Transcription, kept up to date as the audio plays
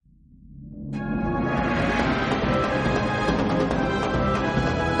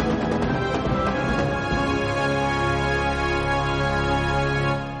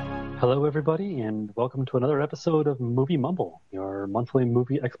Hello, everybody, and welcome to another episode of Movie Mumble, your monthly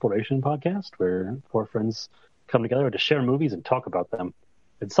movie exploration podcast where four friends come together to share movies and talk about them,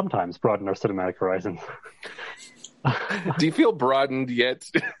 and sometimes broaden our cinematic horizons. Do you feel broadened yet?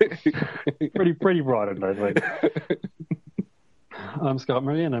 pretty broadened, I think. I'm Scott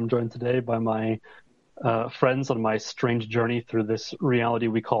Murray, and I'm joined today by my friends on my strange journey through this reality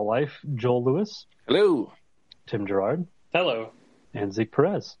we call life, Joel Lewis. Hello. Tim Gerard. Hello. And Zeke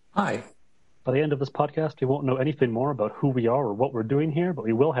Perez. Hi. By the end of this podcast, we won't know anything more about who we are or what we're doing here, but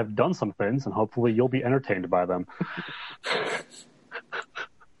we will have done some things, and hopefully you'll be entertained by them.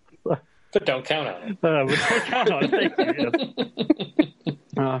 But don't count on it. Don't count on it. Thank you.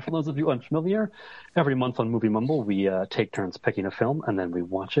 Yes. For those of you unfamiliar, every month on Movie Mumble, we take turns picking a film, and then we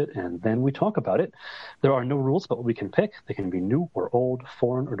watch it, and then we talk about it. There are no rules about what we can pick. They can be new or old,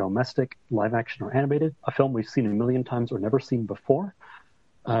 foreign or domestic, live action or animated, a film we've seen a million times or never seen before.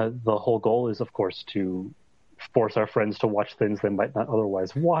 The whole goal is, of course, to force our friends to watch things they might not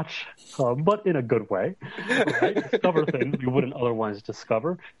otherwise watch, but in a good way. Right? Discover things we wouldn't otherwise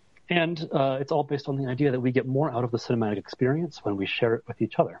discover. And it's all based on the idea that we get more out of the cinematic experience when we share it with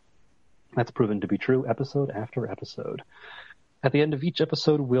each other. That's proven to be true episode after episode. At the end of each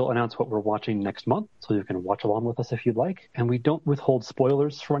episode, we'll announce what we're watching next month, so you can watch along with us if you'd like. And we don't withhold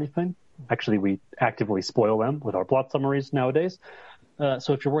spoilers for anything. Actually, we actively spoil them with our plot summaries nowadays.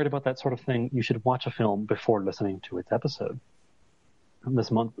 So if you're worried about that sort of thing, you should watch a film before listening to its episode. And this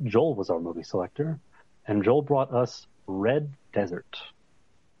month, Joel was our movie selector, and Joel brought us Red Desert.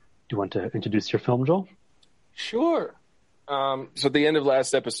 Do you want to introduce your film, Joel? Sure. So at the end of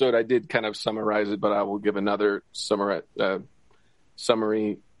last episode, I did kind of summarize it, but I will give another summary. But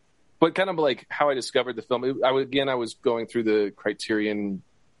kind of like how I discovered the film. I was going through the Criterion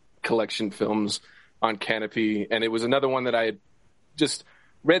Collection films on Canopy, and it was another one that I had just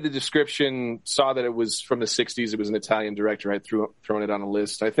read the description, saw that it was from the 60s. It was an Italian director. I had thrown it on a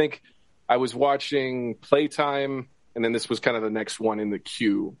list. I think I was watching Playtime, and then this was kind of the next one in the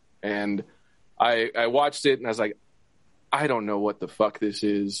queue. And I watched it, and I was like, I don't know what the fuck this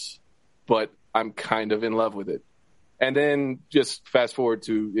is, but I'm kind of in love with it. And then just fast forward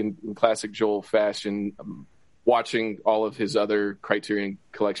to, in classic Joel fashion, watching all of his other Criterion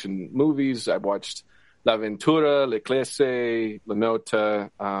Collection movies. I watched L'Avventura, L'Eclisse, La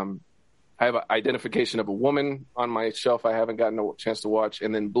Nota. I have an Identification of a Woman on my shelf I haven't gotten a chance to watch.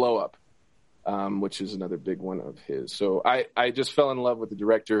 And then Blow Up, which is another big one of his. So I just fell in love with the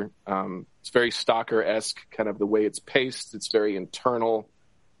director. It's very Stalker-esque, kind of the way it's paced. It's very internal,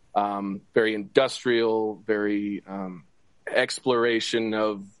 very industrial, very exploration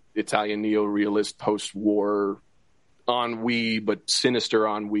of Italian neo-realist post-war ennui, but sinister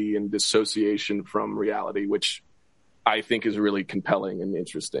ennui and dissociation from reality, which I think is really compelling and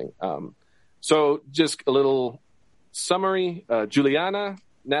interesting. So just a little summary. Juliana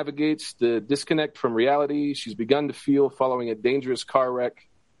navigates the disconnect from reality she's begun to feel following a dangerous car wreck,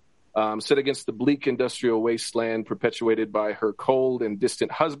 set against the bleak industrial wasteland perpetuated by her cold and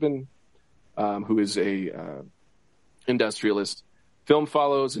distant husband, who is a industrialist. Film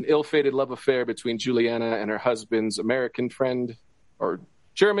follows an ill-fated love affair between Juliana and her husband's American friend, or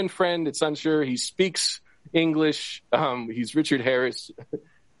German friend, it's unsure. He speaks English. He's Richard Harris.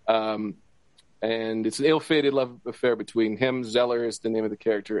 And it's an ill-fated love affair between him, Zeller is the name of the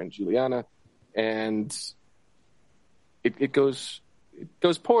character, and Juliana. And it goes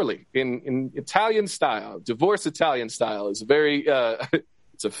poorly in Italian style. Divorce Italian style is a very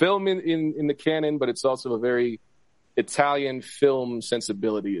it's a film in the canon, but it's also a very Italian film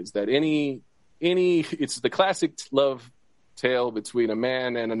sensibility. Is that it's the classic love tale between a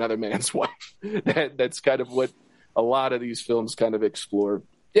man and another man's wife. That's kind of what a lot of these films kind of explore.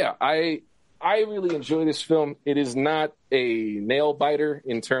 Yeah, I really enjoy this film. It is not a nail biter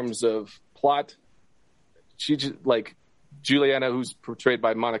in terms of plot. She just, like Juliana, who's portrayed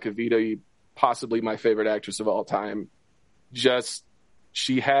by Monica Vitti, possibly my favorite actress of all time. Just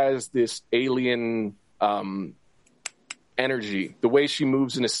she has this alien energy. The way she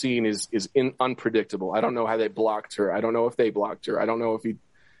moves in a scene is unpredictable. I don't know how they blocked her. I don't know if they blocked her. I don't know if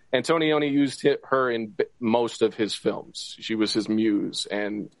Antonioni used her in most of his films. She was his muse,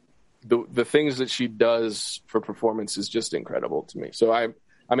 and the things that she does for performance is just incredible to me. So I'm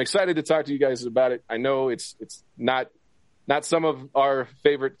excited to talk to you guys about it. I know it's not some of our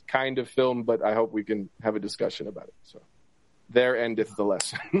favorite kind of film, but I hope we can have a discussion about it. So there endeth the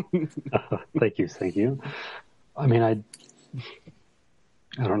lesson. Thank you. I mean, I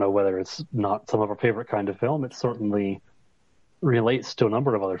don't know whether it's not some of our favorite kind of film. It certainly relates to a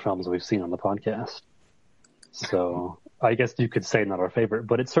number of other films we've seen on the podcast. So I guess you could say not our favorite,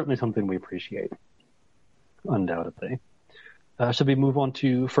 but it's certainly something we appreciate, undoubtedly. Should we move on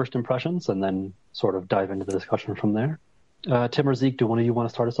to first impressions and then sort of dive into the discussion from there? Tim or Zeke, do one of you want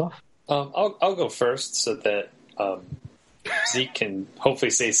to start us off? I'll go first so that Zeke can hopefully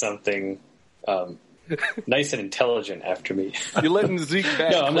say something nice and intelligent after me. You're letting Zeke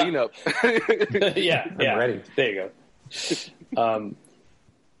back clean up. Yeah, I'm ready. There you go.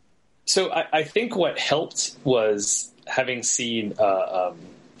 So I think what helped was having seen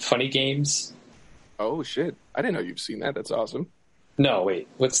Funny Games. Oh, shit. I didn't know you've seen that. That's awesome. No, wait.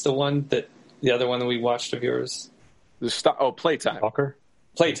 What's the other one that we watched of yours? Playtime. Stalker?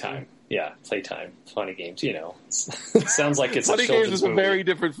 Playtime. Yeah, Playtime. Funny Games, you know. It sounds like it's Funny a Games children's is a movie. very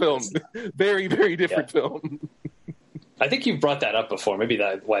different film. Very, very different film. I think you've brought that up before. Maybe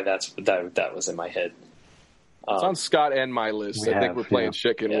that was in my head. It's on Scott and my list. I think we're playing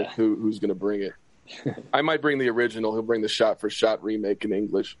chicken with who's going to bring it. I might bring the original. He'll bring the shot-for-shot remake in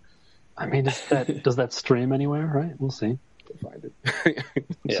English. I mean, does that stream anywhere, right? We'll see. We'll find it.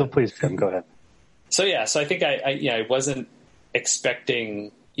 So please, Tim, go ahead. So I think I wasn't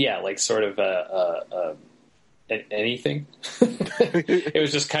expecting like sort of anything. It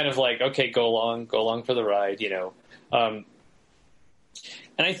was just kind of like, okay, go along for the ride, you know. And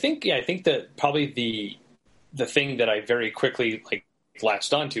I think that probably the thing that I very quickly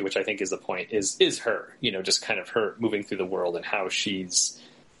latched onto, which I think is the point, is her, you know, just kind of her moving through the world and how she's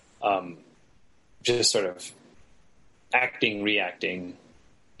just sort of acting, reacting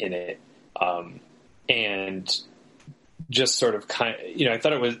in it, and just sort of I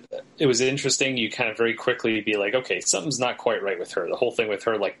thought it was interesting. You kind of very quickly be like, okay, something's not quite right with her. The whole thing with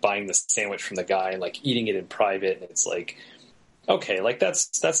her, buying the sandwich from the guy and eating it in private, and it's like, okay,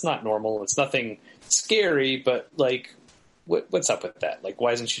 that's not normal. It's nothing scary, but what's up with that?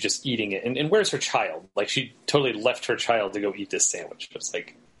 Why isn't she just eating it? And where's her child? She totally left her child to go eat this sandwich. It's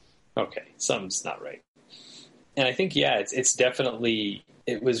like, okay, something's not right. And I think, it's definitely,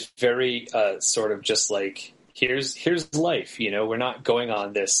 it was very sort of just here's life, you know, we're not going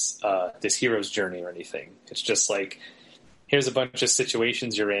on this hero's journey or anything. It's just here's a bunch of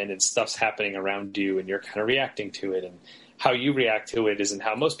situations you're in and stuff's happening around you and you're kind of reacting to it, and how you react to it isn't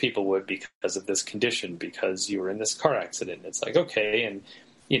how most people would because of this condition, because you were in this car accident. It's okay. And,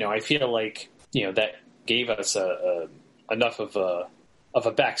 you know, I feel that gave us enough of a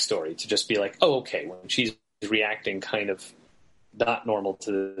backstory to just be oh, okay, when she's reacting kind of not normal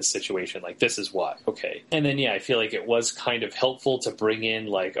to the situation, this is why. Okay. And then, I feel it was kind of helpful to bring in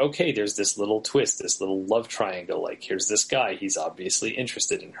okay, there's this little twist, this little love triangle. Here's this guy, he's obviously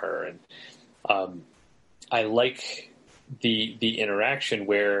interested in her. And I like the interaction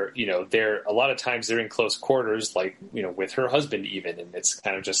where, you know, a lot of times they're in close quarters, you know, with her husband even. And it's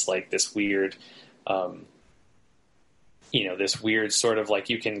kind of just this weird, you know, this weird sort of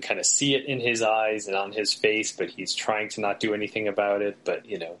you can kind of see it in his eyes and on his face, but he's trying to not do anything about it. But,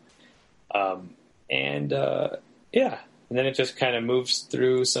 you know, and then it just kind of moves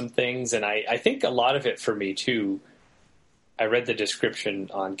through some things. And I think a lot of it for me too, I read the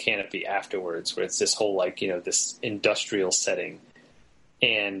description on Canopy afterwards where it's this whole you know, this industrial setting.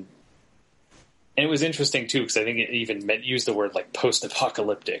 And it was interesting too, because I think it even used the word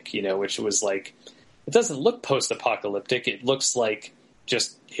post-apocalyptic, you know, which was it doesn't look post-apocalyptic. It looks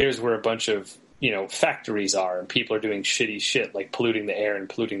just here's where a bunch of, you know, factories are and people are doing shitty shit, polluting the air and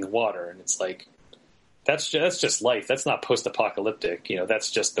polluting the water. And it's that's just life. That's not post-apocalyptic. You know, that's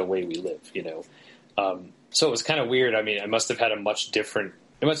just the way we live, you know. So it was kind of weird. I mean, it must have had it must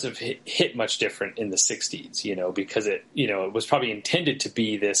have hit much different in the 60s, you know, because it, you know, it was probably intended to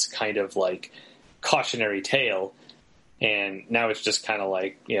be this kind of cautionary tale. And now it's just kind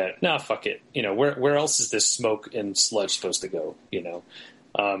of fuck it. You know, where else is this smoke and sludge supposed to go? You know?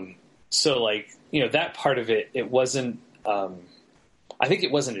 So you know, that part of it, it wasn't, I think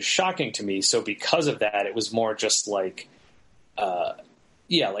it wasn't as shocking to me. So because of that, it was more just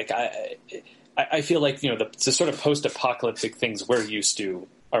I feel you know, the sort of post-apocalyptic things we're used to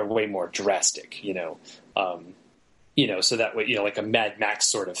are way more drastic, you know. You know, so that way, you know, a Mad Max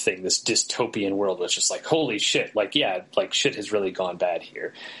sort of thing, this dystopian world was just holy shit, shit has really gone bad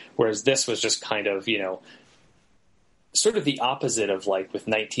here. Whereas this was just kind of, you know, sort of the opposite of with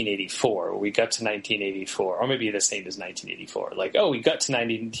 1984. We got to 1984, or maybe the same as 1984. We got to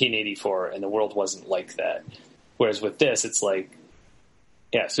 1984 and the world wasn't like that. Whereas with this, it's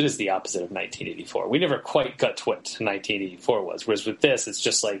yeah, so it is the opposite of 1984. We never quite got to what 1984 was. Whereas with this, it's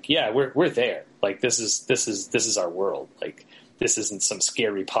just we're there. This is our world. This isn't some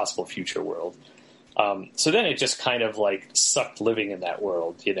scary possible future world. So then it just kind of sucked living in that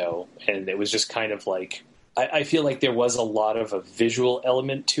world, you know. And it was just kind of I feel like there was a lot of a visual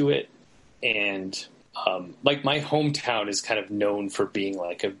element to it, and like my hometown is kind of known for being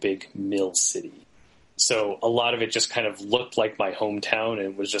like a big mill city. So a lot of it just kind of looked like my hometown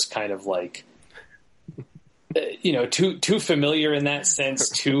and was just kind of like, too familiar in that sense,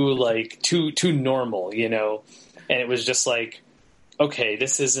 too normal, and it was just like, okay,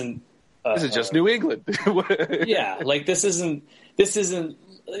 this isn't, this is just New England. Yeah. Like this isn't,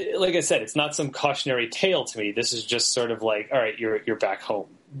 like I said, it's not some cautionary tale to me. This is just sort of like, all right, you're back home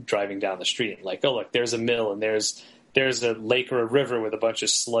driving down the street and like, oh, look, there's a mill and there's a lake or a river with a bunch of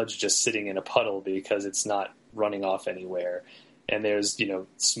sludge just sitting in a puddle because it's not running off anywhere. And there's,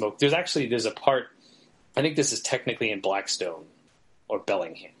 smoke. There's a part, I think this is technically in Blackstone or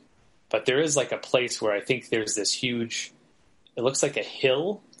Bellingham, but there is like a place where I think there's this huge, it looks like a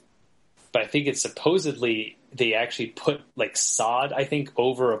hill, but I think it's supposedly they actually put like sod, I think,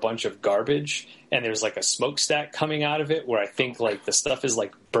 over a bunch of garbage, and there's like a smokestack coming out of it where I think like the stuff is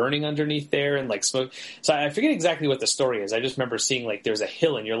like burning underneath there and like smoke. So I forget exactly what the story is. I just remember seeing like there's a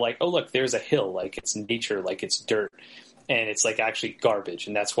hill and you're like, oh, look, there's a hill. Like it's nature, like it's dirt, and it's like actually garbage.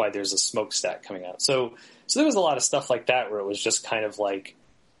 And that's why there's a smokestack coming out. So there was a lot of stuff like that where it was just kind of like,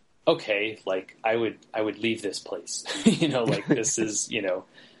 okay, like I would leave this place, like this is,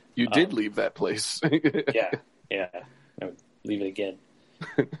 You did leave that place. yeah. I would leave it again.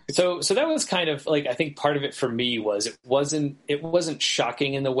 So that was kind of like, I think part of it for me was it wasn't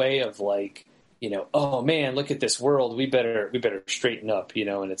shocking in the way of like, oh man, look at this world. We better straighten up,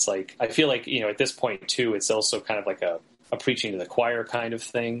 and it's like, I feel like, at this point too, it's also kind of like a preaching to the choir kind of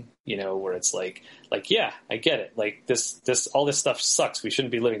thing, where it's like, yeah, I get it. Like this, all this stuff sucks. We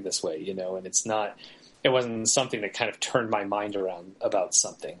shouldn't be living this way, and it's not, it wasn't something that kind of turned my mind around about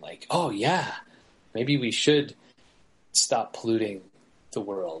something like, oh yeah, maybe we should stop polluting the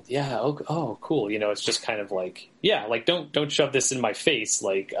world. Yeah. Oh, cool. It's just kind of like, yeah, like don't shove this in my face.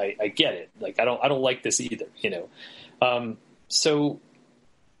 Like I get it. Like I don't like this either. So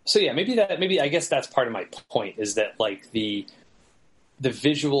yeah, maybe I guess that's part of my point is that like the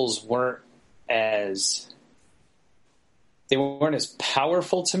visuals weren't as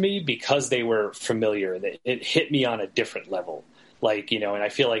powerful to me because they were familiar. It hit me on a different level. Like, and I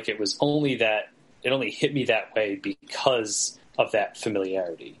feel like it was only that it only hit me that way because of that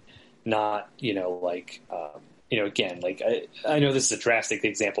familiarity, not, again, like I know this is a drastic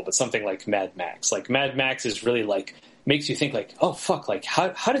example, but something like Mad Max. Like Mad Max is really like, makes you think like, oh fuck, like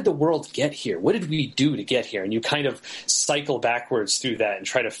how did the world get here? What did we do to get here? And you kind of cycle backwards through that and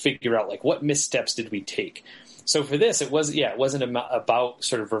try to figure out like what missteps did we take? So for this, it wasn't about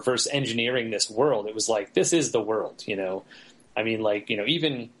sort of reverse engineering this world. It was like, this is the world, I mean, like,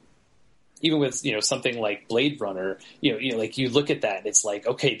 even with, something like Blade Runner, like you look at that and it's like,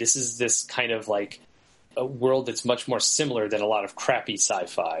 okay, this is this kind of like a world that's much more similar than a lot of crappy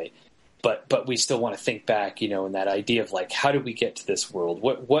sci-fi. But we still want to think back, and that idea of like, how did we get to this world?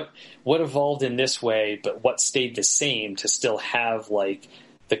 What evolved in this way, but what stayed the same to still have like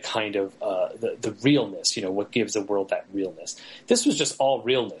the kind of the realness, what gives the world that realness? This was just all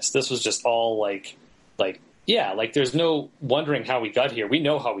realness. This was just all like yeah, like there's no wondering how we got here. We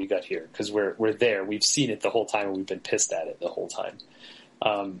know how we got here because we're there. We've seen it the whole time and we've been pissed at it the whole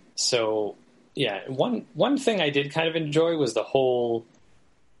time. So yeah, one thing I did kind of enjoy was the whole,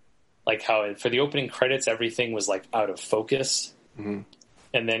 like how for the opening credits, everything was like out of focus. Mm-hmm.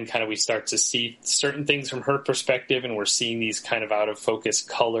 And then kind of we start to see certain things from her perspective and we're seeing these kind of out of focus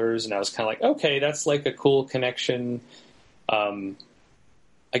colors. And I was kind of like, okay, that's like a cool connection.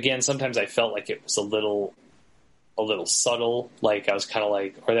 Again, sometimes I felt like it was a little subtle. Like I was kind of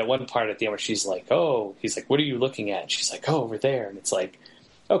like, or that one part at the end where she's like, oh, he's like, what are you looking at? And she's like, oh, over there. And it's like,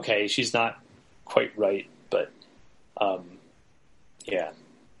 okay, she's not quite right. But, yeah,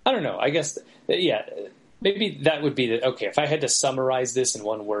 I don't know. I guess, yeah, maybe that would be okay. If I had to summarize this in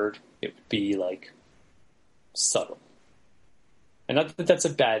one word, it would be like subtle. And not that that's a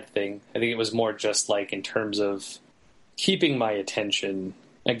bad thing. I think it was more just like in terms of keeping my attention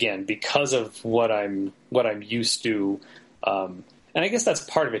again, because of what I'm used to, and I guess that's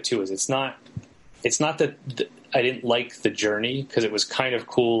part of it too. Is it's not that I didn't like the journey because it was kind of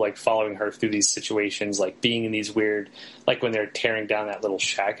cool, like following her through these situations, like being in these weird, like when they're tearing down that little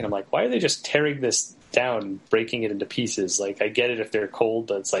shack, and I'm like, why are they just tearing this down, and breaking it into pieces? Like I get it if they're cold,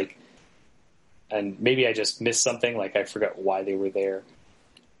 but it's like, and maybe I just missed something, like I forgot why they were there.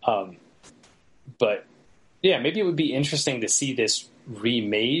 But yeah, maybe it would be interesting to see this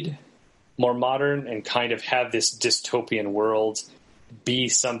remade, more modern, and kind of have this dystopian world be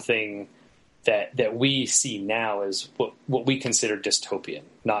something that we see now as what we consider dystopian,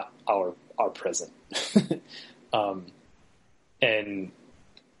 not our are present. And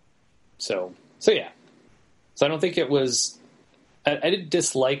so yeah. So I don't think it was, I didn't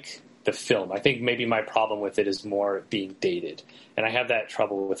dislike the film. I think maybe my problem with it is more being dated. And I have that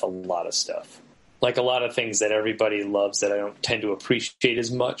trouble with a lot of stuff. Like a lot of things that everybody loves that I don't tend to appreciate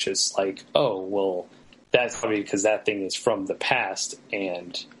as much as like, oh, well, that's probably because that thing is from the past.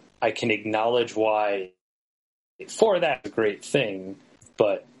 And I can acknowledge why for that's a great thing.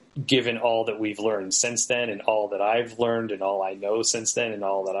 But given all that we've learned since then and all that I've learned and all I know since then and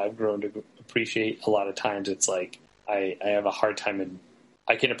all that I've grown to appreciate, a lot of times it's like I have a hard time and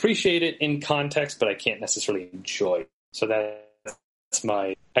I can appreciate it in context, but I can't necessarily enjoy it. So that's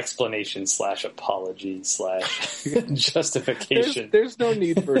my explanation / apology / justification. There's no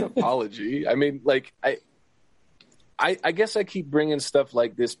need for an apology. I mean, like I guess I keep bringing stuff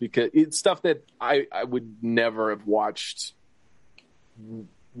like this because it's stuff that I would never have watched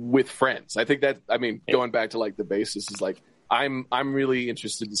with friends. I think that, I mean, going back to like the basis is like, I'm really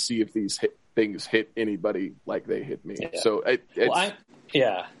interested to see if these things hit anybody like they hit me. Yeah. So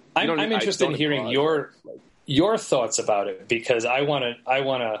I'm interested in hearing your thoughts about it because I want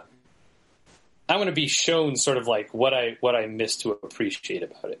to be shown sort of like what I miss to appreciate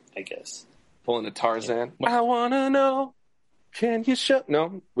about it, I guess. Pulling a Tarzan. Yeah. I want to know. Can you show?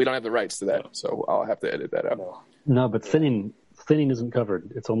 No, we don't have the rights to that, so I'll have to edit that out. No, but singing isn't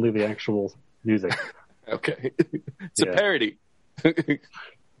covered. It's only the actual music. Okay. It's a parody.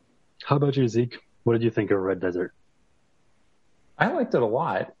 How about you, Zeke? What did you think of Red Desert? I liked it a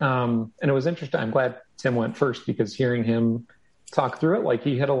lot. And it was interesting. I'm glad Tim went first because hearing him talk through it, like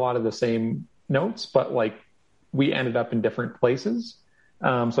he hit a lot of the same notes, but like we ended up in different places. So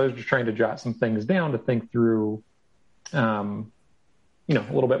I was just trying to jot some things down to think through, a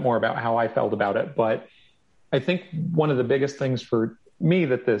little bit more about how I felt about it. But I think one of the biggest things for me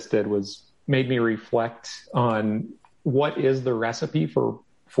that this did was made me reflect on what is the recipe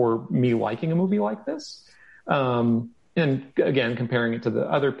for me liking a movie like this. And again, comparing it to the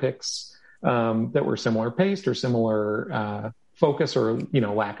other picks that were similar paced or similar focus or,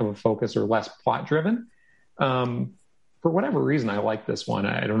 lack of a focus or less plot driven. For whatever reason, I like this one.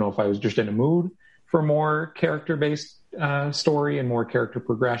 I don't know if I was just in a mood for more character-based story and more character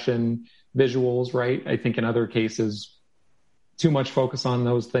progression, visuals, right? I think in other cases, too much focus on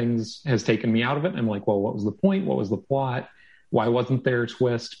those things has taken me out of it. I'm like, well, what was the point? What was the plot? Why wasn't there a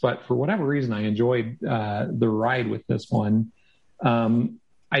twist? But for whatever reason, I enjoyed the ride with this one.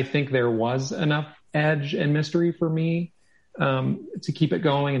 I think there was enough edge and mystery for me to keep it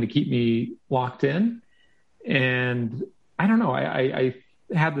going and to keep me locked in. And I don't know, I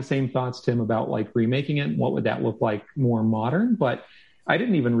had the same thoughts, Tim, about like remaking it and what would that look like more modern, but I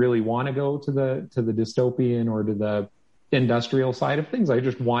didn't even really want to go to the dystopian or to the industrial side of things. I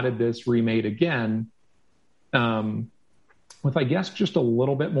just wanted this remade again with, I guess, just a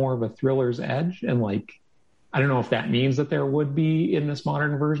little bit more of a thriller's edge. And like, I don't know if that means that there would be in this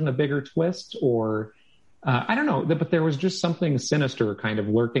modern version a bigger twist or I don't know, but there was just something sinister kind of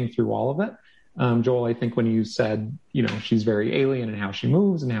lurking through all of it. Joel, I think when you said, she's very alien in how she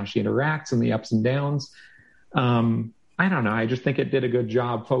moves and how she interacts and the ups and downs, I don't know. I just think it did a good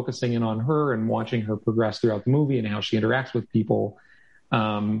job focusing in on her and watching her progress throughout the movie and how she interacts with people,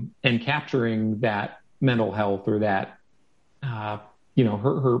 and capturing that mental health or that, her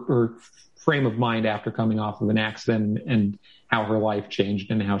frame of mind after coming off of an accident and how her life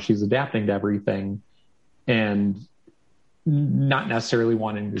changed and how she's adapting to everything. And not necessarily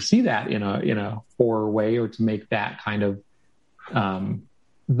wanting to see that in a horror way or to make that kind of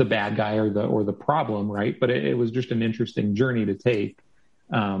the bad guy or the problem, right? But it was just an interesting journey to take.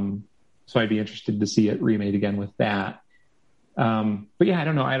 So I'd be interested to see it remade again with that. But yeah, I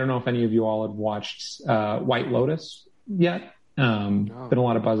don't know if any of you all have watched White Lotus yet. No. Been a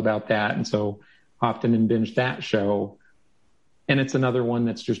lot of buzz about that, and so hopped in and binged that show. And it's another one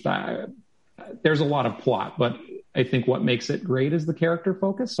that's just there's a lot of plot, but I think what makes it great is the character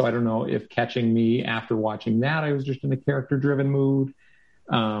focus. So I don't know if catching me after watching that, I was just in a character-driven mood.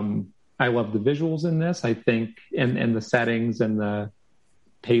 I love the visuals in this, I think, and the settings and the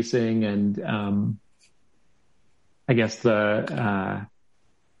pacing and I guess the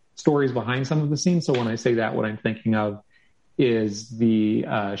stories behind some of the scenes. So when I say that, what I'm thinking of is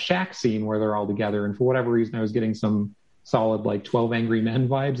the shack scene where they're all together. And for whatever reason, I was getting some solid like 12 Angry Men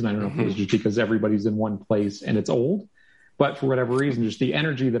vibes. And I don't know if it was just because everybody's in one place and it's old, but for whatever reason, just the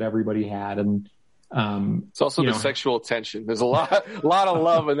energy that everybody had. And it's also the sexual tension. There's a lot of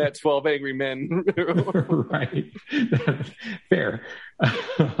love in that 12 Angry Men. Right. Fair.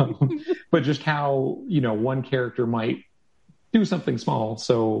 But just how, one character might do something small.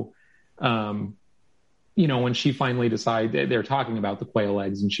 So When she finally decides, they're talking about the quail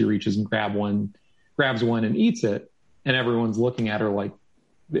eggs, and she reaches and grabs one and eats it, and everyone's looking at her like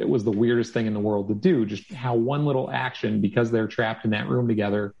it was the weirdest thing in the world to do. Just how one little action, because they're trapped in that room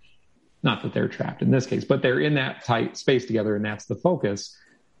together, not that they're trapped in this case, but they're in that tight space together, and that's the focus.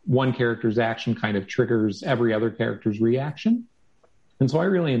 One character's action kind of triggers every other character's reaction. And so I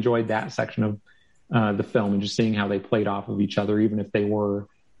really enjoyed that section of the film, and just seeing how they played off of each other, even if they were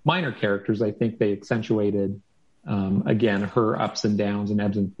minor characters. I think they accentuated, again, her ups and downs and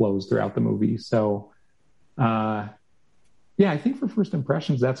ebbs and flows throughout the movie. So, I think for first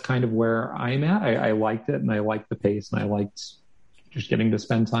impressions, that's kind of where I'm at. I liked it, and I liked the pace, and I liked just getting to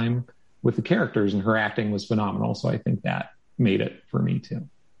spend time with the characters, and her acting was phenomenal. So I think that made it for me too.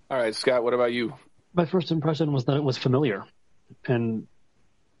 All right, Scott, what about you? My first impression was that it was familiar, and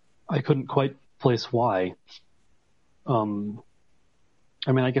I couldn't quite place why.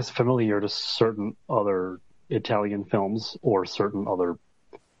 I guess familiar to certain other Italian films, or certain other,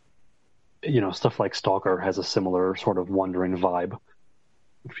 stuff like Stalker has a similar sort of wandering vibe,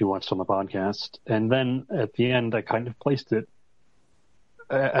 which we watched on the podcast. And then at the end, I kind of placed it.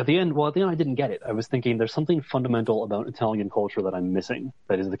 At the end, I didn't get it. I was thinking there's something fundamental about Italian culture that I'm missing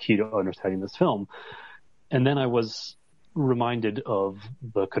that is the key to understanding this film. And then I was reminded of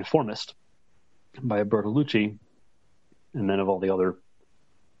The Conformist by Bertolucci, and then of all the other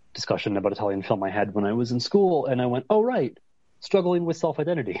discussion about Italian film I had when I was in school, and I went, oh, right, struggling with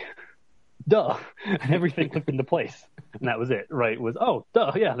self-identity. Duh. And everything clicked into place. And that was it, right? It was, oh,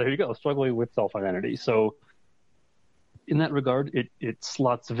 duh, yeah, there you go, struggling with self-identity. So in that regard, it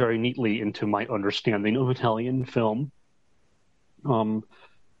slots very neatly into my understanding of Italian film.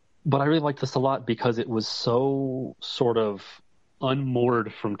 But I really liked this a lot because it was so sort of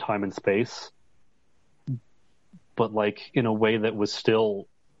unmoored from time and space, but like in a way that was still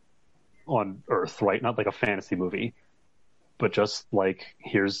on Earth, right? Not like a fantasy movie, but just like,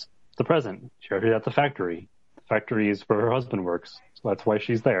 here's the present. She's at the factory. The factory is where her husband works, so that's why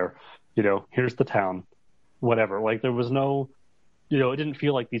she's there. Here's the town. Whatever. Like, there was no, it didn't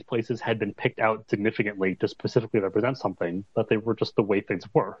feel like these places had been picked out significantly to specifically represent something, but they were just the way things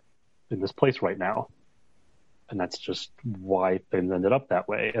were in this place right now. And that's just why things ended up that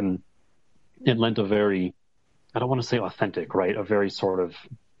way. And it lent a very, I don't want to say authentic, right? A very sort of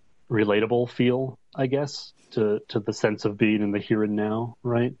relatable feel, I guess, to the sense of being in the here and now,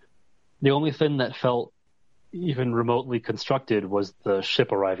 right? The only thing that felt even remotely constructed was the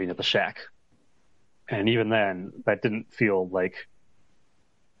ship arriving at the shack. And even then, that didn't feel like,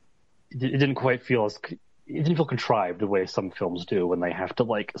 it didn't feel contrived the way some films do when they have to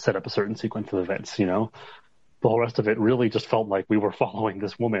like set up a certain sequence of events, The whole rest of it really just felt like we were following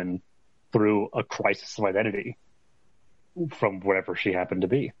this woman through a crisis of identity from whatever she happened to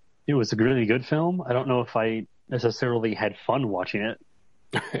be. It was a really good film. I don't know if I necessarily had fun watching it,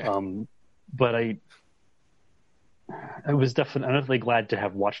 but I was definitely glad to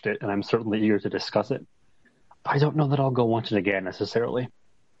have watched it, and I'm certainly eager to discuss it. I don't know that I'll go watch it again necessarily,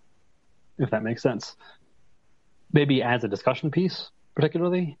 if that makes sense. Maybe as a discussion piece,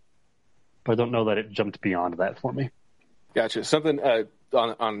 particularly, but I don't know that it jumped beyond that for me. Gotcha. Something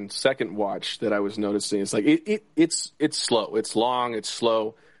on second watch that I was noticing is like it's slow, it's long, it's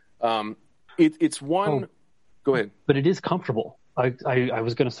slow. It's one. Oh, go ahead. But it is comfortable. I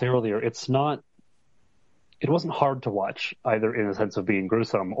was going to say earlier, it wasn't hard to watch, either in the sense of being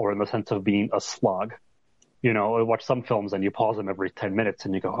gruesome or in the sense of being a slog. I watch some films and you pause them every 10 minutes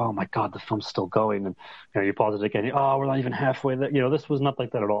and you go, oh my God, the film's still going. And you pause it again. Oh, we're not even halfway there. This was not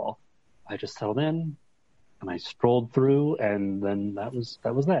like that at all. I just settled in and I strolled through, and then that was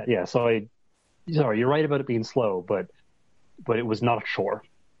that. Yeah. So you're right about it being slow, but it was not a chore.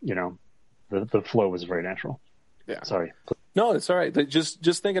 The flow was very natural. Yeah. Sorry. No, it's all right.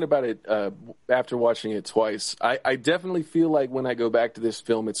 Just thinking about it after watching it twice, I definitely feel like when I go back to this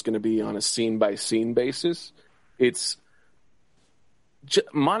film, it's going to be on a scene-by-scene basis.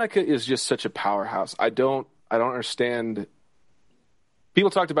 Monica is just such a powerhouse. I don't understand. People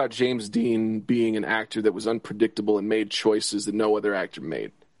talked about James Dean being an actor that was unpredictable and made choices that no other actor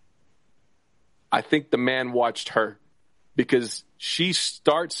made. I think the man watched her, because she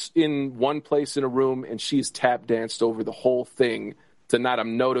starts in one place in a room and she's tap danced over the whole thing to not a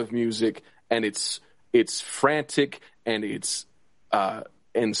note of music, and it's frantic and it's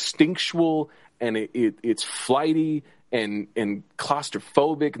instinctual and it's flighty and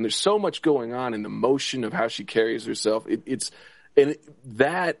claustrophobic, and there's so much going on in the motion of how she carries herself.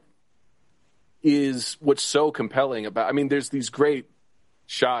 That is what's so compelling about. I mean, there's these great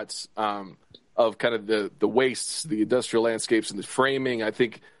shots of kind of the wastes, the industrial landscapes, and the framing. I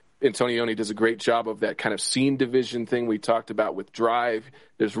think Antonioni does a great job of that kind of scene division thing we talked about with Drive.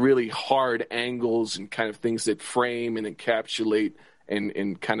 There's really hard angles and kind of things that frame and encapsulate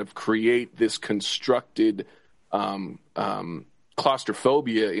and kind of create this constructed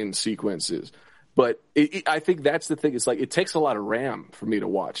claustrophobia in sequences. But I think that's the thing. It's like it takes a lot of RAM for me to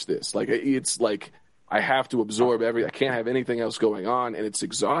watch this. Like it's like I have to absorb I can't have anything else going on, and it's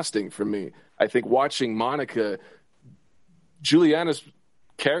exhausting for me. I think watching Monica, Juliana's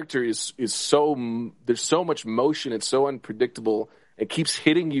character is so, there's so much motion, it's so unpredictable, it keeps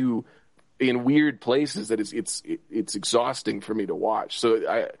hitting you in weird places that it's exhausting for me to watch.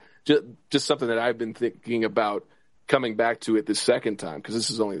 So just something that I've been thinking about coming back to it the second time, because this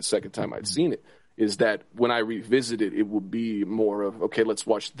is only the second time I'd seen it, is that when I revisit it, it will be more of, okay, let's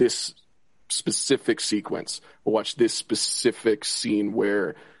watch this specific sequence. We'll watch this specific scene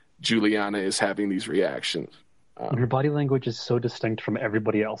where Juliana is having these reactions. Her body language is so distinct from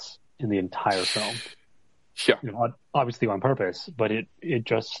everybody else in the entire film. Yeah. You know, obviously on purpose, but it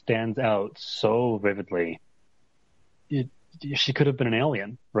just stands out so vividly. She could have been an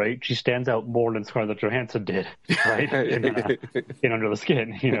alien, right? She stands out more than Scarlett Johansson did, right? in Under the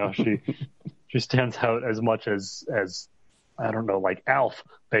Skin, you know, she stands out as much as I don't know, like Alf,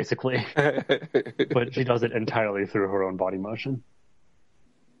 basically. But she does it entirely through her own body motion.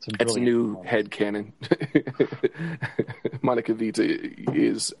 It's a new headcanon. Monica Vita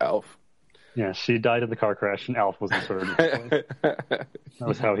is Alf. Yeah, she died in the car crash, and Alf was inserted. That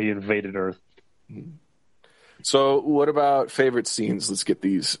was how he invaded Earth. So, what about favorite scenes? Let's get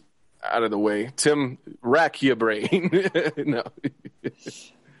these out of the way. Tim, rack your brain. No.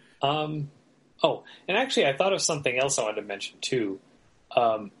 Oh, and actually, I thought of something else I wanted to mention too.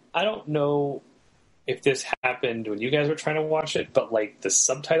 I don't know if this happened when you guys were trying to watch it, but like the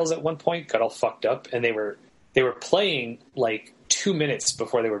subtitles at one point got all fucked up, and they were playing like 2 minutes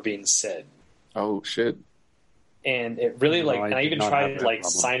before they were being said. Oh shit! And it really and I even tried like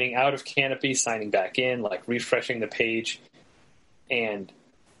signing out of Canopy, signing back in, like refreshing the page, and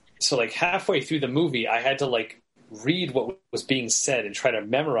so like halfway through the movie, I had to like read what was being said and try to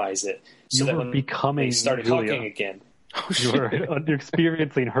memorize it, so that when they started talking again. Oh, you're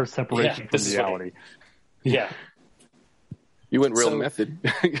experiencing her separation from reality. Yeah. You went real method.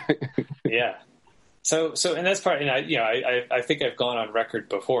 Yeah. So, and that's part, and I think I've gone on record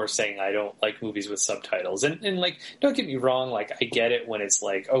before saying I don't like movies with subtitles, and like, don't get me wrong, like I get it when it's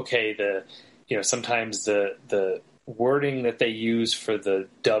like, okay, sometimes the wording that they use for the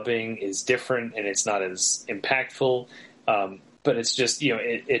dubbing is different and it's not as impactful, but it's just,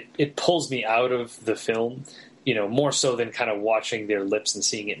 it pulls me out of the film, more so than kind of watching their lips and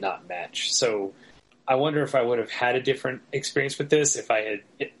seeing it not match. So I wonder if I would have had a different experience with this if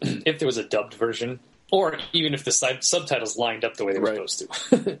if there was a dubbed version, or even if the subtitles lined up the way they were supposed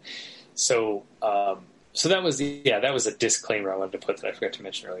to. So that was a disclaimer I wanted to put that I forgot to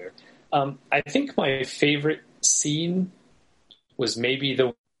mention earlier. I think my favorite scene was maybe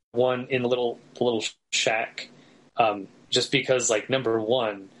the one in the little shack, just because, like, number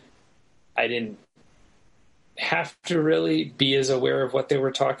one, I didn't have to really be as aware of what they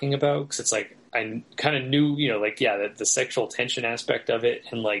were talking about, because it's like I kind of knew, the sexual tension aspect of it,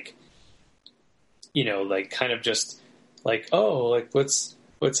 and like, kind of just like, oh, like what's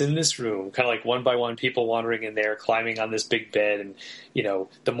in this room, kind of like one by one people wandering in there, climbing on this big bed, and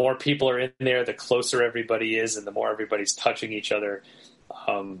the more people are in there, the closer everybody is, and the more everybody's touching each other,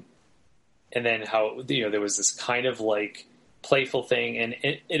 and then how there was this kind of like playful thing, and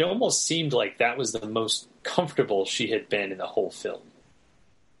it almost seemed like that was the most comfortable she had been in the whole film.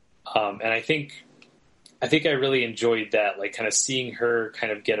 And I think I really enjoyed that, like kind of seeing her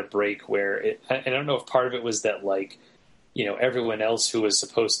kind of get a break where I don't know if part of it was that, like, everyone else who was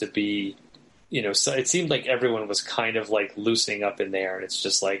supposed to be, so it seemed like everyone was kind of like loosening up in there, and it's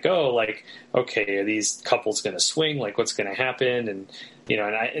just like, oh, like, okay, are these couples going to swing? Like, what's going to happen? And,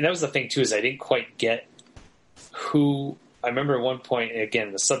 and that was the thing too, is I didn't quite get who. I remember at one point,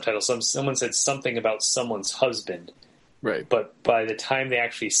 again, the subtitle, someone said something about someone's husband. Right. But by the time they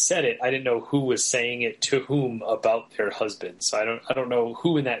actually said it, I didn't know who was saying it to whom about their husband. So I don't know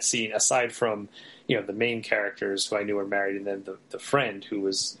who in that scene, aside from, the main characters who I knew were married, and then the friend who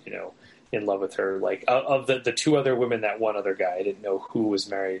was, in love with her. Like, of the two other women, that one other guy, I didn't know who was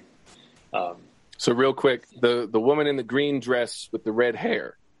married. So real quick, the woman in the green dress with the red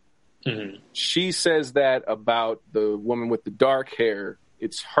hair, mm-hmm. She says that about the woman with the dark hair.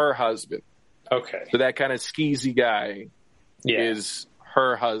 It's her husband. Okay. So that kind of skeezy guy is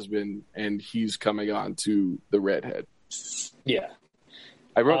her husband, and he's coming on to the redhead. Yeah.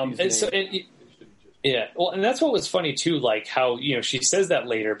 I wrote these names. Yeah, well, and that's what was funny too, like how, she says that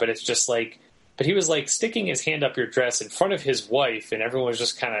later, but it's just like, but he was like sticking his hand up your dress in front of his wife, and everyone was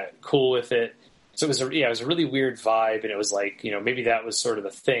just kind of cool with it. So it was a really weird vibe, and it was like, maybe that was sort of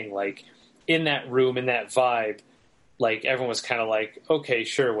the thing, like in that room, in that vibe, like everyone was kind of like, okay,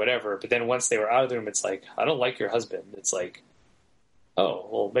 sure, whatever. But then once they were out of the room, it's like, I don't like your husband. It's like, oh,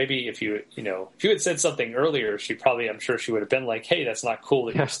 well, maybe if you had said something earlier, I'm sure she would have been like, hey, that's not cool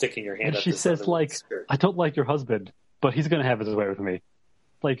that you're sticking your hand and up. She says, like, I don't like your husband, but he's going to have his way with me.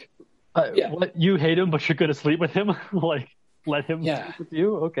 Like, what, you hate him, but you're going to sleep with him? Like, let him sleep with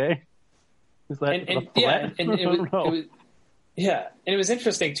you? Okay. Is that and it was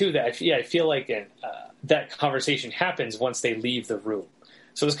interesting, too, that I feel like that conversation happens once they leave the room.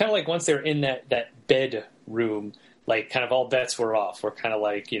 So it was kind of like once they're in that bed room, like kind of all bets were off. We're kind of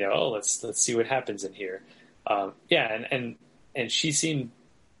like, let's see what happens in here. And she seemed,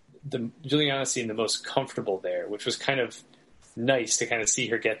 Juliana seemed the most comfortable there, which was kind of nice to kind of see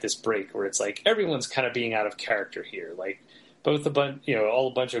her get this break where it's like everyone's kind of being out of character here. Like both all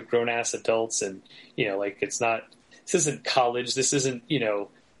a bunch of grown ass adults, and like this isn't college. This isn't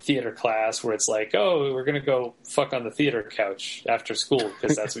theater class where it's like, oh, we're gonna go fuck on the theater couch after school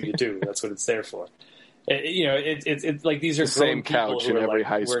because that's what you do. That's what it's there for. It's like these are the same couch in every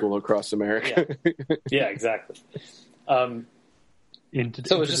high school across America. Yeah, exactly. So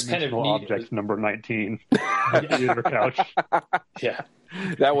it was just kind of neat. Object number 19, theater couch. Yeah,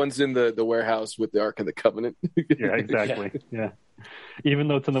 that one's in the warehouse with the Ark of the Covenant. Yeah, exactly. Yeah, even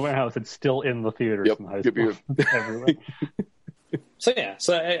though it's in the warehouse, it's still in the theaters in high school. Everywhere.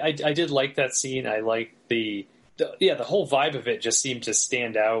 So I did like that scene. I liked the whole vibe of it just seemed to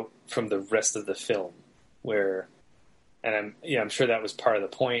stand out from the rest of the film. I'm sure that was part of the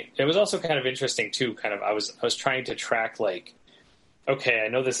point. It was also kind of interesting too. Kind of, I was trying to track like, okay, I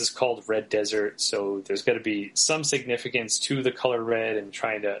know this is called Red Desert, so there's got to be some significance to the color red, and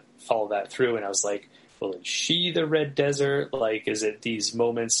trying to follow that through. And I was like, well, is she the Red Desert? Like, is it these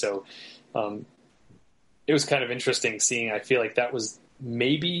moments? So, it was kind of interesting seeing. I feel like that was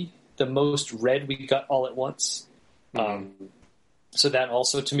maybe the most red we got all at once. Mm-hmm. So that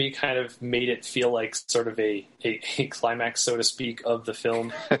also, to me, kind of made it feel like sort of a climax, so to speak, of the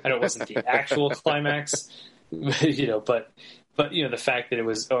film. I know it wasn't the actual climax, but the fact that it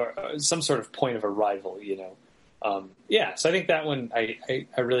was some sort of point of arrival, So I think that one I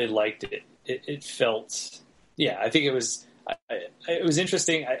really liked it. It felt, I think it was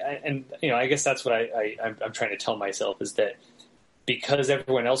interesting. I guess that's what I'm trying to tell myself, is that because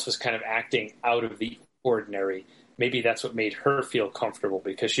everyone else was kind of acting out of the ordinary, maybe that's what made her feel comfortable,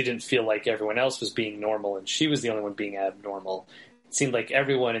 because she didn't feel like everyone else was being normal and she was the only one being abnormal. It seemed like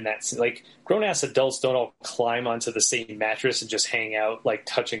everyone in that, like, grown-ass adults don't all climb onto the same mattress and just hang out, like,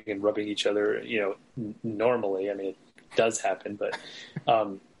 touching and rubbing each other, normally. I mean, it does happen, but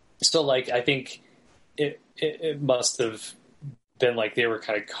still, like, I think it must have been like they were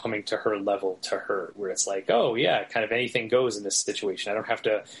kind of coming to her level, to her, where it's like, oh, yeah, kind of anything goes in this situation. I don't have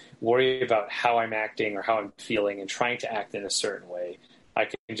to worry about how I'm acting or how I'm feeling and trying to act in a certain way. I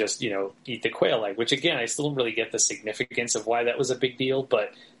can just, eat the quail egg, which, again, I still don't really get the significance of why that was a big deal.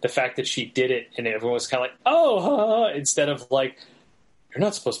 But the fact that she did it and everyone was kind of like, oh, instead of like, you're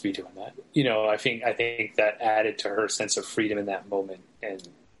not supposed to be doing that. I think that added to her sense of freedom in that moment. And,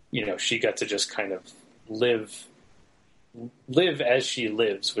 she got to just kind of live as she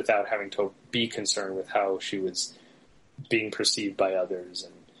lives without having to be concerned with how she was being perceived by others.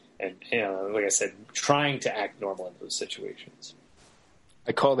 And like I said, trying to act normal in those situations.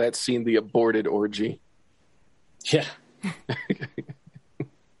 I call that scene the aborted orgy. Yeah.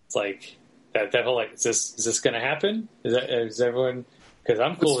 It's like that whole, like, is this going to happen? Is everyone, because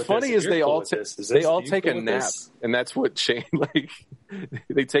I'm cool with this. What's funny is they all take a nap, and that's what changed. Like,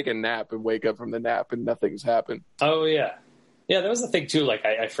 they take a nap and wake up from the nap, and nothing's happened. Oh yeah, that was the thing too. Like,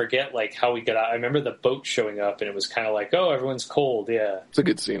 I forget like how we got out. I remember the boat showing up, and it was kind of like, oh, everyone's cold. Yeah, it's a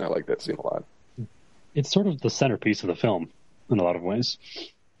good scene. I like that scene a lot. It's sort of the centerpiece of the film in a lot of ways.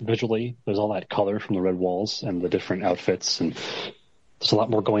 Visually, there's all that color from the red walls and the different outfits, and there's a lot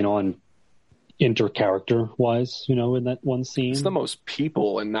more going on inter-character-wise, in that one scene. It's the most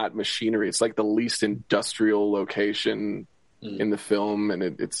people and not machinery. It's like the least industrial location in the film, and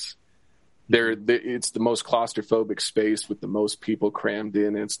it's the most claustrophobic space with the most people crammed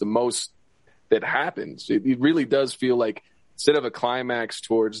in, and it's the most that happens. It really does feel like, instead of a climax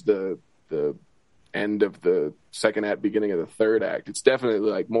towards the end of the second act, beginning of the third act, it's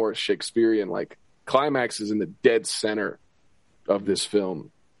definitely like more Shakespearean, like climax is in the dead center of this film.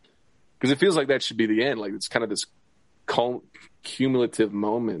 Because it feels like that should be the end. Like, it's kind of this cumulative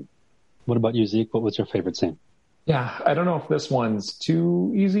moment What about you, Zeke? What was your favorite scene? Yeah, I don't know if this one's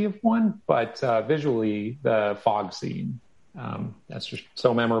too easy of one, but visually, the fog scene, that's just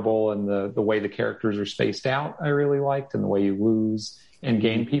so memorable, and the way the characters are spaced out, I really liked, and the way you lose and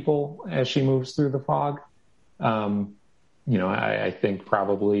gain people as she moves through the fog. I think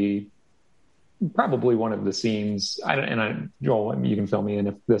probably one of the scenes, Joel, you can fill me in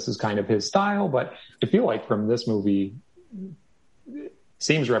if this is kind of his style, but I feel like from this movie, it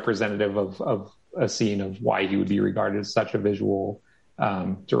seems representative of a scene of why he would be regarded as such a visual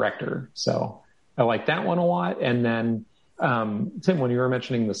director. So I like that one a lot. And then, Tim, when you were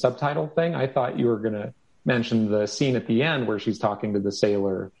mentioning the subtitle thing, I thought you were going to mention the scene at the end where she's talking to the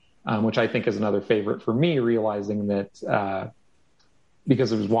sailor, which I think is another favorite for me, realizing that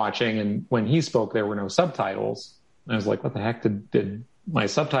because I was watching and when he spoke, there were no subtitles. And I was like, what the heck, did my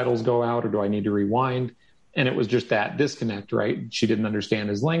subtitles go out or do I need to rewind? And it was just that disconnect, right? She didn't understand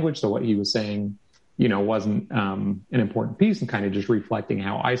his language. So what he was saying, wasn't an important piece, and kind of just reflecting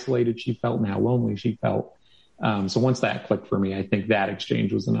how isolated she felt and how lonely she felt. So once that clicked for me, I think that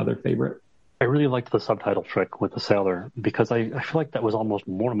exchange was another favorite. I really liked the subtitle trick with the sailor because I feel like that was almost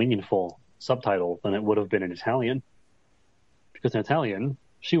more meaningful subtitle than it would have been in Italian. Because in Italian,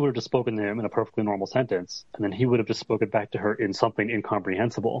 she would have just spoken to him in a perfectly normal sentence, and then he would have just spoken back to her in something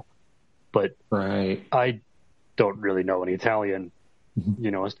incomprehensible. But right. I don't really know any Italian,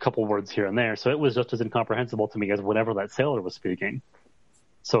 a couple words here and there. So it was just as incomprehensible to me as whatever that sailor was speaking.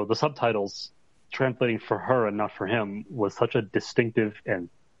 So the subtitles translating for her and not for him was such a distinctive and,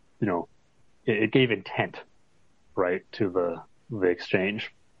 it gave intent, right, to the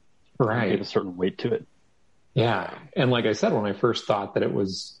exchange. Right. It gave a certain weight to it. Yeah. And like I said, when I first thought that it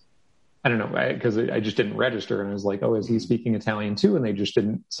was, I don't know, because I just didn't register, and I was like, oh, is he speaking Italian too? And they just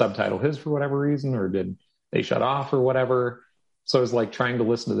didn't subtitle his for whatever reason, or did they shut off or whatever? So I was like trying to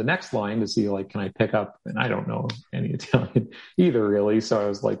listen to the next line to see, like, can I pick up, and I don't know any Italian either really. So I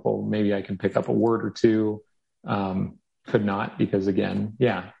was like, well, maybe I can pick up a word or two. Could not, because again,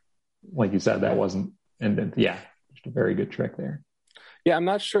 like you said, that wasn't, and then, just a very good trick there. Yeah, I'm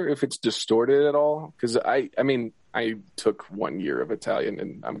not sure if it's distorted at all, because I took 1 year of Italian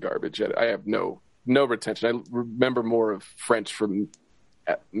and I'm garbage at it. I have no retention. I remember more of French from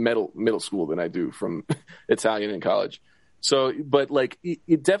middle school than I do from Italian in college. So, but like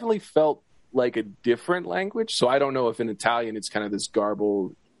it definitely felt like a different language. So I don't know if in Italian it's kind of this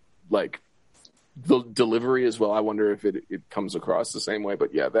garbled, like the delivery as well. I wonder if it comes across the same way.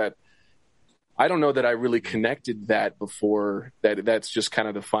 But yeah, that I don't know that I really connected that before. That's just kind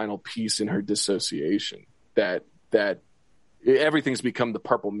of the final piece in her dissociation. That everything's become the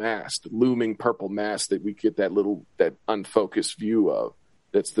purple mass, the looming purple mass that we get that unfocused view of.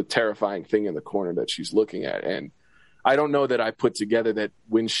 That's the terrifying thing in the corner that she's looking at. And I don't know that I put together that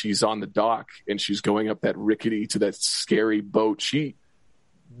when she's on the dock and she's going up that rickety to that scary boat,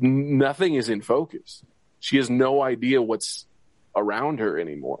 nothing is in focus. She has no idea what's around her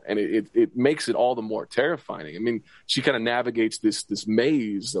anymore. And it makes it all the more terrifying. I mean, she kind of navigates this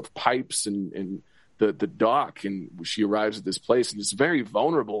maze of pipes and the dock, and she arrives at this place and it's very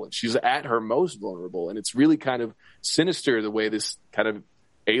vulnerable, and she's at her most vulnerable. And it's really kind of sinister the way this kind of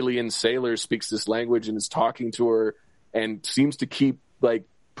alien sailor speaks this language and is talking to her and seems to keep like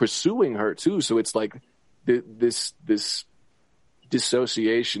pursuing her too. So it's like this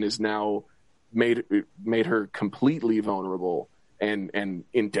dissociation is now made her completely vulnerable and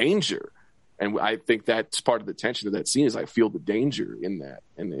in danger. And I think that's part of the tension of that scene is I feel the danger in that.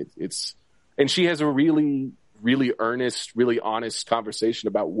 And and she has a really, really earnest, really honest conversation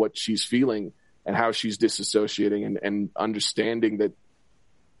about what she's feeling and how she's disassociating and understanding that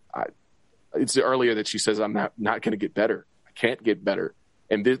it's earlier that she says, I'm not going to get better. I can't get better.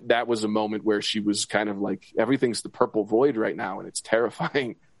 And that was a moment where she was kind of like, everything's the purple void right now. And it's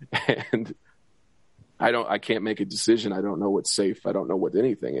terrifying. And I can't make a decision. I don't know what's safe. I don't know what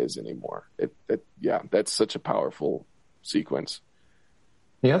anything is anymore. That's such a powerful sequence.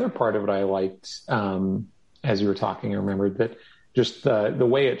 The other part of it I liked, as you were talking, I remembered that just the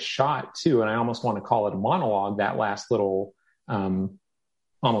way it's shot too. And I almost want to call it a monologue, that last little,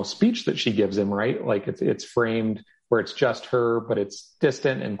 almost speech that she gives him, right? Like it's framed where it's just her, but it's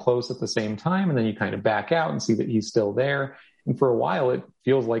distant and close at the same time. And then you kind of back out and see that he's still there. And for a while, it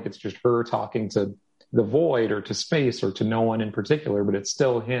feels like it's just her talking to the void or to space or to no one in particular, but it's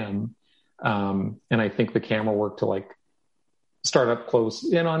still him. And I think the camera worked to like start up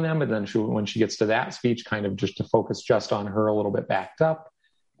close in on them. And then when she gets to that speech, kind of just to focus just on her a little bit backed up.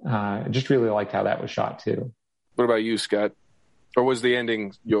 I just really liked how that was shot too. What about you, Scott? Or was the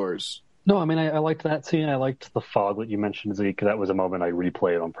ending yours? No, I mean, I liked that scene. I liked the fog that you mentioned, Zeke. That was a moment I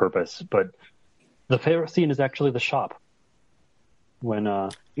replayed on purpose. But the favorite scene is actually the shop. When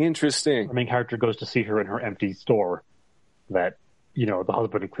Interesting. our main character goes to see her in her empty store that, you know, the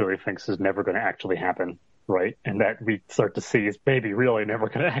husband clearly thinks is never going to actually happen, right? And that we start to see is maybe really never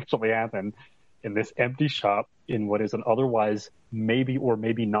going to actually happen in this empty shop in what is an otherwise maybe or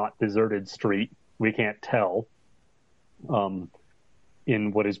maybe not deserted street. We can't tell.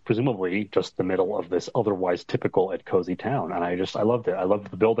 In what is presumably just the middle of this otherwise typical at cozy town. And I loved it. I loved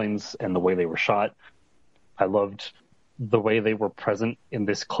the buildings and the way they were shot. I loved the way they were present in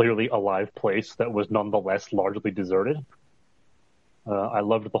this clearly alive place that was nonetheless largely deserted. I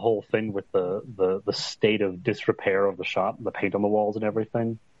loved the whole thing with the state of disrepair of the shop, the paint on the walls and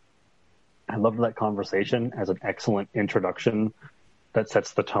everything. I loved that conversation as an excellent introduction that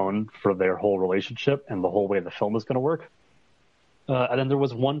sets the tone for their whole relationship and the whole way the film is going to work. And then there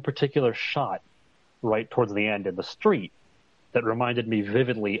was one particular shot right towards the end in the street that reminded me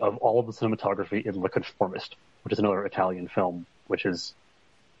vividly of all of the cinematography in Le Conformist, which is another Italian film, which is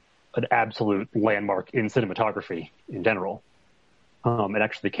an absolute landmark in cinematography in general. It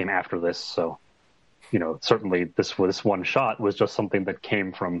actually came after this, so, you know, certainly this one shot was just something that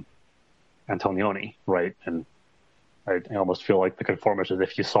came from Antonioni, right? And I almost feel like The Conformist is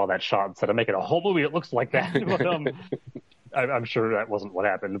if you saw that shot and said, I'm making a whole movie, it looks like that. But, I'm sure that wasn't what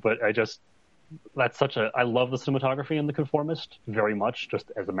happened, but I love the cinematography in The Conformist very much,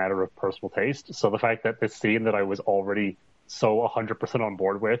 just as a matter of personal taste. So the fact that this scene that I was already so 100% on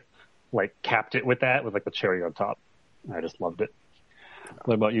board with, like, capped it with that, with like the cherry on top. I just loved it.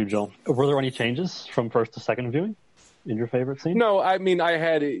 What about you, Joel? Were there any changes from first to second viewing in your favorite scene? No, I mean, I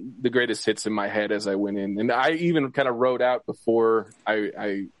had the greatest hits in my head as I went in. And I even kind of wrote out before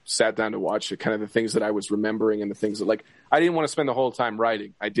I sat down to watch it, kind of the things that I was remembering and the things that, like, I didn't want to spend the whole time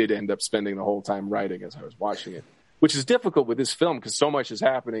writing. I did end up spending the whole time writing as I was watching it, which is difficult with this film because so much is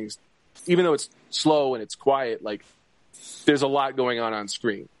happening. Even though it's slow and it's quiet, like, there's a lot going on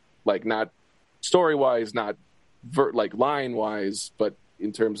screen. Like, not story-wise, not like line-wise, but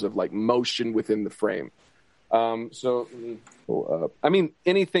in terms of, like, motion within the frame. So, I mean,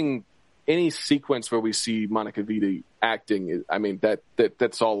 any sequence where we see Monica Vitti acting, I mean,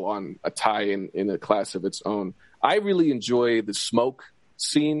 that's all on a tie in a class of its own. I really enjoy the smoke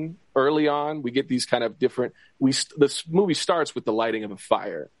scene early on. We get these kind of different, this movie starts with the lighting of a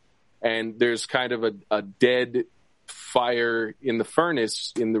fire, and there's kind of a dead fire in the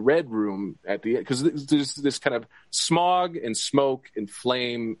furnace in the red room at the end, because there's this kind of smog and smoke and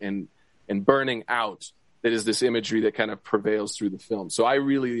flame and burning out. That is this imagery that kind of prevails through the film. So I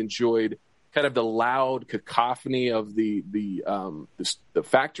really enjoyed kind of the loud cacophony of the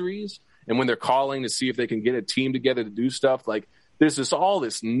factories, and when they're calling to see if they can get a team together to do stuff, like there's all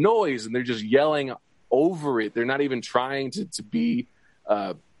this noise, and they're just yelling over it. They're not even trying to be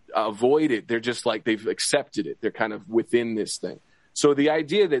avoid it. They're just like they've accepted it. They're kind of within this thing. So the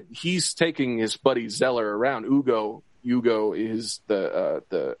idea that he's taking his buddy Zeller around, Ugo is the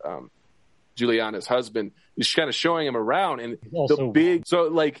Juliana's husband, is kind of showing him around, and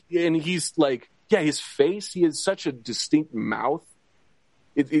he's like, yeah, his face, he has such a distinct mouth.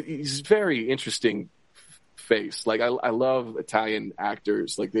 He's very interesting face. Like, I love Italian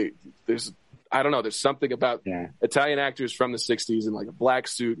actors. Like, there's something about Italian actors from the 60s in like a black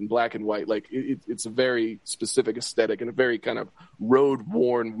suit and black and white. Like, it's a very specific aesthetic and a very kind of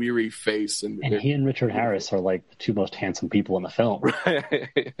road-worn, weary face. And he and Richard Harris are like the two most handsome people in the film.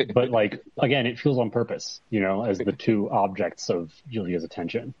 But, like, again, it feels on purpose, you know, as the two objects of Julia's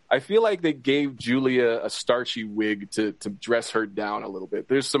attention. I feel like they gave Julia a starchy wig to dress her down a little bit.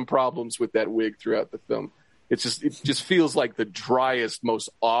 There's some problems with that wig throughout the film. It just feels like the driest, most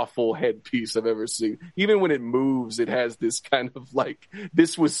awful headpiece I've ever seen. Even when it moves, it has this kind of like,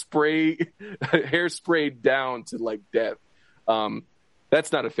 this was hair sprayed down to like death.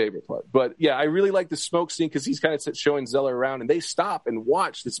 That's not a favorite part. But yeah, I really like the smoke scene because he's kind of showing Zeller around, and they stop and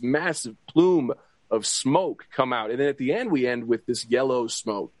watch this massive plume of smoke come out. And then at the end, we end with this yellow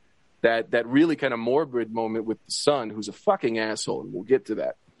smoke, that really kind of morbid moment with the son, who's a fucking asshole, and we'll get to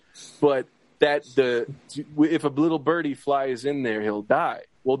that. But if a little birdie flies in there, he'll die.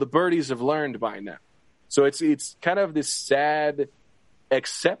 Well, the birdies have learned by now. So it's kind of this sad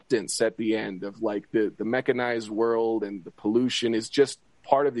acceptance at the end of like the mechanized world, and the pollution is just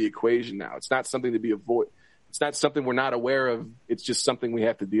part of the equation now. It's not something to be avoided. It's not something we're not aware of. It's just something we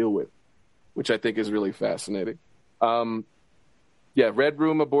have to deal with, which I think is really fascinating. Red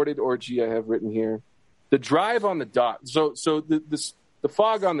Room, aborted orgy, I have written here. The drive on the dock. So the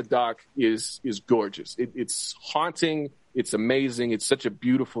fog on the dock is gorgeous. It's haunting It's amazing. It's such a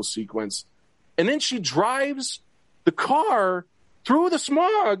beautiful sequence. And then she drives the car through the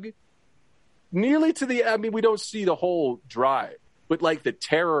smog nearly to the, I mean, we don't see the whole drive, but like the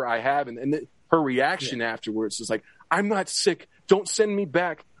terror I have and her reaction afterwards is like, I'm not sick. Don't send me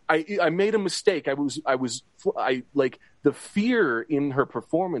back. I made a mistake. I like the fear in her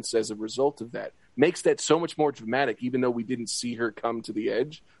performance as a result of that makes that so much more dramatic. Even though we didn't see her come to the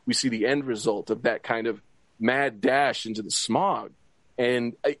edge, we see the end result of that kind of mad dash into the smog.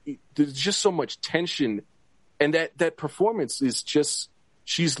 And there's just so much tension. And that performance is just,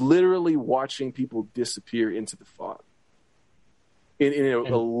 she's literally watching people disappear into the fog in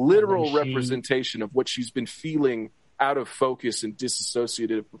a literal representation of what she's been feeling out of focus and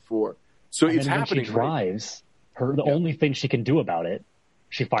disassociative before. So it's happening. When she drives, the only thing she can do about it,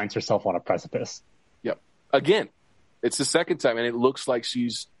 she finds herself on a precipice. Yep. Again, it's the second time, and it looks like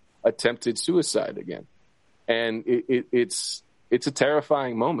she's attempted suicide again. And it's a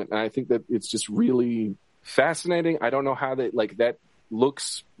terrifying moment, and I think that it's just really fascinating. I don't know how that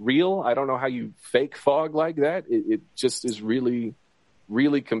looks real. I don't know how you fake fog like that. It just is really,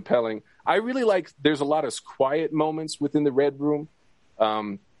 really compelling. I really like, there's a lot of quiet moments within the Red Room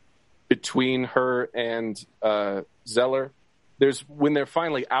between her and Zeller. There's when they're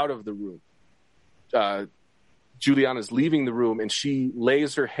finally out of the room. Juliana's leaving the room and she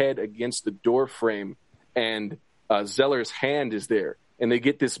lays her head against the door frame and Zeller's hand is there. And they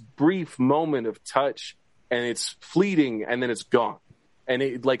get this brief moment of touch and it's fleeting and then it's gone. And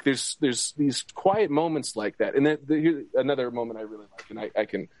there's these quiet moments like that. And then here's another moment I really like, and I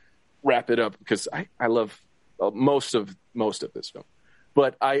can wrap it up because I love most of this film.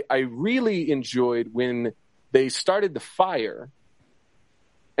 But I really enjoyed when they started the fire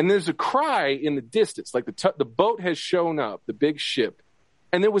and there's a cry in the distance, like the boat has shown up, the big ship,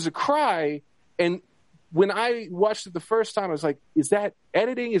 and there was a cry. And when I watched it the first time, I was like, is that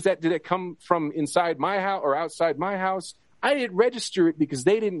editing? Did it come from inside my house or outside my house? I didn't register it because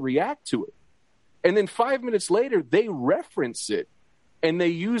they didn't react to it. And then 5 minutes later, they reference it and they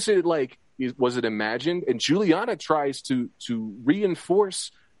use it like, was it imagined? And Juliana tries to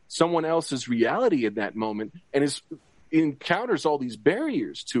reinforce someone else's reality in that moment and encounters all these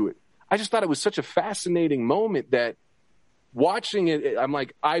barriers to it. I just thought it was such a fascinating moment that watching it, I'm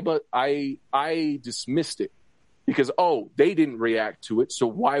like, I dismissed it because, they didn't react to it. So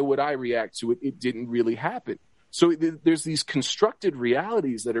why would I react to it? It didn't really happen. So there's these constructed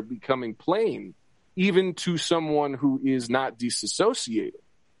realities that are becoming plain, even to someone who is not disassociated.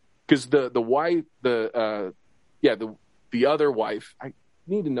 Because the wife, the other wife, I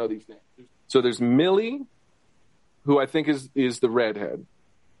need to know these names. So there's Millie, who I think is the redhead.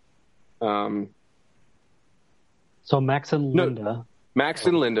 So Max and Linda. Max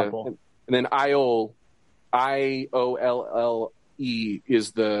and Linda. And then Iolle, Iolle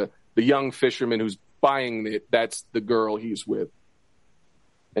is the young fisherman who's buying it. That's the girl he's with.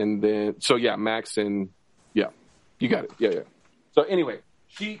 And then, Max and, you got it. Yeah. So anyway,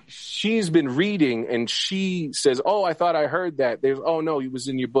 she's been reading and she says, I thought I heard that. No, it was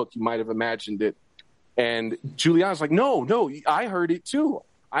in your book. You might have imagined it. And Juliana's like, no, I heard it too.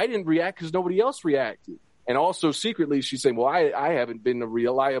 I didn't react because nobody else reacted. And also secretly she's saying, well, I haven't been a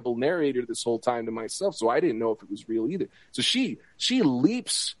reliable narrator this whole time to myself, so I didn't know if it was real either. So she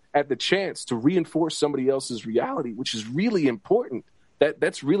leaps at the chance to reinforce somebody else's reality, which is really important.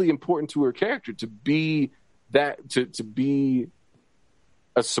 That's really important to her character, to be that, to be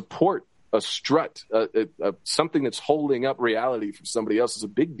a support, a strut, something that's holding up reality for somebody else is a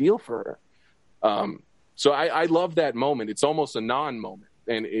big deal for her. So I love that moment. It's almost a non-moment.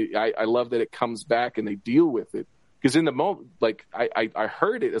 And I love that it comes back and they deal with it. Because in the moment, like, I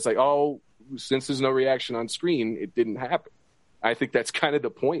heard it. It's like, since there's no reaction on screen, it didn't happen. I think that's kind of the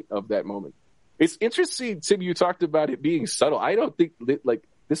point of that moment. It's interesting, Tim, you talked about it being subtle. I don't think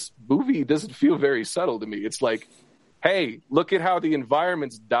this movie doesn't feel very subtle to me. It's like, hey, look at how the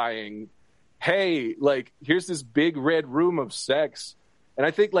environment's dying. Hey, here's this big red room of sex. And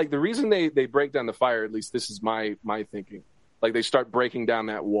I think the reason they break down the fire, at least this is my thinking, they start breaking down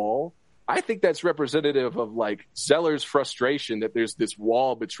that wall. I think that's representative of Zeller's frustration that there's this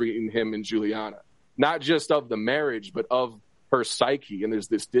wall between him and Juliana, not just of the marriage, but of her psyche. And there's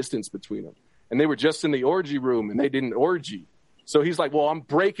this distance between them. And they were just in the orgy room and they didn't orgy. So he's like, well, I'm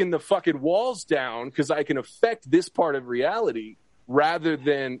breaking the fucking walls down because I can affect this part of reality rather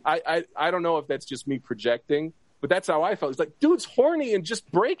than I don't know if that's just me projecting, but that's how I felt. It's like, dude's horny and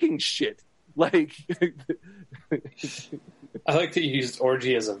just breaking shit. I like that you used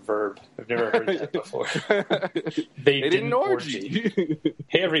orgy as a verb. I've never heard that before. They didn't orgy.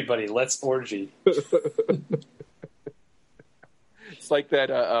 Hey, everybody, let's orgy. like that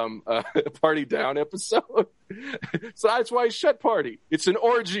Party Down episode. So that's why shut party. It's an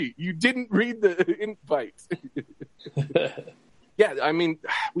orgy. You didn't read the invite. Yeah, I mean,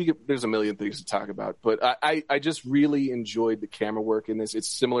 there's a million things to talk about, but I just really enjoyed the camera work in this. It's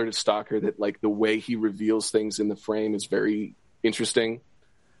similar to Stalker, that like the way he reveals things in the frame is very interesting.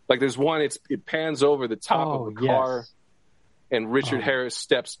 Like there's one, it pans over the top of a car, and Richard Harris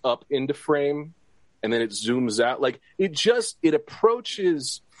steps up into frame, and then it zooms out. Like it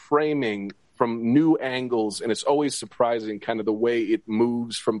approaches framing from new angles, and it's always surprising kind of the way it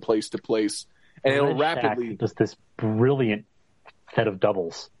moves from place to place. And it'll rapidly... Does this brilliant set of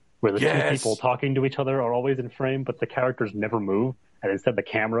doubles where the two people talking to each other are always in frame, but the characters never move, and instead the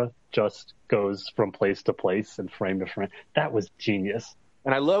camera just goes from place to place and frame to frame. That was genius.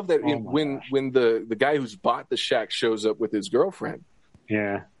 And I love that when the guy who's bought the shack shows up with his girlfriend.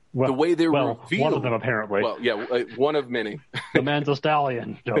 Yeah. Well, the way they're revealed. One of them, apparently. Well, yeah, one of many. The man's a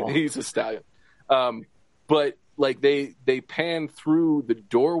stallion, Joel. He's a stallion. But like they pan through the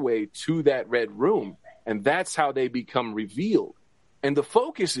doorway to that red room, and that's how they become revealed. And the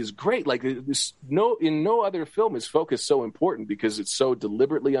focus is great. Like in no other film is focus so important, because it's so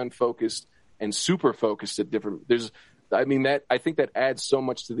deliberately unfocused and super focused at different. I think that adds so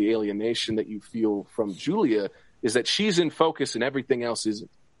much to the alienation that you feel from Julia, is that she's in focus and everything else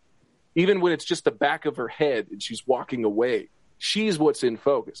isn't. Even when it's just the back of her head and she's walking away, she's what's in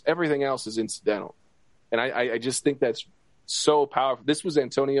focus. Everything else is incidental. And I just think that's so powerful. This was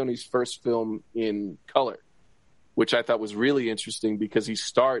Antonioni's first film in color, which I thought was really interesting, because he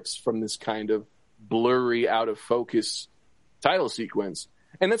starts from this kind of blurry, out of focus title sequence.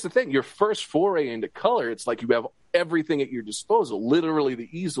 And that's the thing. Your first foray into color, it's like you have everything at your disposal, literally the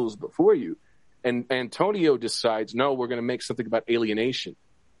easels before you. And Antonio decides, no, we're going to make something about alienation.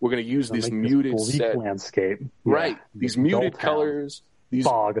 We're going to use this muted set landscape, right? These muted colors, these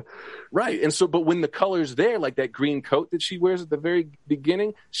fog, right? And so, but when the color's there, like that green coat that she wears at the very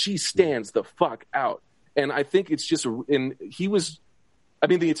beginning, she stands the fuck out. And I think it's just, the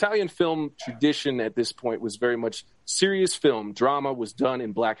Italian film tradition at this point was very much serious film. Drama was done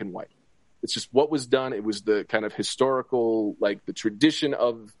in black and white. It's just what was done. It was the kind of historical, like the tradition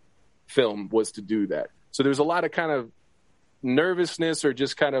of film was to do that. So there's a lot of kind of nervousness or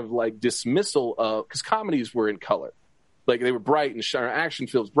just kind of like dismissal of, because comedies were in color. Like they were bright and shiny, action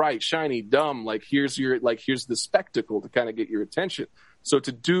films, bright, shiny, dumb. Like here's the spectacle to kind of get your attention. So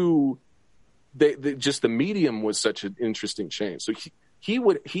to do, just the medium was such an interesting change. So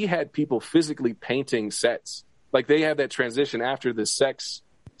he had people physically painting sets. Like they have that transition after the sex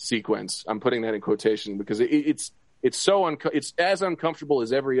sequence. I'm putting that in quotation because it's it's as uncomfortable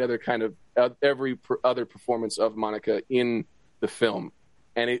as every other other performance of Monica in the film.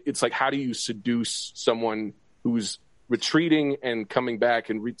 And it's like, how do you seduce someone who's retreating and coming back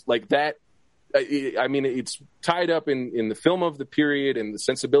and like that? It's tied up in the film of the period and the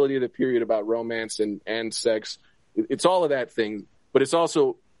sensibility of the period about romance and sex. It's all of that thing, but it's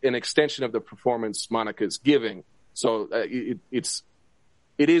also an extension of the performance Monica's giving. So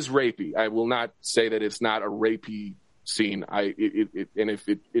it is rapey. I will not say that it's not a rapey scene. And if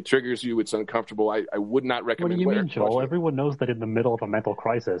it triggers you, it's uncomfortable. I would not recommend. What do you mean, Joel? Everyone knows that in the middle of a mental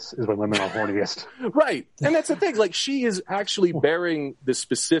crisis is when women are horniest. Right. And that's the thing. Like, she is actually bearing the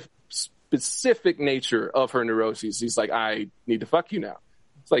specific nature of her neuroses. He's like, I need to fuck you now.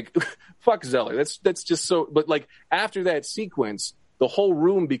 It's like, fuck Zeller. That's just so. But like after that sequence, the whole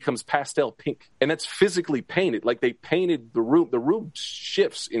room becomes pastel pink, and that's physically painted. Like they painted the room. The room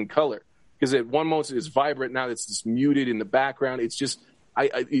shifts in color because at one moment it's vibrant. Now it's just muted in the background. It's just,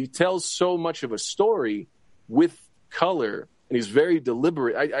 he tells so much of a story with color, and he's very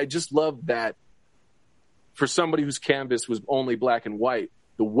deliberate. I just love that for somebody whose canvas was only black and white,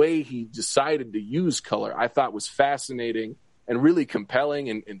 the way he decided to use color, I thought was fascinating and really compelling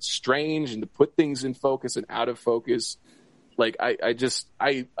and strange, and to put things in focus and out of focus. Like I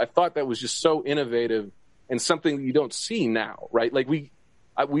thought that was just so innovative and something that you don't see now, right? Like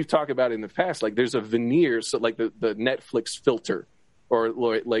we've talked about in the past, like there's a veneer, so like the Netflix filter, or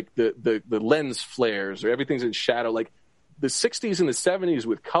like the lens flares, or everything's in shadow. Like the 60s and the 70s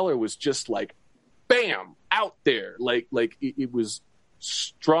with color was just like, bam, out there. Like it was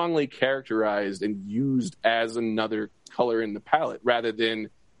strongly characterized and used as another color in the palette, rather than,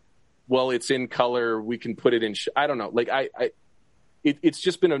 well, it's in color, we can put it in. I don't know. Like it's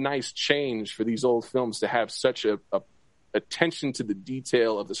just been a nice change for these old films to have such a attention to the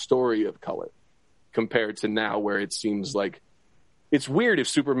detail of the story of color, compared to now, where it seems like it's weird if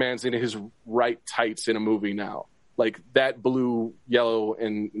Superman's in his right tights in a movie now, like that blue, yellow,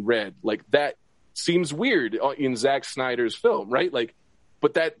 and red, like that seems weird in Zack Snyder's film, right? Like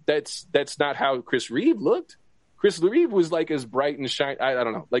but that's not how Chris Reeve looked. Chris Reeve was like as bright and shiny. I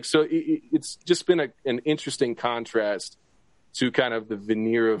don't know. Like, so it's just been an interesting contrast to kind of the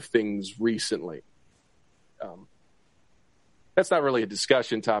veneer of things recently. That's not really a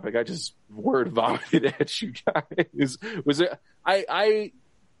discussion topic. I just word vomited at you guys.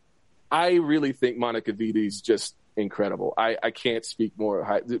 I really think Monica Vitti's just incredible. I can't speak more.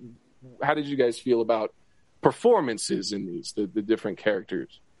 How did you guys feel about performances in these, the different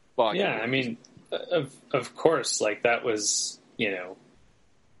characters? Yeah, I mean, of course, like that was,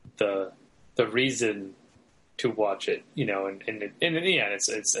 the reason to watch it, and in the end,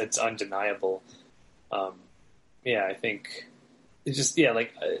 it's undeniable. I think it's just,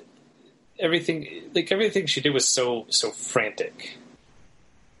 everything she did was so frantic.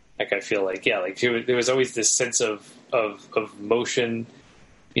 Like, I feel like, there was always this sense of motion,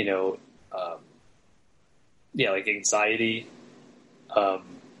 like anxiety.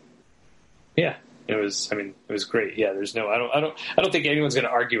 It was great. Yeah, there's no, I don't think anyone's going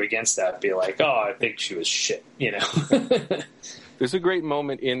to argue against that. Be like, oh, I think she was shit. There's a great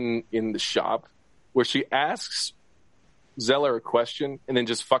moment in the shop where she asks Zeller a question and then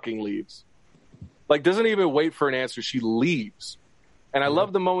just fucking leaves. Like, doesn't even wait for an answer. She leaves. And I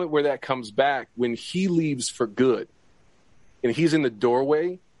love the moment where that comes back when he leaves for good and he's in the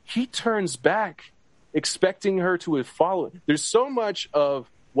doorway. He turns back expecting her to follow. There's so much of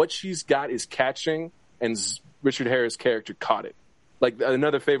what she's got is catching, and Richard Harris' character caught it. Like,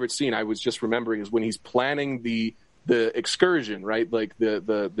 another favorite scene I was just remembering is when he's planning the excursion, right? Like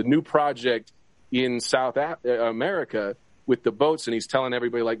the new project in South America with the boats, and he's telling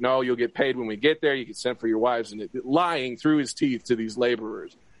everybody, like, no, you'll get paid when we get there. You can send for your wives, and lying through his teeth to these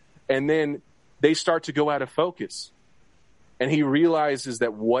laborers. And then they start to go out of focus. And he realizes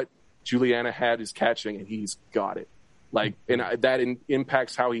that what Juliana had is catching, and he's got it. Like, and that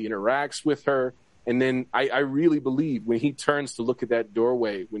impacts how he interacts with her. And then I really believe when he turns to look at that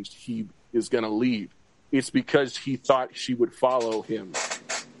doorway when he is going to leave, it's because he thought she would follow him.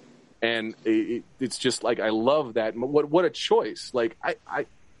 And it's just like, I love that. What a choice. Like, I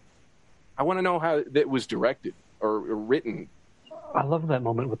want to know how that was directed or written. I love that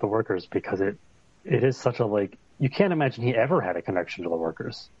moment with the workers because it is such a, like, you can't imagine he ever had a connection to the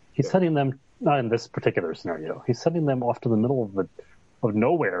workers. He's sending them, not in this particular scenario, he's sending them off to the middle of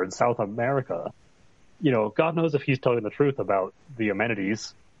nowhere in South America. God knows if he's telling the truth about the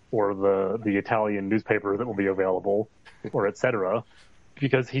amenities or the Italian newspaper that will be available or et cetera,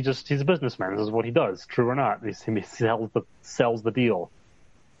 because he's a businessman. This is what he does, true or not. He sells the deal.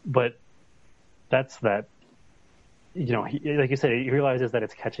 But that's that, like you said, he realizes that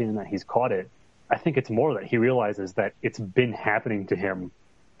it's catching and that he's caught it. I think it's more that he realizes that it's been happening to him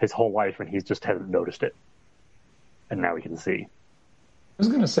his whole life and he just hasn't noticed it. And now he can see. I was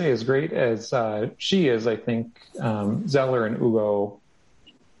going to say, as great as she is, I think Zeller and Ugo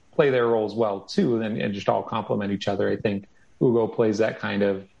play their roles well too, and just all complement each other. I think Ugo plays that kind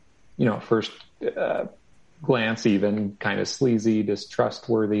of, first glance even, kind of sleazy,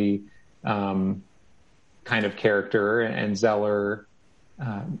 distrustworthy kind of character, and Zeller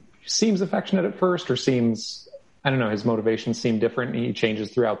seems affectionate at first, or seems, I don't know, his motivations seem different. He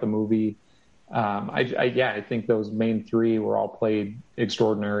changes throughout the movie. I think those main three were all played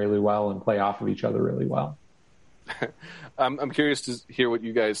extraordinarily well and play off of each other really well. I'm curious to hear what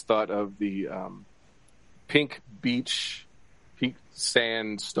you guys thought of the Pink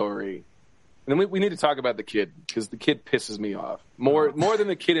Sand story. And then we need to talk about the kid, because the kid pisses me off more than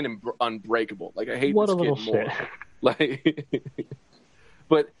the kid in Unbreakable. Like, I hate what this a little kid more. Shit. Like,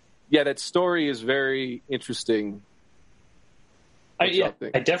 but yeah, that story is very interesting. I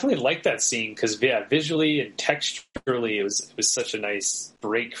definitely like that scene because, visually and texturally, it was such a nice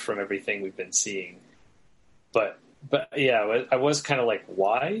break from everything we've been seeing. But yeah, I was kind of like,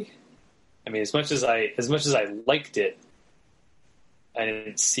 why? I mean, as much as I liked it, I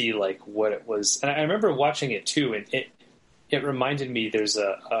didn't see like what it was. And I remember watching it too, and it reminded me. There's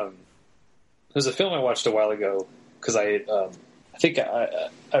a film I watched a while ago because I think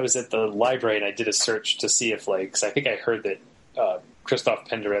I was at the library and I did a search to see if, like, because I think I heard that Krzysztof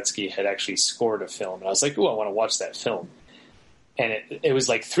Penderecki had actually scored a film, and I was like, "Ooh, I want to watch that film." And it was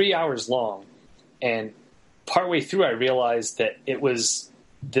like 3 hours long, and partway through, I realized that it was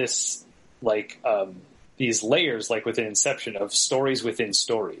this like these layers, like within Inception, of stories within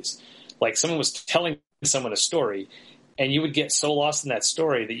stories. Like, someone was telling someone a story, and you would get so lost in that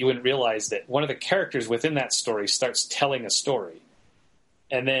story that you wouldn't realize that one of the characters within that story starts telling a story.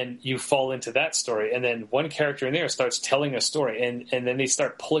 and then you fall into that story, and then one character in there starts telling a story, and then they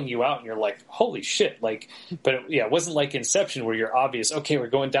start pulling you out, and you're like, holy shit. Like, but it wasn't like Inception where you're obvious, okay, we're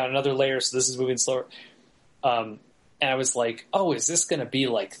going down another layer, so this is moving slower. And I was like, oh, is this going to be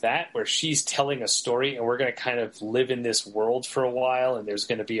like that, where she's telling a story and we're going to kind of live in this world for a while, and there's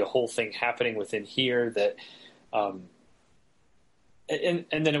going to be a whole thing happening within here that, and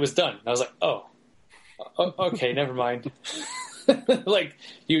then it was done. I was like, oh, okay, never mind. Like,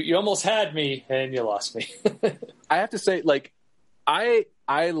 you almost had me and you lost me. I have to say, like, I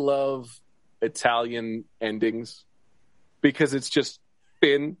love Italian endings because it's just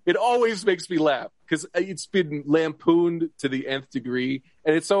Finn. It always makes me laugh because it's been lampooned to the nth degree,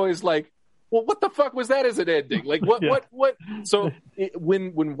 and it's always like, well, what the fuck was that as an ending? Like, what, Yeah. what? So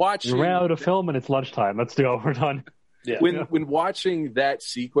when watching, You ran out of film and it's lunchtime. Let's go. We're done. Yeah. when watching that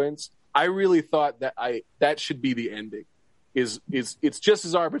sequence, I really thought that should be the ending. It's just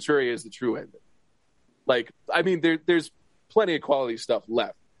as arbitrary as the true ending. Like, I mean, there's plenty of quality stuff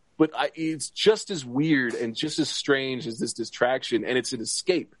left, but it's just as weird and just as strange as this distraction, and it's an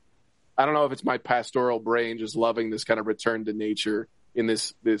escape. I don't know if it's my pastoral brain just loving this kind of return to nature in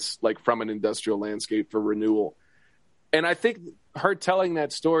this like from an industrial landscape for renewal. And I think her telling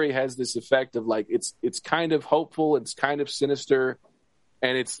that story has this effect of like, it's kind of hopeful, it's kind of sinister,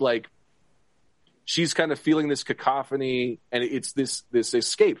 and it's like, she's kind of feeling this cacophony, and it's this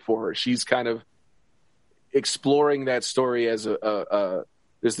escape for her. She's kind of exploring that story as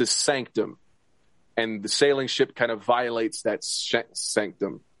there's this sanctum, and the sailing ship kind of violates that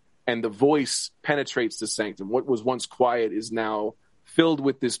sanctum, and the voice penetrates the sanctum. What was once quiet is now filled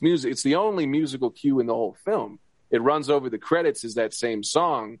with this music. It's the only musical cue in the whole film. It runs over the credits as that same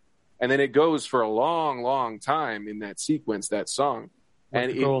song, and then it goes for a long, long time in that sequence, that song. And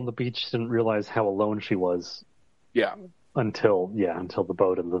the girl on the beach didn't realize how alone she was. Yeah. Until the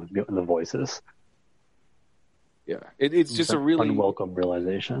boat and the voices. Yeah. It's just a really unwelcome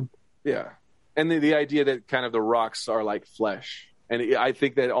realization. Yeah. And the idea that kind of the rocks are like flesh. And I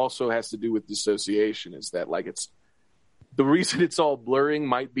think that also has to do with dissociation, is that like it's the reason it's all blurring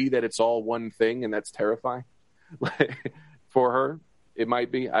might be that it's all one thing, and that's terrifying for her. It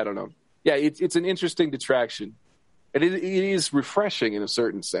might be. I don't know. Yeah. It's an interesting detraction. And it is refreshing in a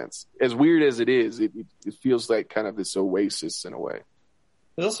certain sense. As weird as it is, it feels like kind of this oasis in a way.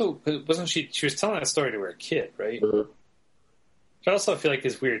 But also, wasn't she was telling that story to her kid, right? Uh-huh. Which I also feel like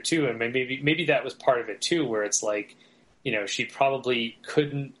is weird too, and maybe that was part of it too, where it's like, she probably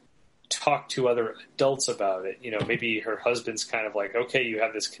couldn't talk to other adults about it. Maybe her husband's kind of like, okay, you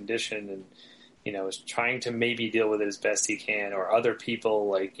have this condition, and is trying to maybe deal with it as best he can, or other people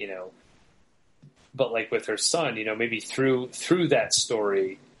like, but like with her son, maybe through that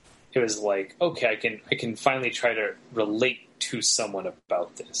story, it was like, okay, I can finally try to relate to someone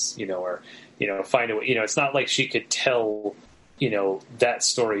about this, or find a way. It's not like she could tell, that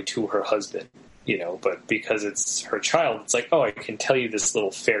story to her husband, but because it's her child, it's like, oh, I can tell you this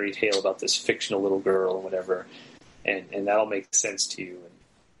little fairy tale about this fictional little girl or whatever, and that'll make sense to you.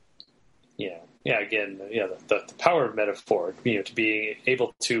 And again, the power of metaphor, to be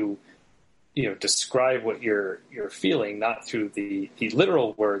able to describe what you're feeling, not through the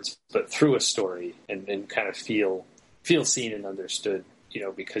literal words, but through a story, and kind of feel seen and understood,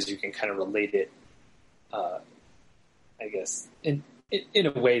 because you can kind of relate it, I guess, in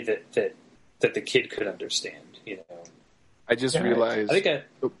a way that the kid could understand, I just realized.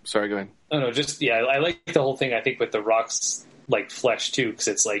 Sorry, go ahead. Oh no, I like the whole thing. I think with the rocks like flesh too, because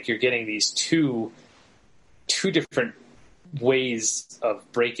it's like you're getting these two different ways of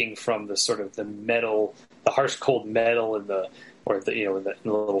breaking from the sort of the metal, the harsh cold metal, and in the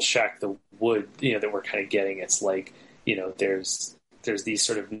little shack, the wood, that we're kind of getting. It's like, there's these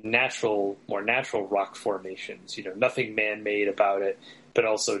sort of more natural rock formations, nothing man-made about it, but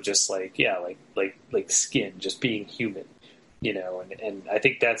also just like skin, just being human, and I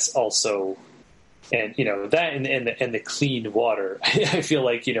think that's also, and that and the clean water, I feel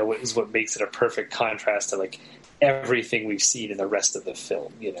like is what makes it a perfect contrast to like everything we've seen in the rest of the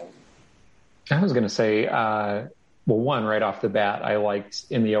film. I was going to say, one, right off the bat, I liked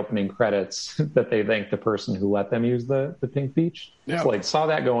in the opening credits that they thanked the person who let them use the pink beach. Yeah. So saw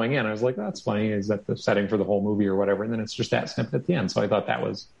that going in. I was like, that's funny. Is that the setting for the whole movie or whatever? And then it's just that snippet at the end. So I thought that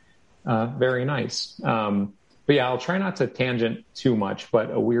was very nice. But yeah, I'll try not to tangent too much,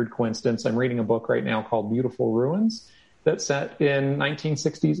 but a weird coincidence. I'm reading a book right now called Beautiful Ruins that's set in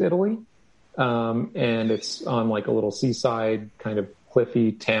 1960s Italy. And it's on like a little seaside kind of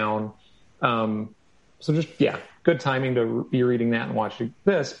cliffy town. So just, good timing to be reading that and watching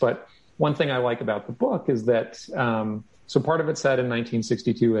this. But one thing I like about the book is that, So part of it's set in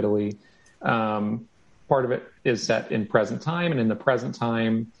 1962 Italy. Part of it is set in present time, and in the present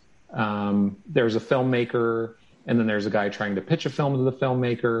time, there's a filmmaker, and then there's a guy trying to pitch a film to the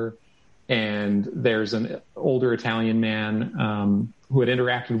filmmaker, and there's an older Italian man who had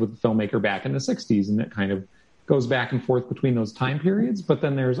interacted with the filmmaker back in the 60s, and it kind of goes back and forth between those time periods. But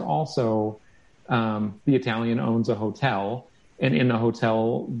then there's also the Italian owns a hotel, and in the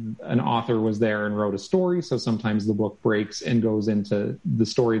hotel, an author was there and wrote a story. So sometimes the book breaks and goes into the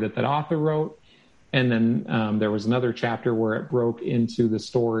story that author wrote. And then there was another chapter where it broke into the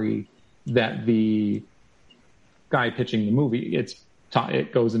story that the guy pitching the movie,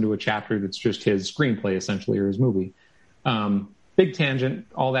 it goes into a chapter that's just his screenplay, essentially, or his movie. Big tangent,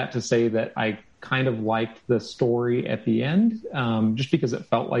 all that to say that I kind of liked the story at the end, just because it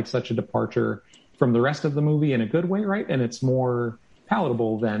felt like such a departure from the rest of the movie in a good way, right? And it's more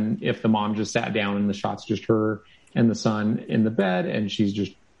palatable than if the mom just sat down and the shot's just her and the son in the bed and she's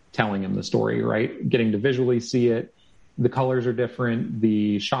just telling him the story, right? Getting to visually see it. The colors are different.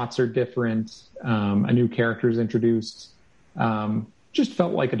 The shots are different. A new character is introduced. Just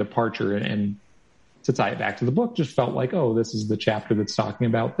felt like a departure. And to tie it back to the book, just felt like, oh, this is the chapter that's talking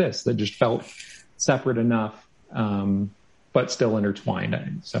about this. That just felt separate enough, but still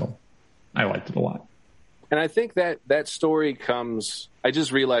intertwined. So I liked it a lot. And I think that story comes, I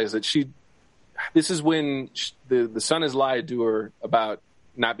just realized that this is when the son has lied to her about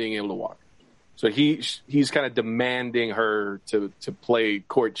not being able to walk. So he's kind of demanding her to play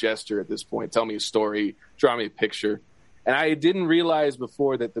court jester at this point. Tell me a story, draw me a picture. And I didn't realize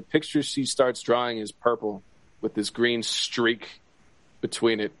before that the picture she starts drawing is purple with this green streak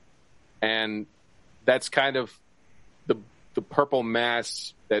between it. And that's kind of the purple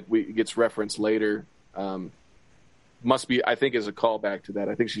mass that gets referenced later. Must be, I think, is a callback to that.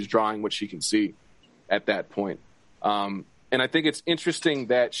 I think she's drawing what she can see at that point. And I think it's interesting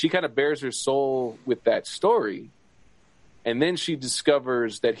that she kind of bears her soul with that story. And then she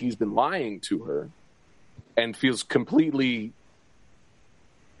discovers that he's been lying to her and feels completely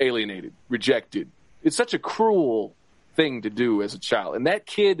alienated, rejected. It's such a cruel thing to do as a child. And that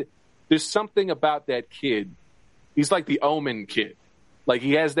kid, there's something about that kid. He's like the Omen kid. Like,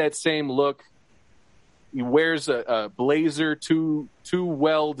 he has that same look. He wears a blazer too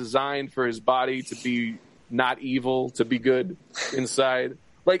well designed for his body to be not evil, to be good inside.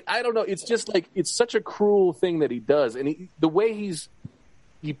 Like, I don't know. It's just like, it's such a cruel thing that he does. And the way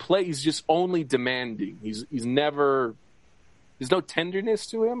he plays, just only demanding. He's never, there's no tenderness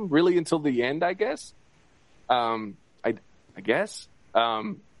to him really until the end, I guess. I guess.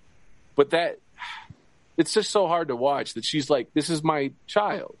 But that, it's just so hard to watch that she's like, this is my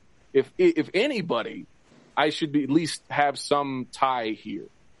child. If anybody, I should be at least have some tie here,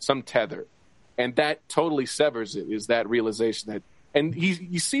 some tether. And that totally severs it, is that realization that, and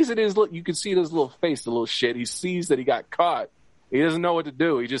he sees it in his, you can see it in his little face, the little shit. He sees that he got caught. He doesn't know what to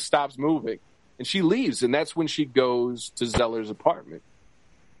do. He just stops moving. And she leaves, and that's when she goes to Zeller's apartment.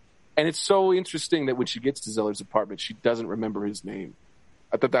 And it's so interesting that when she gets to Zeller's apartment, she doesn't remember his name.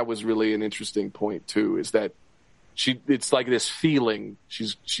 I thought that was really an interesting point, too, is that it's like this feeling.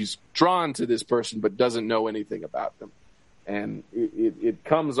 She's drawn to this person, but doesn't know anything about them. And it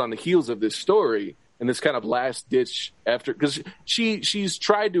comes on the heels of this story and this kind of last ditch effort, because she's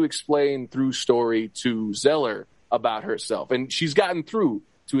tried to explain through story to Zeller about herself, and she's gotten through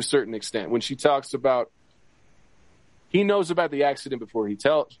to a certain extent. When she talks about, he knows about the accident before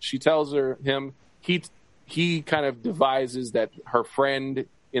she tells him. He kind of devises that her friend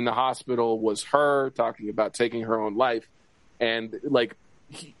in the hospital was her, talking about taking her own life, and like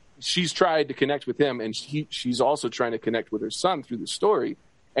she's tried to connect with him, and she's also trying to connect with her son through the story.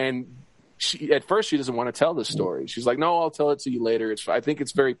 And at first she doesn't want to tell the story. She's like, no, I'll tell it to you later. I think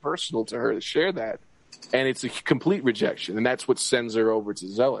it's very personal to her to share that. And it's a complete rejection. And that's what sends her over to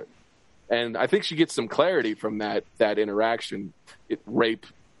Zeller. And I think she gets some clarity from that interaction. Rape,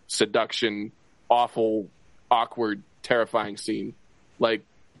 seduction, awful, awkward, terrifying scene. Like,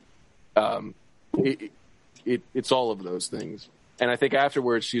 it's all of those things. And I think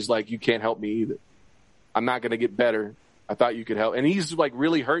afterwards she's like, you can't help me either. I'm not going to get better. I thought you could help. And he's like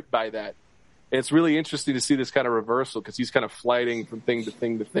really hurt by that. And it's really interesting to see this kind of reversal, because he's kind of flighting from thing to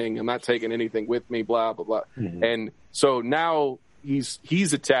thing to thing. I'm not taking anything with me, blah, blah, blah. Mm-hmm. And so now he's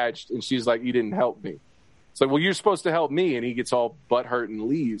attached, and she's like, you didn't help me. It's like, well, you're supposed to help me. And he gets all butthurt and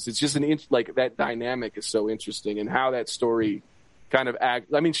leaves. It's just like that dynamic is so interesting, and how that story kind of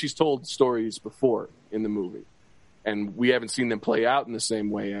she's told stories before in the movie, and we haven't seen them play out in the same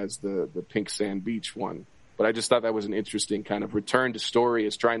way as the Pink Sand Beach one. But I just thought that was an interesting kind of return to story,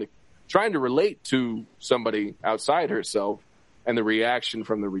 as trying to trying to relate to somebody outside herself and the reaction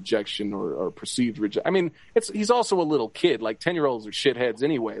from the rejection or perceived rejection. I mean, he's also a little kid. Like 10-year-olds are shitheads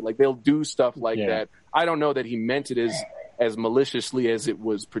anyway. Like they'll do stuff like that. I don't know that he meant it as maliciously as it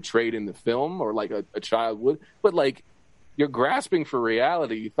was portrayed in the film or like a child would, but like you're grasping for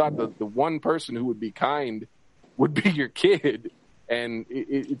reality. You thought the one person who would be kind would be your kid. And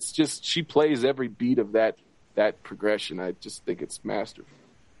it's just, she plays every beat of that progression. I just think it's masterful.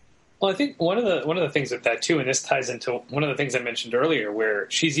 Well, I think one of the things with that too, and this ties into one of the things I mentioned earlier, where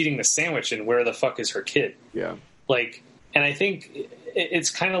she's eating the sandwich and where the fuck is her kid? Yeah. Like, and I think it's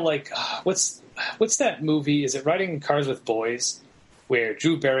kind of like, what's that movie? Is it Riding in Cars with Boys, where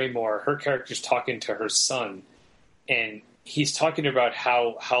Drew Barrymore, her character's talking to her son, and he's talking about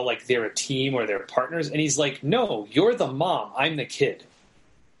how like they're a team or they're partners, and he's like, no, you're the mom, I'm the kid.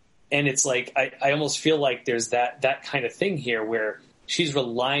 And it's like, I almost feel like there's that kind of thing here where she's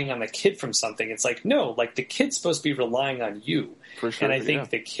relying on the kid from something. It's like, no, like the kid's supposed to be relying on you. For sure, and I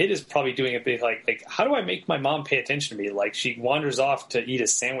think the kid is probably doing it like, how do I make my mom pay attention to me? Like she wanders off to eat a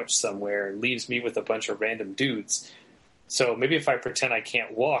sandwich somewhere and leaves me with a bunch of random dudes. So maybe if I pretend I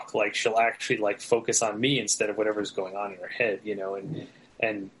can't walk, like she'll actually like focus on me instead of whatever's going on in her head, you know,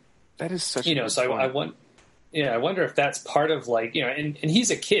 and that is such, you know, so I wonder if that's part of like, you know, and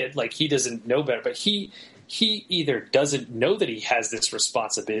he's a kid, like he doesn't know better, but he either doesn't know that he has this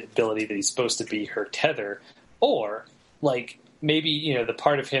responsibility that he's supposed to be her tether, or like maybe, you know, the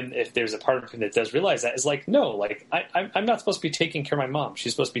part of him, if there's a part of him that does realize that, is like, no, like I'm not supposed to be taking care of my mom.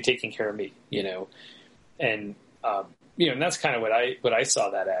 She's supposed to be taking care of me, you know, and you know, and that's kind of what I saw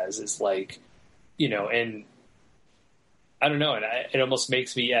that as, is like, you know, and I don't know, and it almost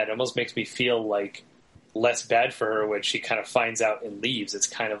makes me feel like less bad for her when she kind of finds out and leaves. It's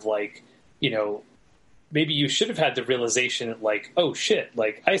kind of like, you know, maybe you should have had the realization like, oh shit,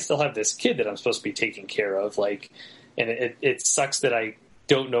 like I still have this kid that I'm supposed to be taking care of, like, and it sucks that I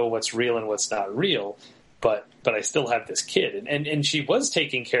don't know what's real and what's not real, but I still have this kid. And she was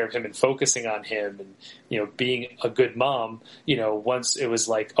taking care of him and focusing on him and, you know, being a good mom, you know, once it was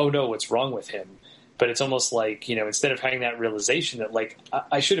like, oh no, what's wrong with him? But it's almost like, you know, instead of having that realization that like,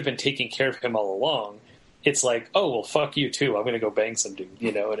 I should have been taking care of him all along, it's like, oh, well, fuck you too. I'm going to go bang some dude,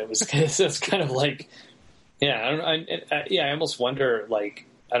 you know? And it's kind of like, yeah, I almost wonder, like,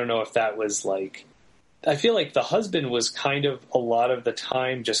 I don't know if that was like, I feel like the husband was kind of a lot of the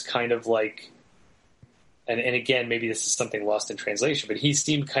time just kind of like, and again, maybe this is something lost in translation, but he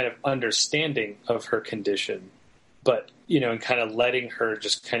seemed kind of understanding of her condition, but, you know, and kind of letting her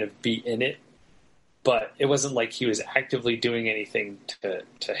just kind of be in it. But it wasn't like he was actively doing anything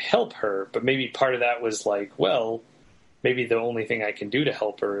to help her. But maybe part of that was like, well, maybe the only thing I can do to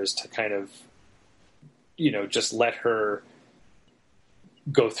help her is to kind of, you know, just let her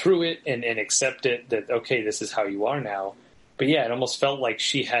go through it and accept it, that, okay, this is how you are now. But yeah, it almost felt like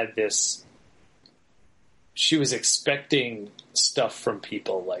she had this, she was expecting stuff from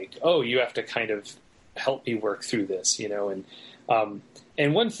people like, oh, you have to kind of help me work through this, you know?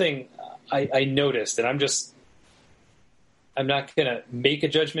 And one thing I noticed, and I'm not going to make a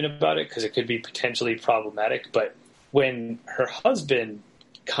judgment about it because it could be potentially problematic, but when her husband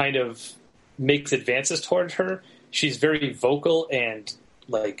kind of makes advances toward her, she's very vocal and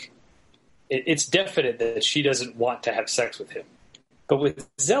like it's definite that she doesn't want to have sex with him. But with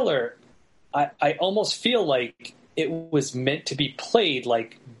Zeller, I almost feel like it was meant to be played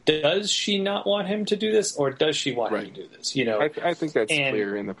like, does she not want him to do this, or does she want him to do this? You know, I think that's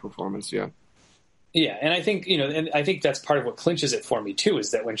clear in the performance. Yeah. Yeah. And I think, you know, and I think that's part of what clinches it for me too,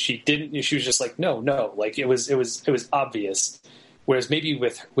 is that when she didn't, she was just like, no, like it was obvious. Whereas maybe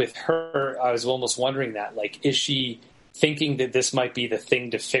with her, I was almost wondering that, like, is she thinking that this might be the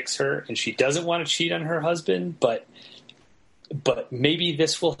thing to fix her and she doesn't want to cheat on her husband, but maybe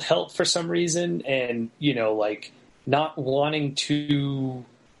this will help for some reason, and, you know, like not wanting to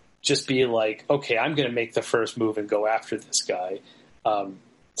just be like, okay, I'm going to make the first move and go after this guy.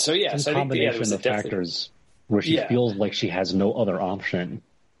 So yeah, it's a combination of factors where she feels like she has no other option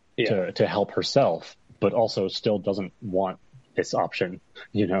to help herself, but also still doesn't want this option,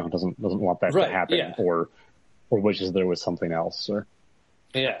 you know, doesn't want that to happen, or wishes there was something else, or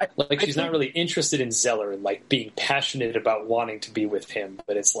like she's not really interested in Zeller and like being passionate about wanting to be with him,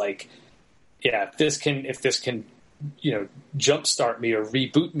 but it's like, yeah, if this can, you know, jumpstart me or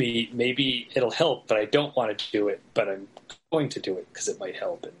reboot me, maybe it'll help, but I don't want to do it, but I'm going to do it because it might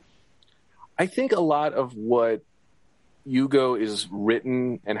help. And I think a lot of what Hugo is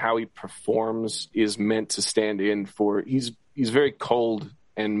written and how he performs is meant to stand in for, he's very cold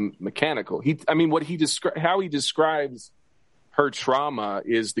and mechanical. How he describes her trauma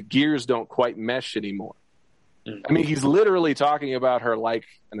is the gears don't quite mesh anymore. I mean, he's literally talking about her like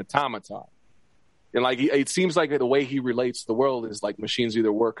an automaton. And like, it seems like the way he relates to the world is like machines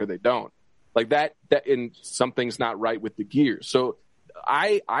either work or they don't. Like that and something's not right with the gears. So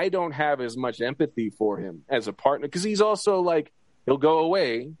I don't have as much empathy for him as a partner, because he's also like, he'll go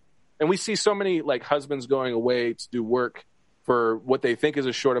away. And we see so many like husbands going away to do work for what they think is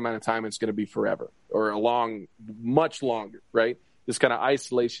a short amount of time. It's going to be forever or much longer, right? This kind of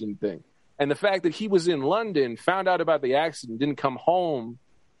isolation thing. And the fact that he was in London, found out about the accident, didn't come home,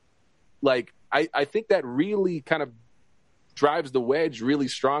 like, I think that really kind of drives the wedge really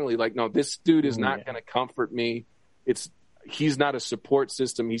strongly. Like, no, this dude is not going to comfort me. He's not a support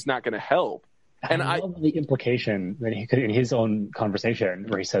system. He's not going to help. And I love the implication that he could, in his own conversation,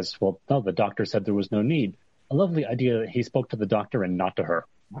 where he says, well, no, the doctor said there was no need. I love the idea that he spoke to the doctor and not to her.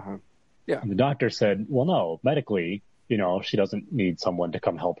 Uh-huh. Yeah. And the doctor said, well, no, medically, she doesn't need someone to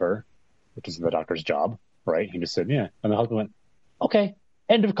come help her, which is the doctor's job, right? He just said, yeah. And the husband went, okay,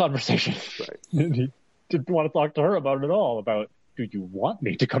 end of conversation. Right. He didn't want to talk to her about it at all, about, do you want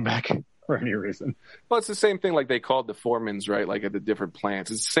me to come back for any reason? Well, it's the same thing like they called the foremans, right? Like at the different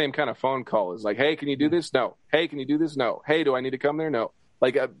plants. It's the same kind of phone call. It's like, hey, can you do this? No. Hey, can you do this? No. Hey, do I need to come there? No.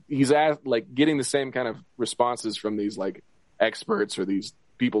 Like he's asked, like getting the same kind of responses from these like experts or these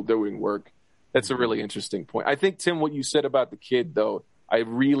people doing work. That's a really interesting point. I think, Tim, what you said about the kid, though, I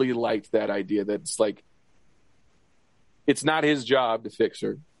really liked that idea that it's like, it's not his job to fix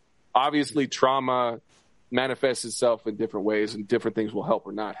her. Obviously, trauma manifests itself in different ways and different things will help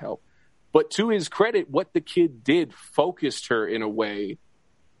or not help. But to his credit, what the kid did focused her in a way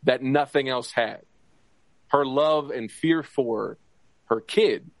that nothing else had. Her love and fear for her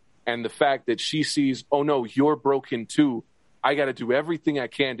kid and the fact that she sees, oh no, you're broken too. I got to do everything I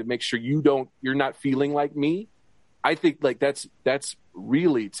can to make sure you're not feeling like me. I think like that's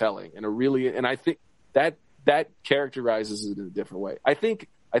really telling and I think that characterizes it in a different way. I think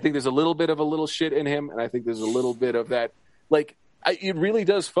there's a little bit of a little shit in him, and I think there's a little bit of that. Like, it really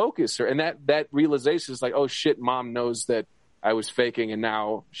does focus her, and that realization is like, oh shit, mom knows that I was faking, and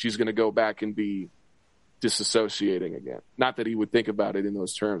now she's going to go back and be disassociating again. Not that he would think about it in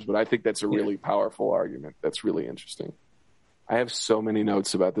those terms, but I think that's a really powerful argument. That's really interesting. I have so many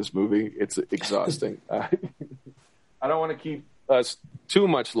notes about this movie. It's exhausting. I don't want to keep us too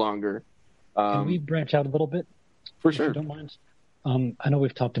much longer. Can we branch out a little bit? For sure. If you don't mind. I know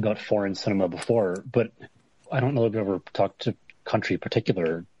we've talked about foreign cinema before, but I don't know if we've ever talked to country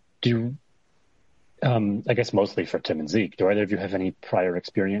particular. I guess mostly for Tim and Zeke, do either of you have any prior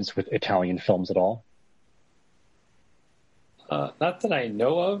experience with Italian films at all? Not that I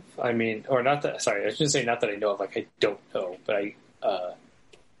know of. I mean, or not that, sorry, I shouldn't say not that I know of, like I don't know, but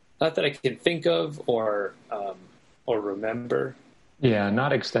not that I can think of or remember. Yeah,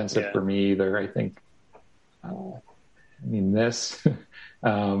 not extensive for me either, I think. This,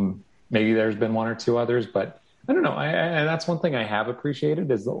 maybe there's been one or two others, but I don't know. And that's one thing I have appreciated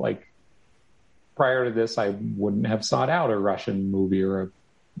is that, like, prior to this, I wouldn't have sought out a Russian movie or a,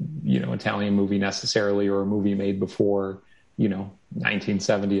 Italian movie necessarily, or a movie made before,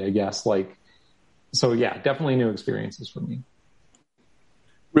 1970, I guess. Like, so yeah, definitely new experiences for me.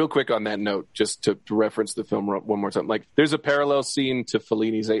 Real quick on that note, just to reference the film one more time, like there's a parallel scene to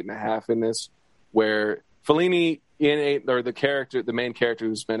Fellini's 8.5 in this, where Fellini the main character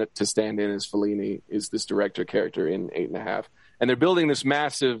who's meant to stand in as Fellini is this director character in 8.5, and they're building this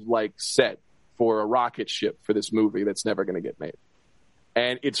massive like set for a rocket ship for this movie that's never going to get made,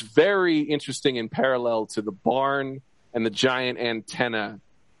 and it's very interesting in parallel to the barn and the giant antenna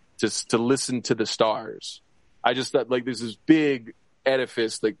to listen to the stars. I just thought like there's this big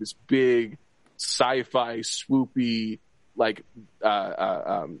edifice, like this big sci-fi swoopy like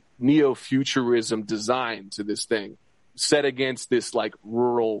neo-futurism design to this thing set against this like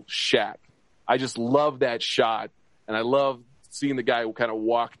rural shack. I just love that shot, and I love seeing the guy kind of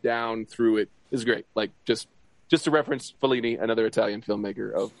walk down through it. It's great. Like just to reference Fellini, another Italian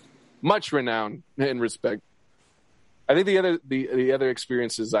filmmaker of much renown and respect. I think the other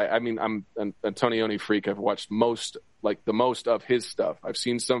experiences, I'm an Antonioni freak. I've watched the most of his stuff. I've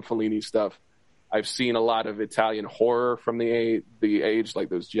seen some Fellini stuff. I've seen a lot of Italian horror from the age, like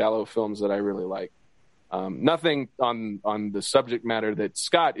those Giallo films that I really like. Nothing on the subject matter that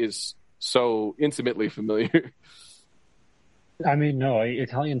Scott is so intimately familiar. I mean, no,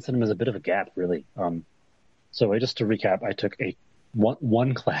 Italian cinema is a bit of a gap, really. So just to recap, I took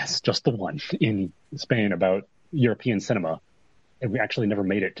one class, just the one, in Spain about European cinema, and we actually never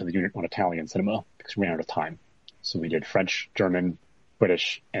made it to the unit on Italian cinema because we ran out of time. So we did French, German,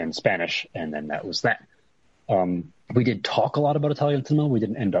 British, and Spanish, and then that was that. We did talk a lot about Italian cinema. We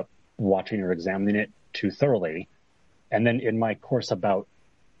didn't end up watching or examining it too thoroughly. And then in my course about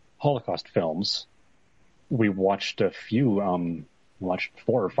Holocaust films, we watched a few, watched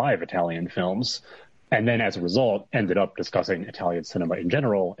 4 or 5 Italian films, and then as a result ended up discussing Italian cinema in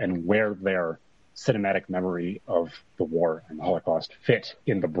general and where their cinematic memory of the war and the Holocaust fit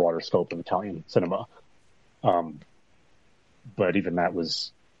in the broader scope of Italian cinema. But even that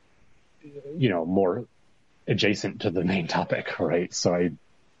was, more adjacent to the main topic, right? So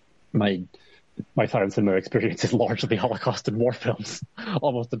my Italian cinema experience is largely Holocaust and war films,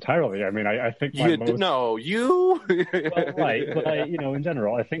 almost entirely. I mean, I think my most... No, you? Well, right, but in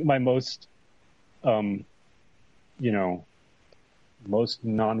general, I think my most, most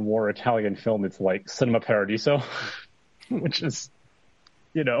non-war Italian film is like Cinema Paradiso, which is,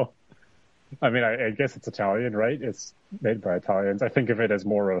 I guess it's Italian, right? It's made by Italians. I think of it as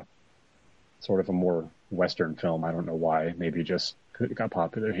more sort of a more Western film. I don't know why. Maybe just it got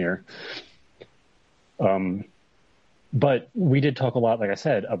popular here. But we did talk a lot, like I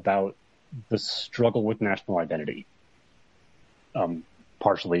said, about the struggle with national identity.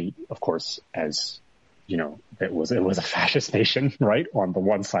 Partially, of course, as it was a fascist nation, right, on the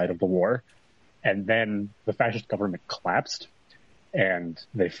one side of the war, and then the fascist government collapsed, and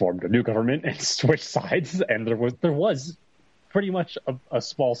they formed a new government and switched sides, and there was pretty much a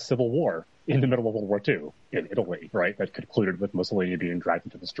small civil war in the middle of World War II in Italy, right, that concluded with Mussolini being dragged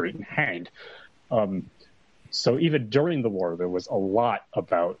into the street and hanged. So even during the war, there was a lot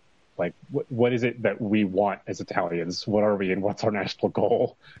about, like, what is it that we want as Italians? What are we and what's our national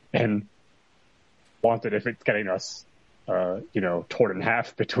goal? And wanted if it's getting us, torn in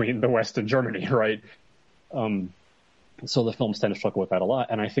half between the West and Germany, right? So the films tend to struggle with that a lot.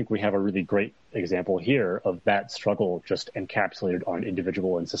 And I think we have a really great example here of that struggle just encapsulated on an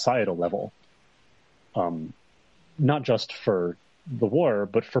individual and societal level. Not just for the war,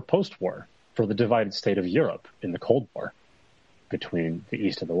 but for post-war, for the divided state of Europe in the Cold War between the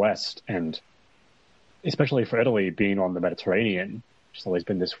East and the West. And especially for Italy being on the Mediterranean, there's always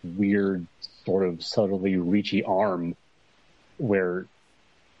been this weird sort of subtly reachy arm where,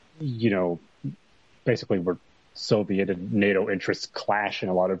 basically where Soviet and NATO interests clash in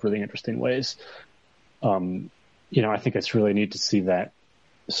a lot of really interesting ways. I think it's really neat to see that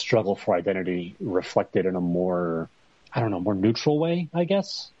struggle for identity reflected in a more neutral way, I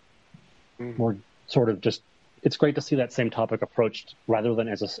guess. More sort of just, it's great to see that same topic approached rather than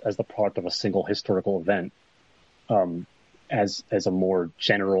as the product of a single historical event, as a more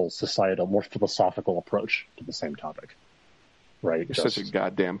general societal, more philosophical approach to the same topic. Right. You're such a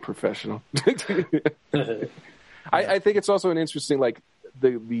goddamn professional. I think it's also an interesting, like,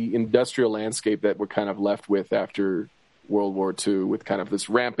 the industrial landscape that we're kind of left with after World War II, with kind of this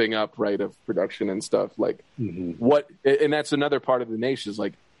ramping up, right, of production and stuff. Like, and that's another part of the nation, is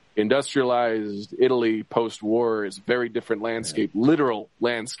like industrialized Italy post-war is a very different landscape, literal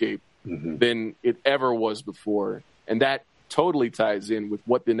landscape, than it ever was before. And that totally ties in with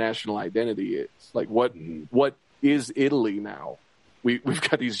what the national identity is. Like, what is Italy now? We've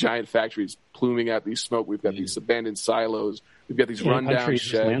got these giant factories pluming out these smoke. We've got these abandoned silos. We've got these rundown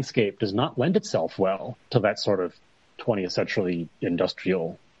sheds. Landscape does not lend itself well to that sort of 20th century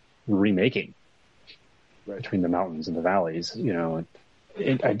industrial remaking between the mountains and the valleys.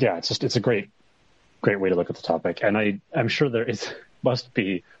 It's a great way to look at the topic. And I'm sure there must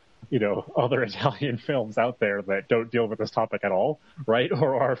be, other Italian films out there that don't deal with this topic at all, right?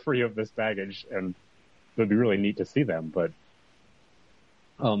 Or are free of this baggage, and it would be really neat to see them. But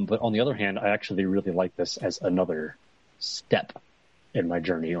on the other hand, I actually really like this as another step in my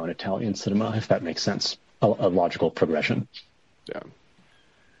journey on Italian cinema, if that makes sense, a logical progression. Yeah.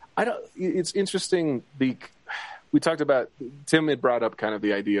 It's interesting. We talked about, Tim had brought up kind of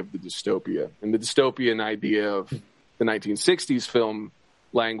the idea of the dystopia and the dystopian idea of the 1960s film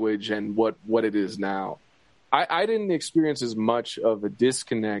language and what it is now. I didn't experience as much of a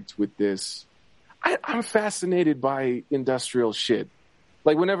disconnect with this. I'm fascinated by industrial shit.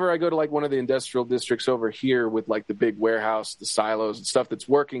 Like, whenever I go to, like, one of the industrial districts over here with, like, the big warehouse, the silos, and stuff that's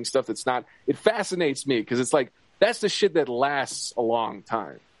working, stuff that's not, it fascinates me because it's like, that's the shit that lasts a long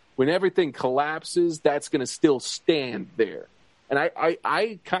time. When everything collapses, that's going to still stand there. And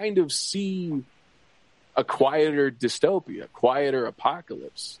I kind of see a quieter dystopia, quieter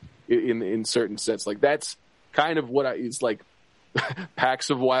apocalypse in certain sense. Like, that's kind of what it's like. Packs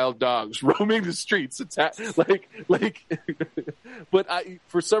of wild dogs roaming the streets, but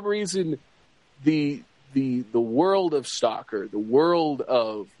for some reason, the world of Stalker, the world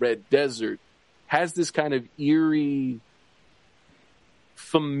of Red Desert, has this kind of eerie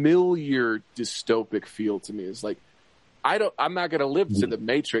familiar dystopic feel to me. It's like, I'm not going to live to the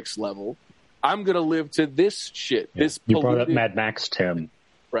Matrix level. I'm going to live to this shit. Yeah. This you brought up Mad Max, Tim.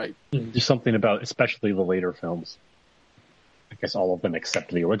 Right. There's something about, especially the later films. I guess all of them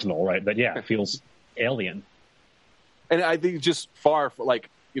except the original, right? But yeah, it feels alien. And I think just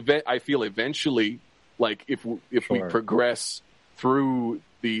I feel eventually, like if we progress through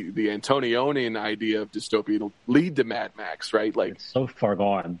the Antonionian idea of dystopia, it'll lead to Mad Max, right? Like, it's so far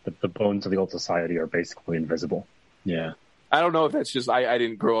gone that the bones of the old society are basically invisible. Yeah. I don't know if that's just I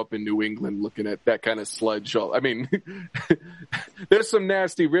didn't grow up in New England looking at that kind of sludge. I mean, there's some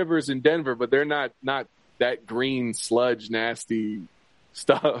nasty rivers in Denver, but they're not that green sludge nasty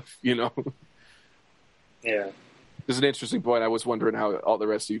stuff, you know? Yeah. This is an interesting point. I was wondering how all the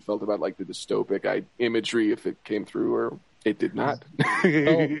rest of you felt about like the dystopic imagery, if it came through or it did not.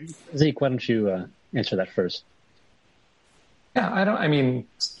 Well, Zeke, why don't you answer that first? Yeah,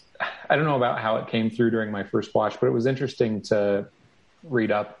 I don't know about how it came through during my first watch, but it was interesting to read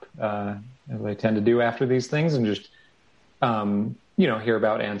up, as I tend to do after these things, and just, hear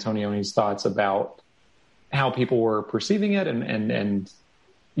about Antonioni's thoughts about how people were perceiving it and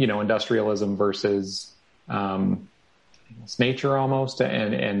industrialism versus nature almost,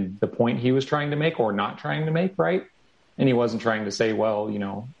 and the point he was trying to make or not trying to make, right? And he wasn't trying to say, well,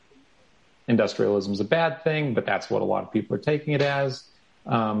 industrialism is a bad thing, but that's what a lot of people are taking it as.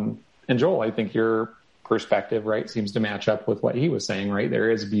 And Joel, I think your perspective, right, seems to match up with what he was saying, right?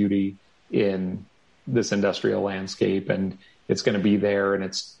 There is beauty in this industrial landscape, and it's going to be there, and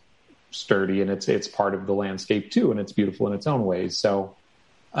it's sturdy, and it's part of the landscape too, and it's beautiful in its own ways. So,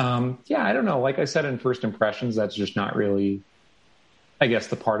 I don't know. Like I said, in first impressions, that's just not really, I guess,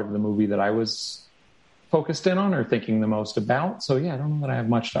 the part of the movie that I was focused in on or thinking the most about. So, I don't know that I have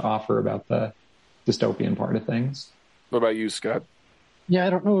much to offer about the dystopian part of things. What about you, Scott? Yeah, I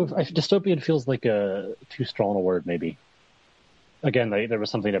don't know if dystopian feels like a too strong a word, maybe. Again, there was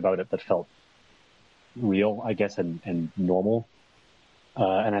something about it that felt real, I guess, and normal.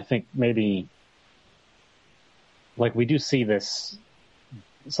 And I think maybe, like, we do see this,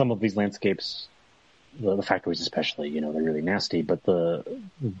 some of these landscapes, the factories especially, they're really nasty, but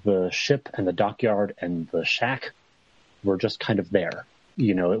the ship and the dockyard and the shack were just kind of there.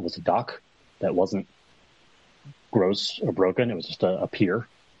 It was a dock that wasn't gross or broken. It was just a pier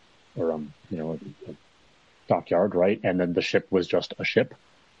or, a dockyard, right? And then the ship was just a ship.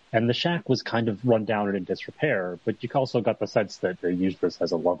 And the shack was kind of run down and in disrepair, but you also got the sense that they used this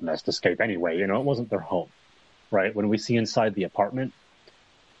as a love nest escape anyway. It wasn't their home, right? When we see inside the apartment,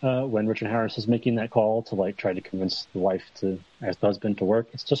 when Richard Harris is making that call to try to convince the wife to ask the husband to work,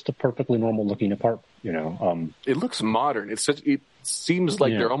 it's just a perfectly normal looking apartment, It looks modern. It seems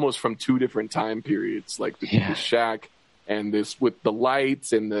like they're almost from two different time periods, like the shack and this with the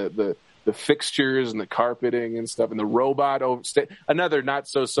lights and the fixtures and the carpeting and stuff, and the robot. Another not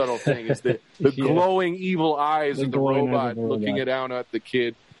so subtle thing is the glowing evil eyes of the robot looking down at the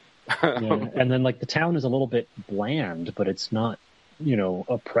kid. And then the town is a little bit bland, but it's not,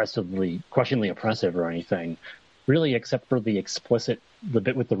 crushingly oppressive or anything, really, except for the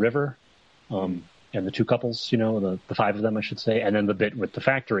bit with the river, and the two couples, the five of them, I should say, and then the bit with the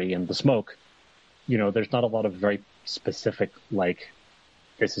factory and the smoke. There's not a lot of very specific,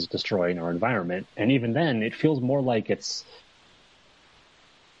 this is destroying our environment. And even then, it feels more like it's,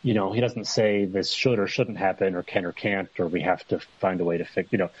 he doesn't say this should or shouldn't happen or can or can't, or we have to find a way to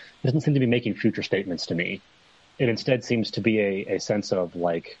fix, it doesn't seem to be making future statements to me. It instead seems to be a sense of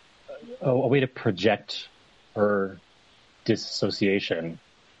a way to project her disassociation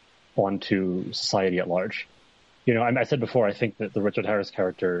onto society at large. I said before, I think that the Richard Harris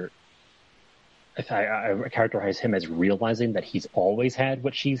character, I characterize him as realizing that he's always had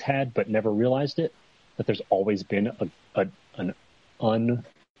what she's had, but never realized it. That there's always been an uncrossable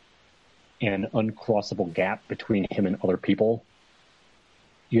gap between him and other people.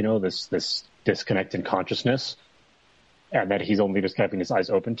 This disconnect in consciousness, and that he's only just keeping his eyes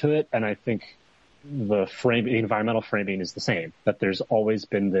open to it. And I think the environmental framing is the same. That there's always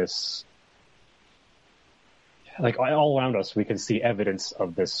been this, all around us, we can see evidence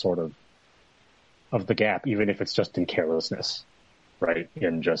of this sort of the gap, even if it's just in carelessness, right?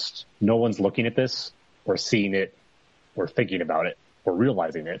 And just no one's looking at this or seeing it or thinking about it or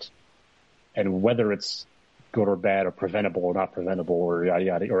realizing it. And whether it's good or bad or preventable or not preventable or yada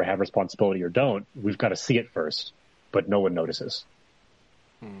yada, or have responsibility or don't, we've got to see it first, but no one notices.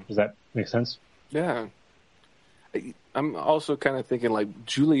 Does that make sense? Yeah. I'm also kind of thinking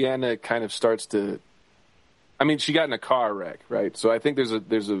Juliana kind of starts to, she got in a car wreck, right? So I think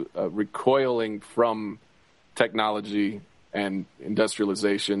there's a recoiling from technology and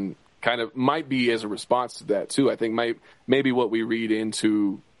industrialization kind of might be as a response to that too. I think maybe what we read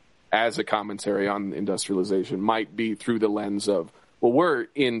into as a commentary on industrialization might be through the lens of, well, we're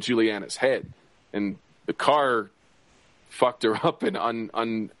in Juliana's head, and the car fucked her up and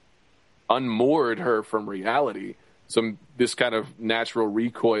unmoored her from reality. So this kind of natural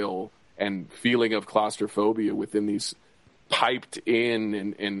recoil and feeling of claustrophobia within these piped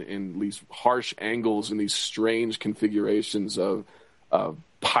in and these harsh angles and these strange configurations of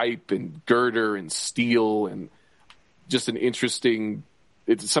pipe and girder and steel, and just an interesting,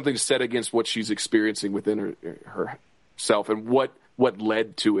 it's something set against what she's experiencing within herself and what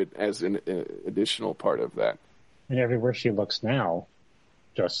led to it as an additional part of that. And everywhere she looks now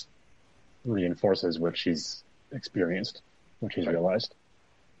just reinforces what she's experienced, what she's realized.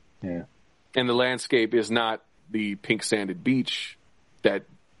 Yeah. And the landscape is not the pink sanded beach that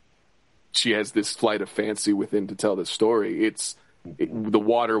she has this flight of fancy within to tell the story. The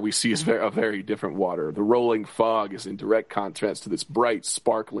water we see is a very different water. The rolling fog is in direct contrast to this bright,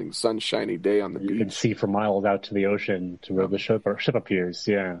 sparkling, sunshiny day on the beach. You can see for miles out to the ocean to where the ship appears.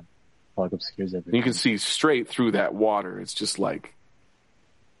 Yeah. Fog obscures everything. You can see straight through that water. It's just like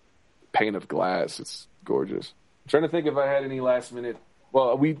pane of glass. It's gorgeous. I'm trying to think if I had any last minute.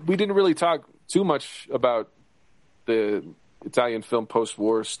 Well, we didn't really talk too much about the Italian film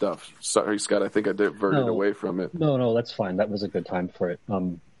post-war stuff. Sorry, Scott, I think I diverted away from it. No, that's fine. That was a good time for it.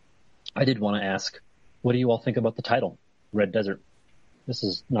 I did want to ask, what do you all think about the title, Red Desert?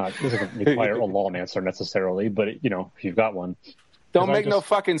 This doesn't require a long answer necessarily, but if you've got one. Don't make no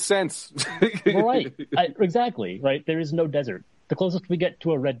fucking sense. Well, right. Exactly, right? There is no desert. The closest we get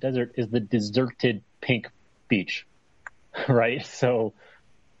to a red desert is the deserted pink beach, right? So,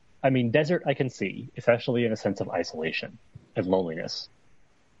 I mean, desert I can see, especially in a sense of isolation and loneliness.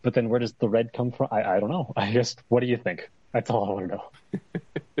 But then where does the red come from? I don't know. What do you think? That's all I want to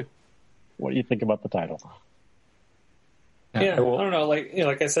know. What do you think about the title? Yeah, I don't know.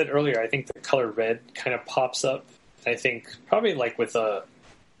 Like I said earlier, I think the color red kind of pops up. I think probably like with a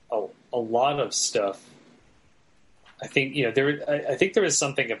lot of stuff, I think I think there is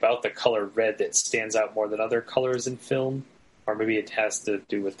something about the color red that stands out more than other colors in film, or maybe it has to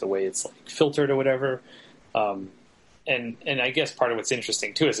do with the way it's like filtered or whatever. And I guess part of what's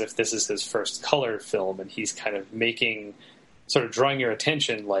interesting too is if this is his first color film and he's kind of sort of drawing your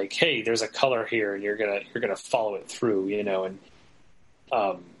attention, like, hey, there's a color here, and you're gonna follow it through, and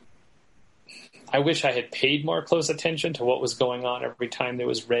I wish I had paid more close attention to what was going on every time there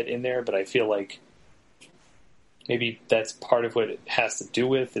was red in there, but I feel like maybe that's part of what it has to do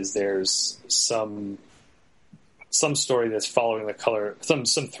with is there's some story that's following the color, some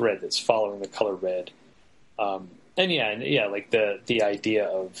thread that's following the color red. Like the idea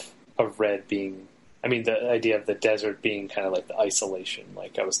of red being, the idea of the desert being kind of like the isolation.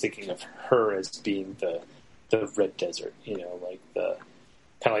 Like I was thinking of her as being the red desert, like the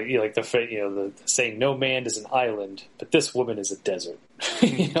kind of like the saying, no man is an island, but this woman is a desert.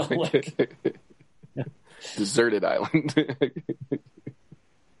 Deserted island.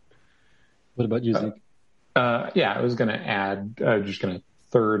 What about you, Zeke? I was going to add, just going to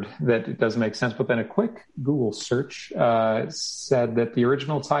third that it does make sense, but then a quick Google search said that the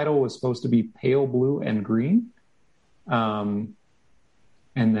original title was supposed to be Pale Blue and Green. And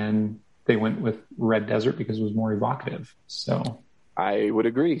then they went with Red Desert because it was more evocative. So I would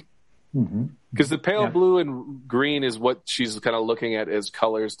agree. Because the pale blue and green is what she's kind of looking at as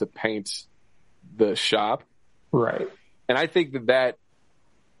colors to paint the shop. Right. And I think that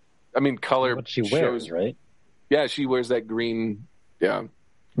color what she wears, right? Yeah, she wears that green. Yeah.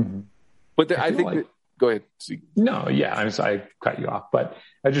 But I think go ahead. No, yeah, I cut you off, but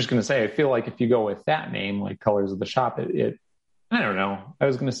I was just going to say, I feel like if you go with that name, like Colors of the Shop, it I don't know. I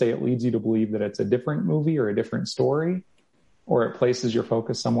was going to say it leads you to believe that it's a different movie or a different story, or it places your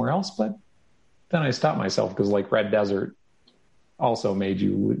focus somewhere else. But then I stopped myself because like Red Desert also made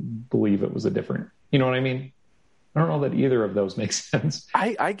you believe it was a different, you know what I mean? I don't know that either of those makes sense.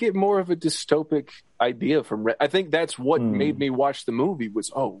 I get more of a dystopic idea from Red. I think that's what made me watch the movie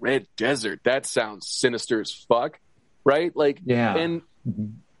was, Red Desert. That sounds sinister as fuck, right? Like, yeah. And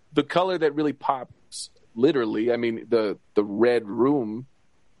the color that really pops, literally, the red room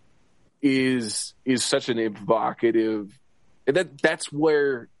is such an evocative. That's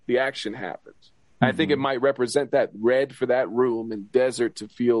where the action happens. I think it might represent that red for that room and desert to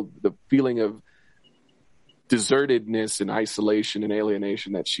feel the feeling of desertedness and isolation and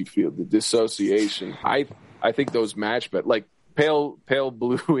alienation that she feels, the dissociation. I think those match, but like pale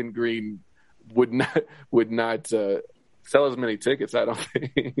blue and green would not sell as many tickets, I don't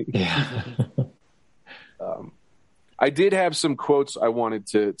think. Yeah. I did have some quotes I wanted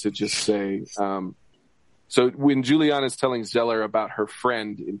to just say. So when Juliana is telling Zeller about her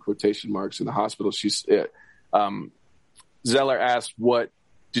friend, in quotation marks, in the hospital, Zeller asked, what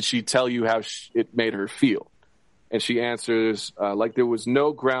did she tell you how it made her feel? And she answers, like there was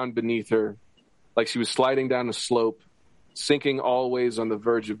no ground beneath her, like she was sliding down a slope, sinking always on the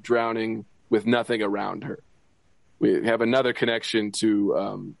verge of drowning with nothing around her. We have another connection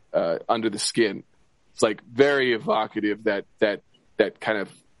to Under the Skin. It's like very evocative, that kind of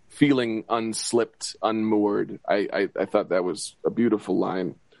feeling unslipped, unmoored. I thought that was a beautiful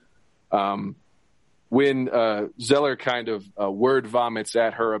line. When Zeller kind of word vomits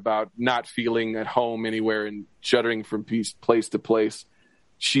at her about not feeling at home anywhere and shuddering from place to place,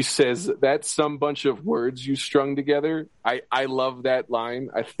 she says, that's some bunch of words you strung together. I love that line.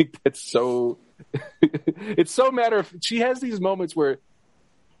 I think that's so... it's so matter of... She has these moments where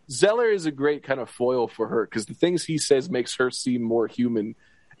Zeller is a great kind of foil for her, because the things he says makes her seem more human,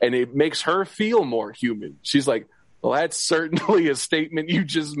 and it makes her feel more human. She's like, well, that's certainly a statement you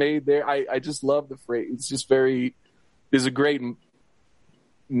just made there. I just love the phrase. It's just there's a great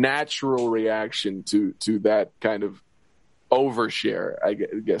natural reaction to that kind of overshare, I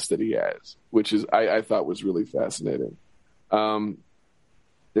guess, that he has, which is, I thought was really fascinating.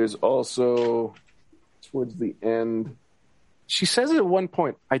 There's also, towards the end, she says at one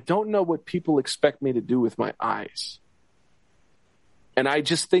point, I don't know what people expect me to do with my eyes. And I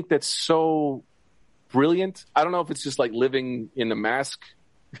just think that's so brilliant. I don't know if it's just like living in a mask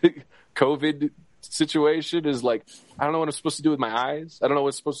COVID situation is like, I don't know what I'm supposed to do with my eyes. I don't know what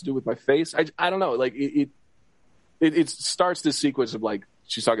I'm supposed to do with my face. I don't know. Like it starts this sequence of like,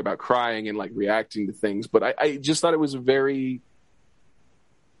 she's talking about crying and like reacting to things. But I just thought it was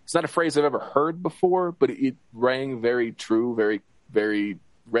it's not a phrase I've ever heard before, but it rang very true, very, very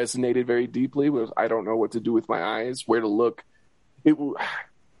resonated very deeply. Was, I don't know what to do with my eyes, where to look.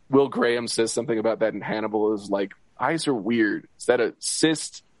 Will Graham says something about that in Hannibal, is like, eyes are weird. Is that a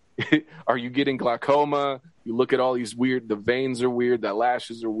cyst? Are you getting glaucoma? You look at all these weird, the veins are weird, the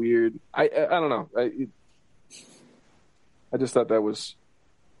lashes are weird. I don't know. I just thought that was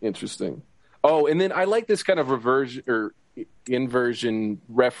interesting. Oh, and then I like this kind of reversion or inversion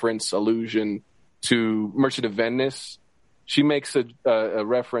reference allusion to Merchant of Venice. She makes a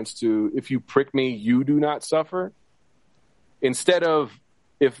reference to, if you prick me, you do not suffer. Instead of,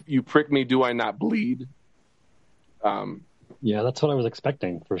 if you prick me, do I not bleed? Yeah, that's what I was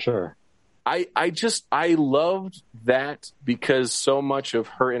expecting, for sure. I loved that, because so much of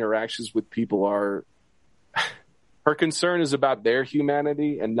her interactions with people are, her concern is about their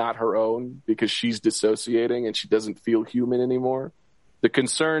humanity and not her own, because she's dissociating and she doesn't feel human anymore. The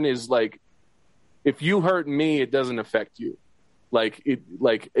concern is like, if you hurt me, it doesn't affect you.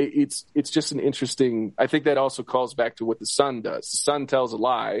 It's just an interesting, I think that also calls back to what the son does. The son tells a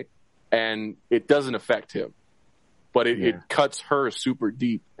lie and it doesn't affect him, but it cuts her super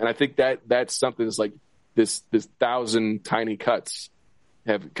deep. And I think that's something that's like this 1,000 tiny cuts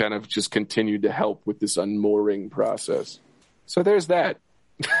have kind of just continued to help with this unmooring process. So there's that.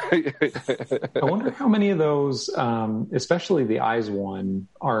 I wonder how many of those, especially the eyes one,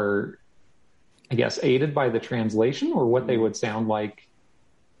 are, I guess, aided by the translation, or what they would sound like,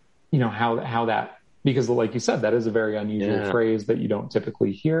 you know, how that, because like you said, that is a very unusual phrase that you don't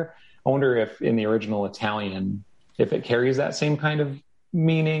typically hear. I wonder if in the original Italian, if it carries that same kind of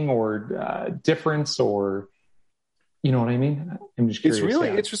meaning or difference, or, you know what I mean? I'm just curious. It's really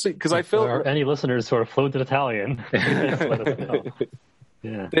interesting, because I feel... There are any listeners who are fluent in Italian, let us know.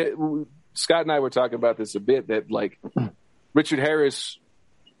 Yeah. Scott and I were talking about this a bit, that like Richard Harris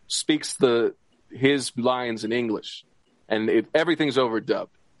speaks his lines in English, and everything's overdubbed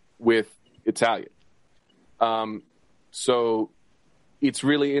with Italian. So it's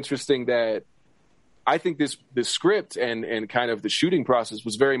really interesting that I think the script and kind of the shooting process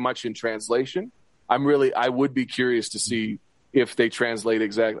was very much in translation. I would be curious to see if they translate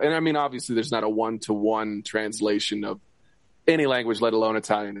exactly. And I mean, obviously there's not a 1-to-1 translation of any language, let alone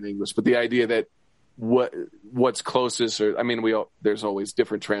Italian and English, but the idea that what's closest, or I mean, there's always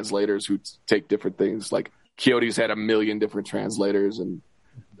different translators who take different things. Like Quixote's had 1 million different translators, and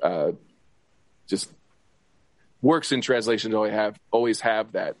just works in translation always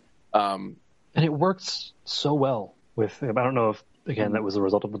have that. And it works so well with, I don't know if, again, that was a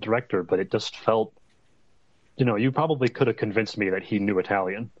result of the director, but it just felt, you know, you probably could have convinced me that he knew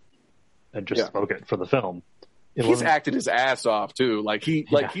Italian and just spoke it for the film. He's acted his ass off too. Like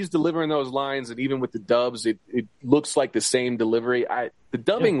he's delivering those lines, and even with the dubs, it looks like the same delivery. The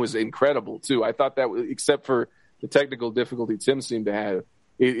dubbing was incredible too. I thought that, except for the technical difficulty Tim seemed to have,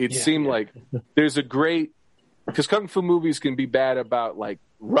 it seemed like there's a great because kung fu movies can be bad about like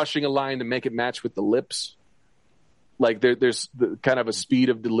rushing a line to make it match with the lips. Like there's kind of a speed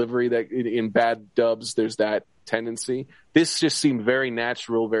of delivery that in bad dubs, there's that tendency. This just seemed very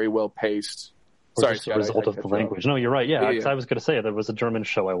natural, very well paced. Sorry, Scott, a result of the language. No, you're right. Yeah, I was going to say there was a German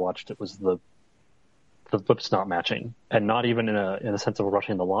show I watched. It was the lips not matching, and not even in a sense of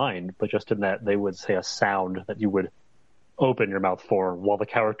rushing the line, but just in that they would say a sound that you would open your mouth for while the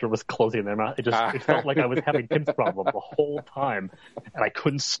character was closing their mouth. It felt like I was having Tim's problem the whole time, and I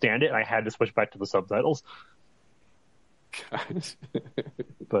couldn't stand it, and I had to switch back to the subtitles.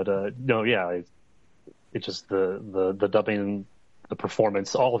 But no, yeah, it just the dubbing, the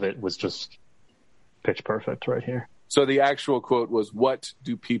performance, all of it was just pitch perfect right here. So the actual quote was, "What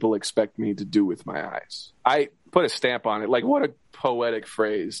do people expect me to do with my eyes?" I put a stamp on it. Like, what a poetic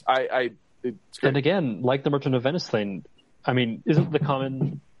phrase. And again, like the Merchant of Venice thing, I mean, isn't the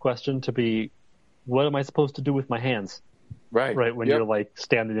common question to be, what am I supposed to do with my hands? Right. Right, when you're like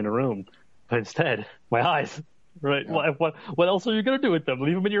standing in a room. But instead, my eyes. Right. Yeah. What else are you going to do with them?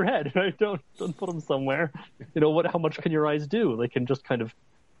 Leave them in your head, right? Don't put them somewhere. How much can your eyes do? They can just kind of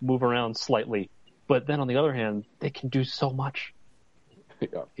move around slightly. But then on the other hand, they can do so much.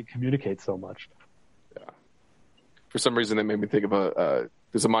 Yeah. They communicate so much. Yeah. For some reason, that made me think of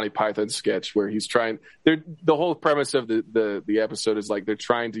there's a Monty Python sketch where he's trying. The whole premise of the episode is like they're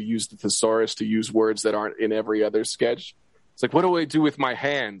trying to use the thesaurus to use words that aren't in every other sketch. It's like, what do I do with my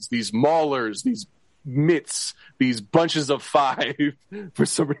hands? These maulers, these mitts, these bunches of five. For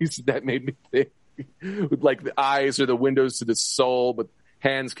some reason, that made me think like the eyes are the windows to the soul, but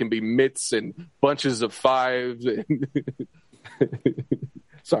hands can be mitts and bunches of five.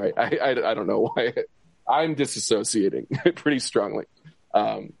 Sorry, I don't know why. I'm disassociating pretty strongly.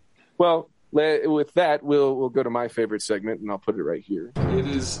 Well, with that, we'll go to my favorite segment, and I'll put it right here. It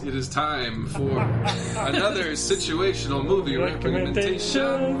is time for another situational movie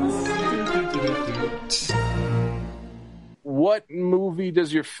recommendation. What movie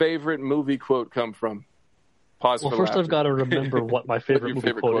does your favorite movie quote come from? Pause. Well, first I've got to remember what my favorite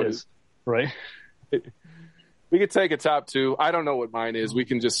movie quote is, right? We could take a top two. I don't know what mine is. We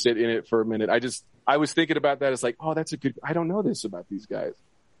can just sit in it for a minute. I was thinking about that. It's like, oh, that's a good. I don't know this about these guys.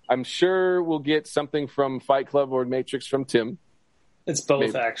 I'm sure we'll get something from Fight Club or Matrix from Tim. It's both,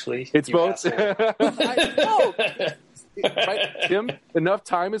 maybe. Actually. It's both. Right, Tim, enough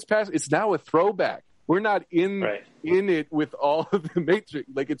time has passed. It's now a throwback. We're not in it with all of the Matrix.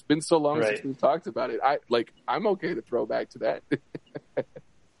 Like, it's been so long since we've talked about it. I'm okay to throw back to that.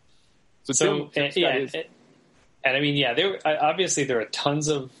 So Tim, and I mean, obviously there are tons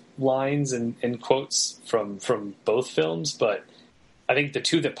of lines and quotes from both films, but I think the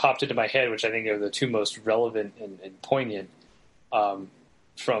two that popped into my head, which I think are the two most relevant and poignant,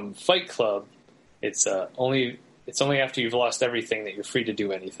 from Fight Club, it's only after you've lost everything that you're free to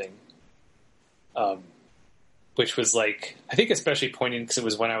do anything. Which was like, I think especially poignant because it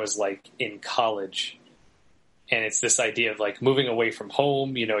was when I was like in college, and it's this idea of like moving away from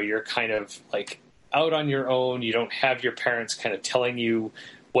home. You're kind of like out on your own. You don't have your parents kind of telling you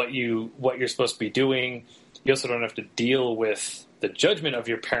what you're supposed to be doing. You also don't have to deal with the judgment of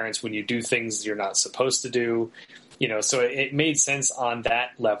your parents when you do things you're not supposed to do. So it made sense on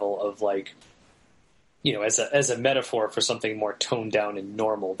that level of like, as a metaphor for something more toned down and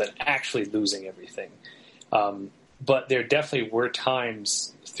normal than actually losing everything. But there definitely were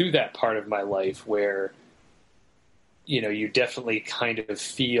times through that part of my life where, you definitely kind of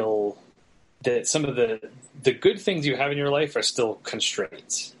feel that some of the good things you have in your life are still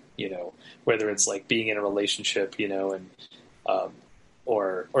constraints, whether it's like being in a relationship, and,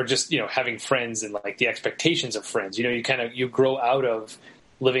 or just, having friends and like the expectations of friends, you grow out of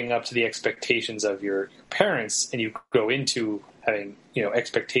living up to the expectations of your parents, and you grow into having,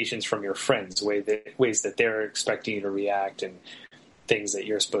 expectations from your friends, ways that they're expecting you to react and things that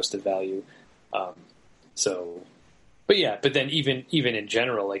you're supposed to value. But then even in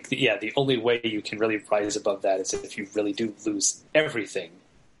general, like the only way you can really rise above that is if you really do lose everything,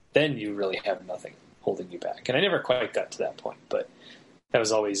 then you really have nothing holding you back. And I never quite got to that point, but that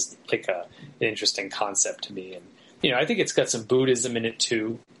was always like an interesting concept to me. And, I think it's got some Buddhism in it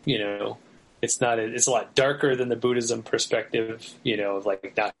too. It's a lot darker than the Buddhism perspective, of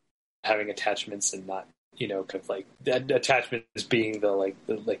like not having attachments and not, kind of like that attachment is being the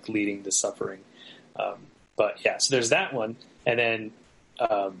leading to suffering. But yeah, so there's that one. And then,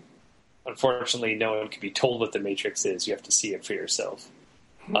 unfortunately, no one can be told what the Matrix is. You have to see it for yourself.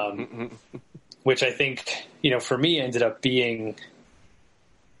 Which I think, for me ended up being,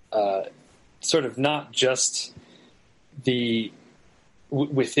 sort of not just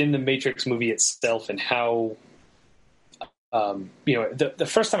within the Matrix movie itself and how the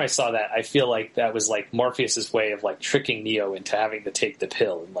first time I saw that, I feel like that was like Morpheus's way of like tricking Neo into having to take the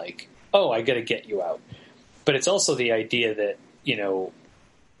pill and like, oh, I got to get you out. But it's also the idea that,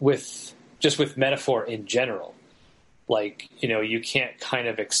 with metaphor in general, like, you can't kind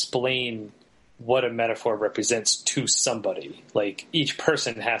of explain what a metaphor represents to somebody. Like, each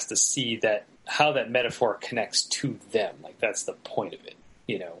person has to see that, how that metaphor connects to them. Like, that's the point of it,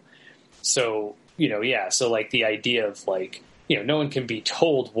 So, so like the idea of like, no one can be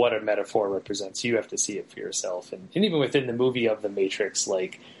told what a metaphor represents. You have to see it for yourself. And even within the movie of The Matrix,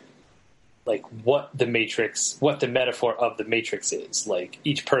 like what the metaphor of the Matrix is, like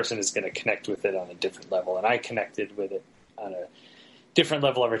each person is going to connect with it on a different level. And I connected with it on a different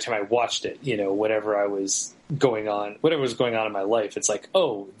level every time I watched it, whatever was going on in my life. It's like,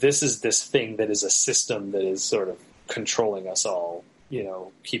 oh, this is this thing that is a system that is sort of controlling us all,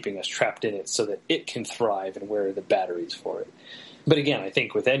 keeping us trapped in it so that it can thrive, and where are the batteries for it. But again, I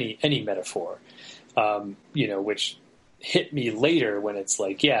think with any metaphor, which hit me later when it's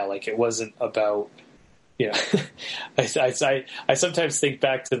like, like it wasn't about, I sometimes think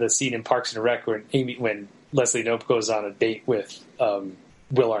back to the scene in Parks and Rec when Leslie Knope goes on a date with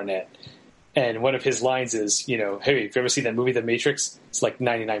Will Arnett. And one of his lines is, hey, have you ever seen that movie, The Matrix? It's like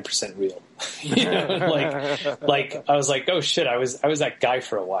 99% real. Like I was like, oh shit, I was that guy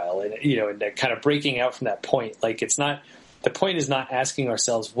for a while. And, and kind of breaking out from that point. Like the point is not asking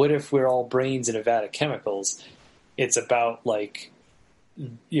ourselves, what if we're all brains in a vat of chemicals? It's about like,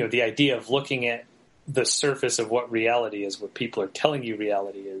 the idea of looking at the surface of what reality is, what people are telling you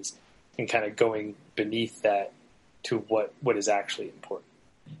reality is, and kind of going beneath that to what is actually important.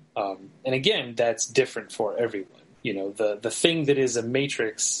 And again, that's different for everyone. The thing that is a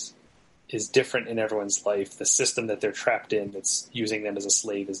matrix is different in everyone's life. The system that they're trapped in that's using them as a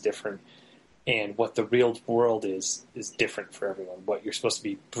slave is different. And what the real world is different for everyone. What you're supposed to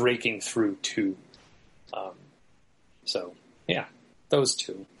be breaking through to. So, yeah, those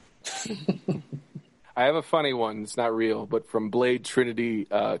two. I have a funny one. It's not real, but from Blade Trinity,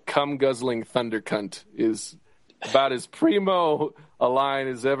 cum guzzling thunder cunt is about as primo a line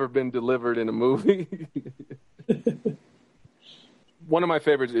has ever been delivered in a movie. One of my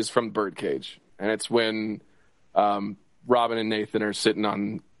favorites is from Birdcage, and it's when Robin and Nathan are sitting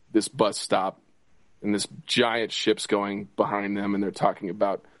on this bus stop, and this giant ship's going behind them, and they're talking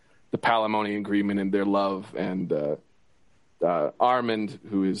about the Palimony Agreement and their love, and Armand,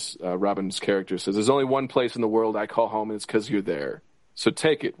 who is Robin's character, says, there's only one place in the world I call home, and it's because you're there. So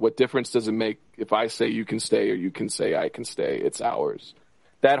take it. What difference does it make if I say you can stay or you can say I can stay? It's ours.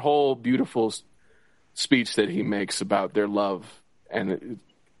 That whole beautiful speech that he makes about their love. And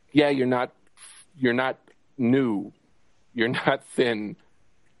you're not new. You're not thin.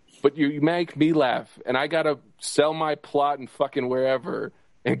 But you make me laugh. And I got to sell my plot and fucking wherever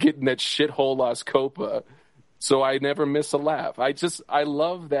and get in that shithole Las Copa so I never miss a laugh. I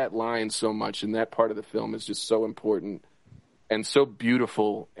love that line so much. And that part of the film is just so important. And so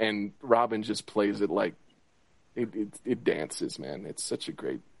beautiful, and Robin just plays it like it dances, man. It's such a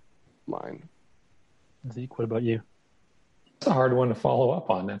great line. Zeke, what about you? It's a hard one to follow up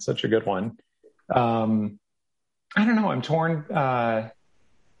on. That's such a good one. I don't know. I'm torn. I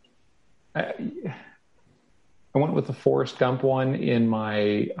went with the Forrest Gump one in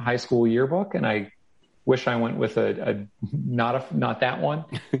my high school yearbook, and I wish I went with not that one.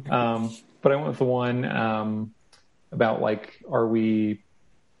 But I went with the one about like, are we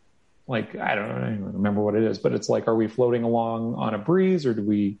like, I don't even remember what it is, but it's like, are we floating along on a breeze, or do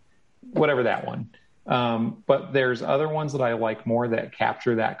we, whatever that one. But there's other ones that I like more that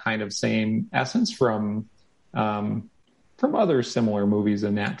capture that kind of same essence from other similar movies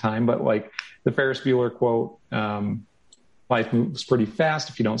in that time. But like the Ferris Bueller quote, life moves pretty fast.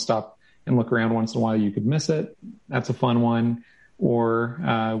 If you don't stop and look around once in a while, you could miss it. That's a fun one.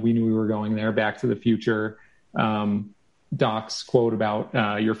 Or we knew we were going there. Back to the Future. Doc's quote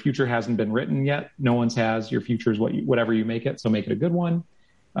about your future hasn't been written yet. No one's has. Your future is whatever you make it. So make it a good one.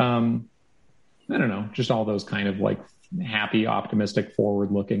 I don't know, just all those kind of like happy, optimistic,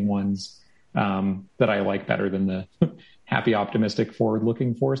 forward-looking ones that I like better than the happy, optimistic,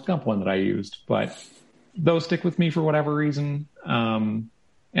 forward-looking Forrest Gump one that I used. But those stick with me for whatever reason. And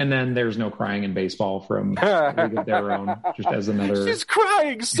then there's no crying in baseball from League of Their Own, just as another. She's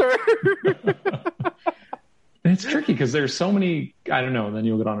crying, sir. And it's tricky because there's so many. I don't know. And then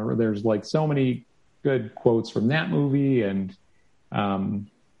you'll get on. There's like so many good quotes from that movie, and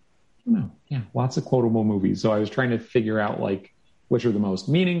lots of quotable movies. So I was trying to figure out like which are the most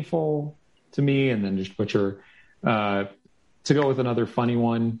meaningful to me, and then just which are to go with another funny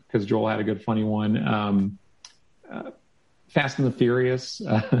one because Joel had a good funny one. Fast and the Furious.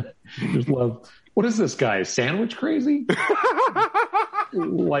 Just love. What is this guy? Sandwich crazy?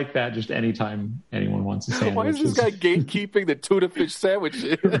 Like that. Just anytime anyone wants a sandwich. Why is this guy gatekeeping the tuna fish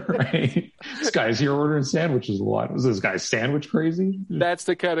sandwiches? Right. This guy's here ordering sandwiches a lot. Was this guy sandwich crazy? That's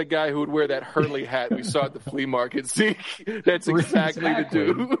the kind of guy who would wear that Hurley hat we saw at the flea market. See, that's exactly the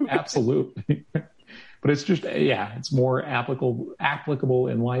dude. Absolutely. But it's just, it's more applicable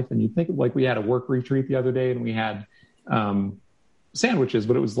in life. And you think, like, we had a work retreat the other day and we had sandwiches,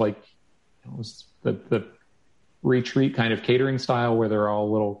 but it was like, it was the retreat kind of catering style where they're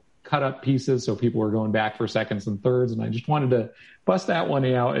all little cut up pieces. So people were going back for seconds and thirds. And I just wanted to bust that one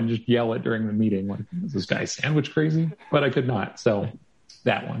out and just yell it during the meeting. Like, is this guy sandwich crazy? But I could not. So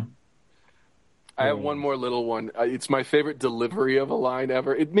that one. I have one more little one. It's my favorite delivery of a line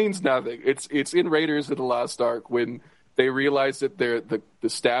ever. It means nothing. It's in Raiders of the Lost Ark when they realize that the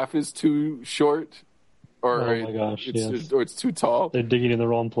staff is too short, or it's too tall. They're digging in the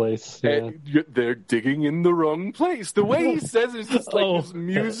wrong place. Yeah. They're digging in the wrong place. The way he says it is just like this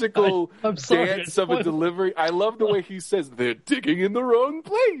musical dance of a delivery. I love the way he says they're digging in the wrong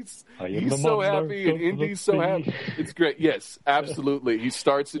place. He's so happy and Indy's so happy. It's great. Yes, absolutely. He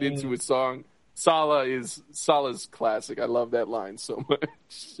starts it into a song. Salah's classic. I love that line so much.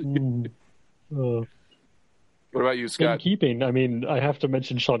 What about you, Scott? In keeping, I mean, I have to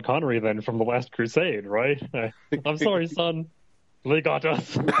mention Sean Connery then from The Last Crusade, right? I'm sorry, son. They got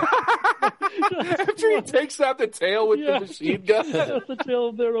us. After he takes out the tail with the machine gun. The tail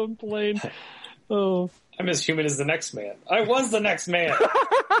of their own plane. Oh. I'm as human as the next man. I was the next man.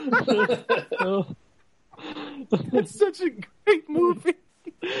 It's such a great movie.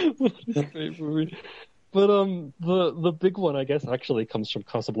 What a great movie. But the big one, I guess, actually comes from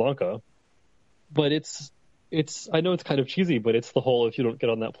Casablanca. But it's I know it's kind of cheesy, but it's the whole, if you don't get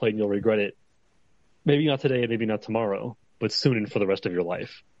on that plane, you'll regret it. Maybe not today, maybe not tomorrow, but soon and for the rest of your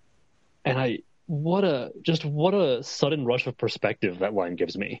life. And what a sudden rush of perspective that line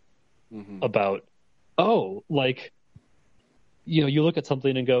gives me about, you look at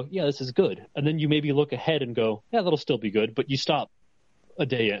something and go, yeah, this is good. And then you maybe look ahead and go, yeah, that'll still be good. But you stop a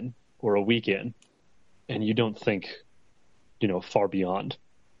day in or a week in and you don't think, far beyond.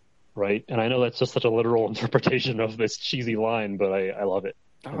 Right. And I know that's just such a literal interpretation of this cheesy line, but I love it.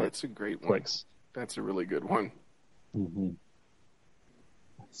 Oh, that's a great one. That's a really good one. Mm-hmm.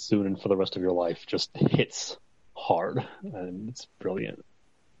 Soon and for the rest of your life just hits hard, and it's brilliant.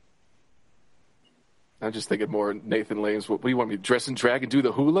 I'm just thinking more Nathan Lane's, what do you want me to dress and drag and do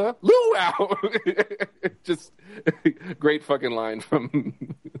the hula? Luau! Just great fucking line from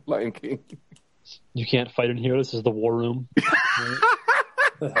Lion King. You can't fight in here. This is the war room.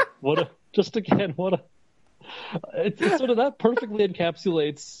 It's sort of that perfectly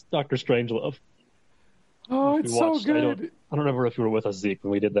encapsulates Dr. Strangelove. Oh, it's so good. I don't remember if you were with us, Zeke,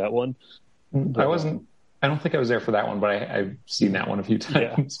 when we did that one. I wasn't. I don't think I was there for that one, but I've seen that one a few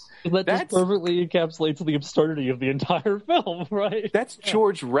times. Yeah. That just perfectly encapsulates the absurdity of the entire film, right? That's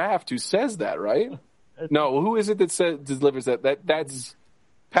George Raft who says that, right? No, who is it that delivers that? That's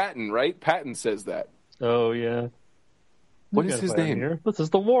Patton, right? Patton says that. Oh, yeah. What is his name? Here. This is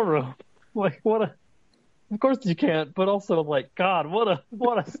the war room. Of course you can't, but also God, what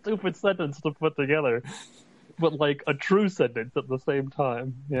a stupid sentence to put together. But a true sentence at the same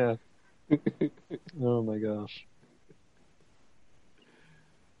time. Yeah. Oh my gosh.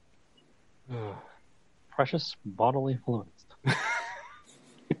 Precious bodily fluids.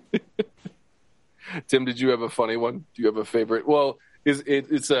 Tim, did you have a funny one? Do you have a favorite? Well,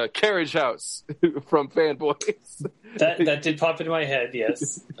 it's a Carriage House from Fanboys. That did pop into my head,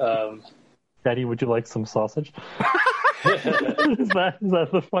 yes. Daddy, would you like some sausage? Is that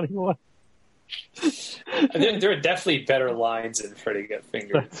the funny one? There are definitely better lines in Freddy Got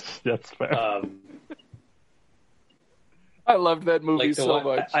Fingered. That's fair. I loved that movie so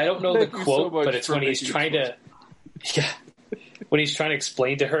much. I don't know the quote, but it's when he's trying to... Yeah. When he's trying to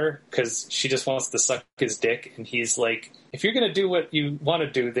explain to her, because she just wants to suck his dick, and he's like, if you're going to do what you want to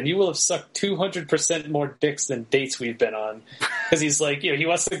do, then you will have sucked 200% more dicks than dates we've been on. Because he's like, he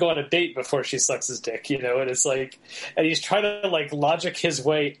wants to go on a date before she sucks his dick, and it's like, and he's trying to logic his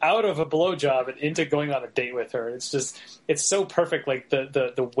way out of a blowjob and into going on a date with her. It's just, it's so perfect,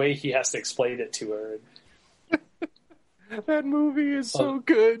 the way he has to explain it to her. That movie is so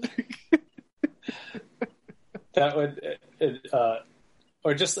good. That would,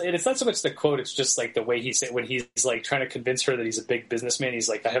 or just, and it's not so much the quote, it's just the way he said, when he's trying to convince her that he's a big businessman, he's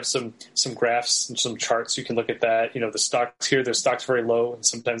like, I have some graphs and some charts, you can look at that, the stocks here, their stocks very low and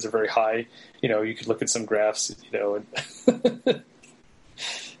sometimes they're very high, you could look at some graphs, and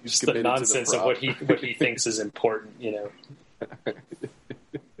He's just the committed to nonsense of prop. what he thinks is important, you know.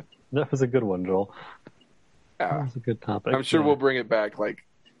 That was a good one, Joel. That Yeah. was a good topic. I'm sure Yeah. we'll bring it back. Like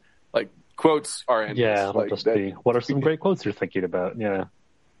quotes are endless. Yeah, it'll like just that. be. What are some great quotes you're thinking about? Yeah.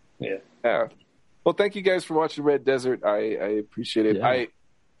 Yeah. Yeah. Well, thank you guys for watching Red Desert. I appreciate it. Yeah.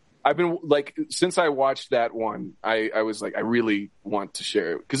 I've been like, since I watched that one, I was like, I really want to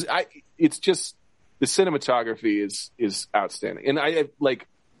share it because it's just, the cinematography is outstanding. And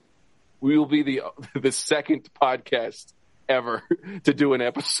we will be the second podcast ever to do an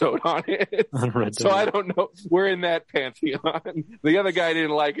episode on it. On Red So Desert. I don't know. We're in that pantheon. The other guy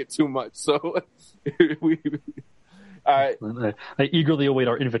didn't like it too much. So I eagerly await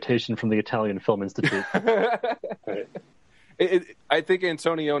our invitation from the Italian Film Institute. Right. I think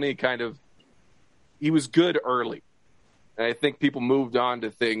Antonioni he was good early. And I think people moved on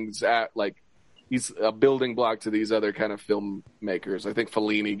to things he's a building block to these other kind of filmmakers. I think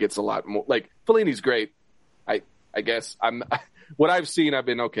Fellini gets a lot more, Fellini's great. I guess what I've seen, I've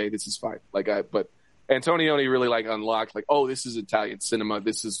been, okay, this is fine. But Antonioni really unlocked this is Italian cinema.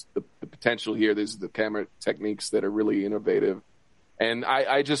 This is the potential here. This is the camera techniques that are really innovative. And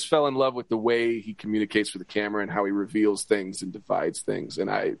I just fell in love with the way he communicates with the camera and how he reveals things and divides things. And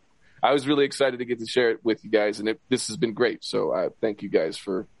I was really excited to get to share it with you guys. And this has been great. So thank you guys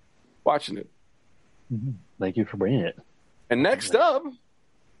for watching it. Thank you for bringing it. And next up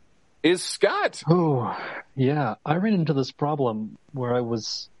is Scott. Oh, yeah. I ran into this problem where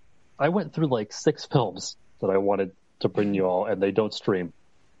I went through 6 films that I wanted to bring you all, and they don't stream.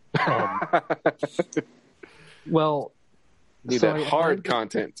 Well, Need so that hard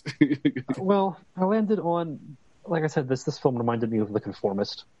content. Well, I landed on, like I said, this film reminded me of The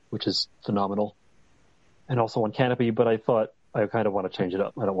Conformist, which is phenomenal, and also on Canopy, but I thought I kind of want to change it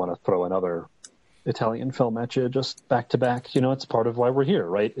up. I don't want to throw another Italian film at you just back to back. It's part of why we're here,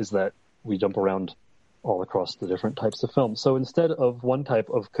 right? Is that we jump around all across the different types of films. So instead of one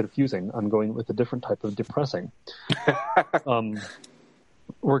type of confusing, I'm going with a different type of depressing.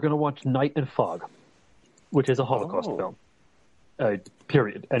 We're going to watch Night and Fog, which is a Holocaust film.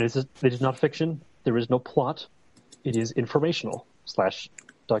 Period. And it is not fiction. There is no plot. It is informational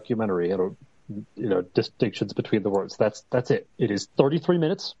 / documentary. I don't, distinctions between the words. That's it. It is 33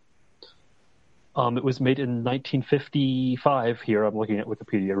 minutes. It was made in 1955 here. I'm looking at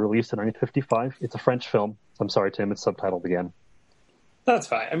Wikipedia. Released in 1955. It's a French film. I'm sorry, Tim. It's subtitled again. That's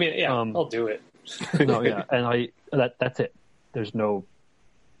fine. I mean, yeah, I'll do it. No, yeah. And that's it. There's no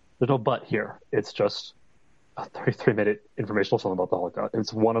but here. It's just a 33-minute informational film about the Holocaust.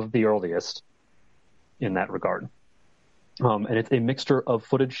 It's one of the earliest in that regard. And it's a mixture of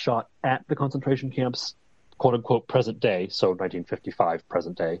footage shot at the concentration camps, quote-unquote present day, so 1955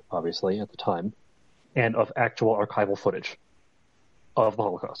 present day, obviously, at the time, and of actual archival footage of the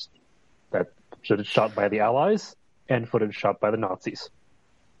Holocaust. That footage shot by the Allies and footage shot by the Nazis.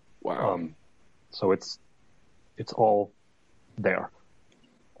 Wow. So it's all there.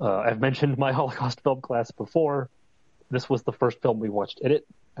 I've mentioned my Holocaust film class before. This was the first film we watched in it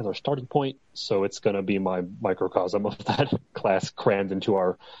as our starting point, so it's going to be my microcosm of that class crammed into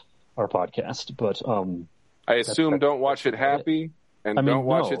our podcast. But I assume don't watch it happy and don't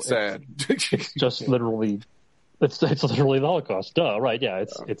watch it sad. It's just literally, it's literally the Holocaust. Duh, right? Yeah,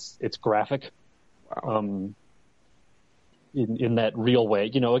 it's graphic. Wow. In that real way,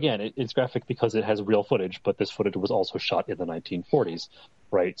 again, it's graphic because it has real footage, but this footage was also shot in the 1940s,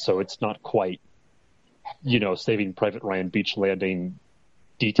 right? So it's not quite, Saving Private Ryan beach landing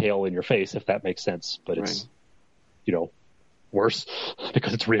detail in your face, if that makes sense. But it's, worse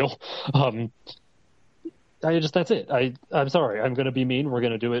because it's real. That's it. I'm sorry. I'm going to be mean. We're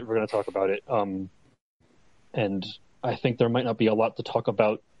going to do it. We're going to talk about it. And I think there might not be a lot to talk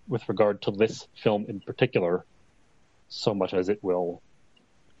about with regard to this film in particular, so much as it will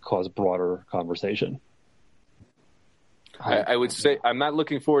cause broader conversation. I would say I'm not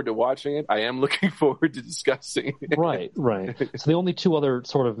looking forward to watching it. I am looking forward to discussing it. Right. So the only two other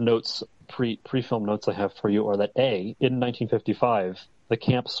sort of notes, pre-film notes I have for you are that in 1955, the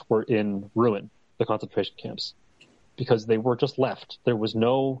camps were in ruin, the concentration camps, because they were just left. There was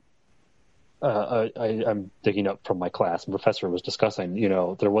no, I'm digging up from my class, and Professor was discussing,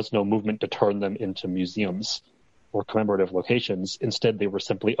 there was no movement to turn them into museums or commemorative locations. Instead, they were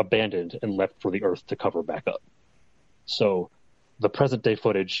simply abandoned and left for the earth to cover back up. So the present day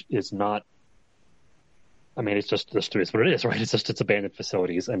footage is not, it's just what it is, right? It's abandoned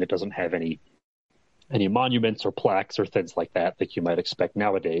facilities, and it doesn't have any monuments or plaques or things like that you might expect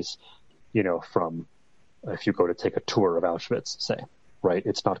nowadays, from if you go to take a tour of Auschwitz, say, right?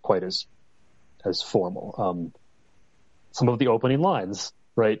 It's not quite as formal. Some of the opening lines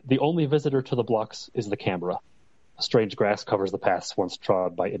right? The only visitor to the blocks is the camera. Strange grass covers the paths once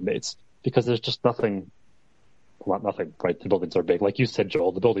trod by inmates because there's just nothing. Well, not nothing, right? The buildings are big. Like you said,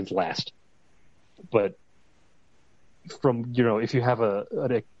 Joel, the buildings last. But from, if you have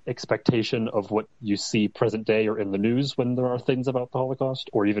an expectation of what you see present day or in the news when there are things about the Holocaust,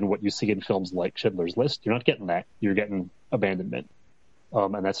 or even what you see in films like Schindler's List, you're not getting that. You're getting abandonment.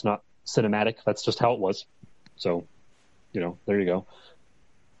 And that's not cinematic. That's just how it was. So, there you go.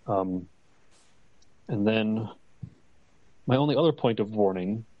 And then my only other point of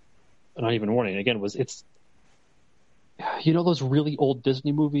warning, not even warning, again, was it's, those really old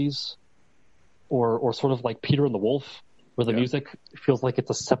Disney movies or sort of like Peter and the Wolf, where the music feels like it's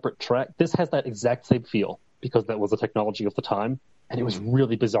a separate track. This has that exact same feel because that was the technology of the time. And it was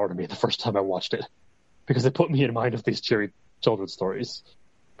really bizarre to me the first time I watched it because it put me in mind of these cheery children's stories.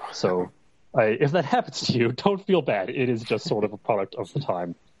 So if that happens to you, don't feel bad. It is just sort of a product of the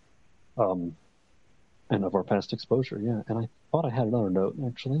time. And of our past exposure, yeah. And I thought I had another note,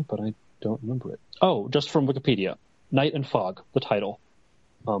 actually, but I don't remember it. Oh, just from Wikipedia. Night and Fog, the title.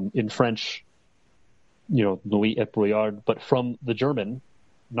 In French, Nuit et Brouillard, but from the German,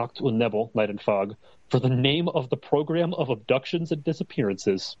 Nacht und Nebel, Night and Fog, for the name of the program of abductions and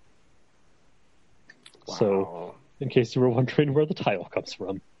disappearances. Wow. So, in case you were wondering where the title comes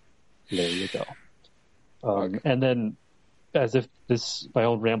from, there you go. Okay. And then, as if my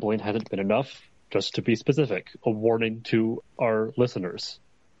own rambling hadn't been enough, just to be specific, a warning to our listeners.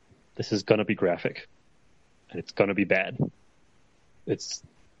 This is going to be graphic. And it's going to be bad. It's,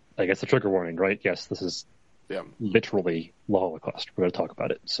 I guess, a trigger warning, right? Yes, this is literally the Holocaust. We're going to talk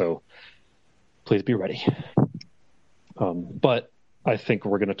about it. So please be ready. But I think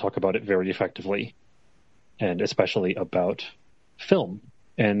we're going to talk about it very effectively, and especially about film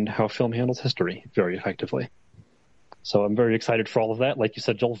and how film handles history very effectively. So I'm very excited for all of that. Like you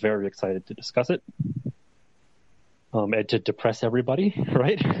said, Joel, very excited to discuss it. And to depress everybody,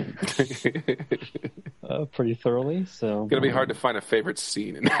 right? Pretty thoroughly. So it's going to be hard to find a favorite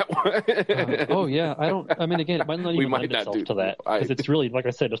scene in that one. Yeah. Again, it might not even lend itself to that. Because it's really, like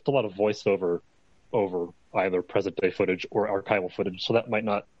I said, just a lot of voiceover over either present day footage or archival footage. So that might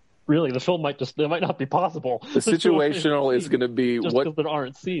not, really, the film might not be possible. The situational is going to be just because there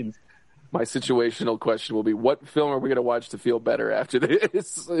aren't scenes. My situational question will be, what film are we going to watch to feel better after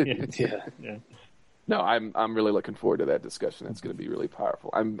this? Yeah. No, I'm really looking forward to that discussion. That's going to be really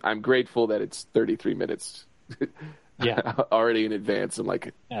powerful. I'm grateful that it's 33 minutes already in advance.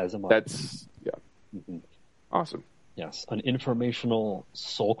 And that's awesome. Yes, an informational,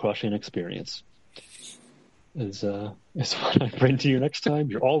 soul-crushing experience is what I bring to you next time.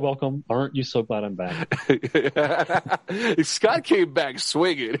 You're all welcome. Aren't you so glad I'm back? Scott came back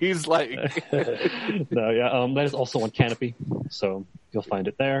swinging. He's like... that is also on Canopy, so you'll find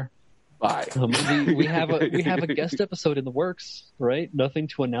it there. Bye. We have a guest episode in the works, right? Nothing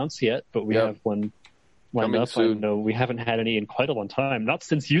to announce yet, but we have one lined up. I know we haven't had any in quite a long time. Not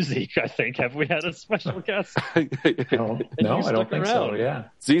since you, Zeke, I think. Have we had a special guest? No, I don't think so. Yeah,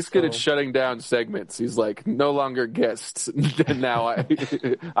 Zeke's good at shutting down segments. He's like, no longer guests. Now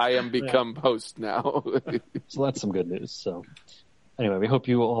I am become host now. So that's some good news. So anyway, we hope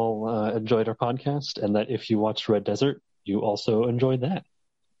you all enjoyed our podcast, and that if you watched Red Desert, you also enjoyed that.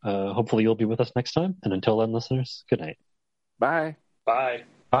 Hopefully you'll be with us next time. And until then, listeners, good night. Bye. Bye.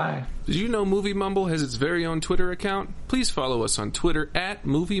 Bye. Did you know Movie Mumble has its very own Twitter account? Please follow us on Twitter at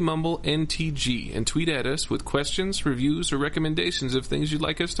MovieMumbleNTG and tweet at us with questions, reviews, or recommendations of things you'd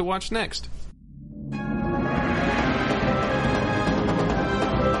like us to watch next.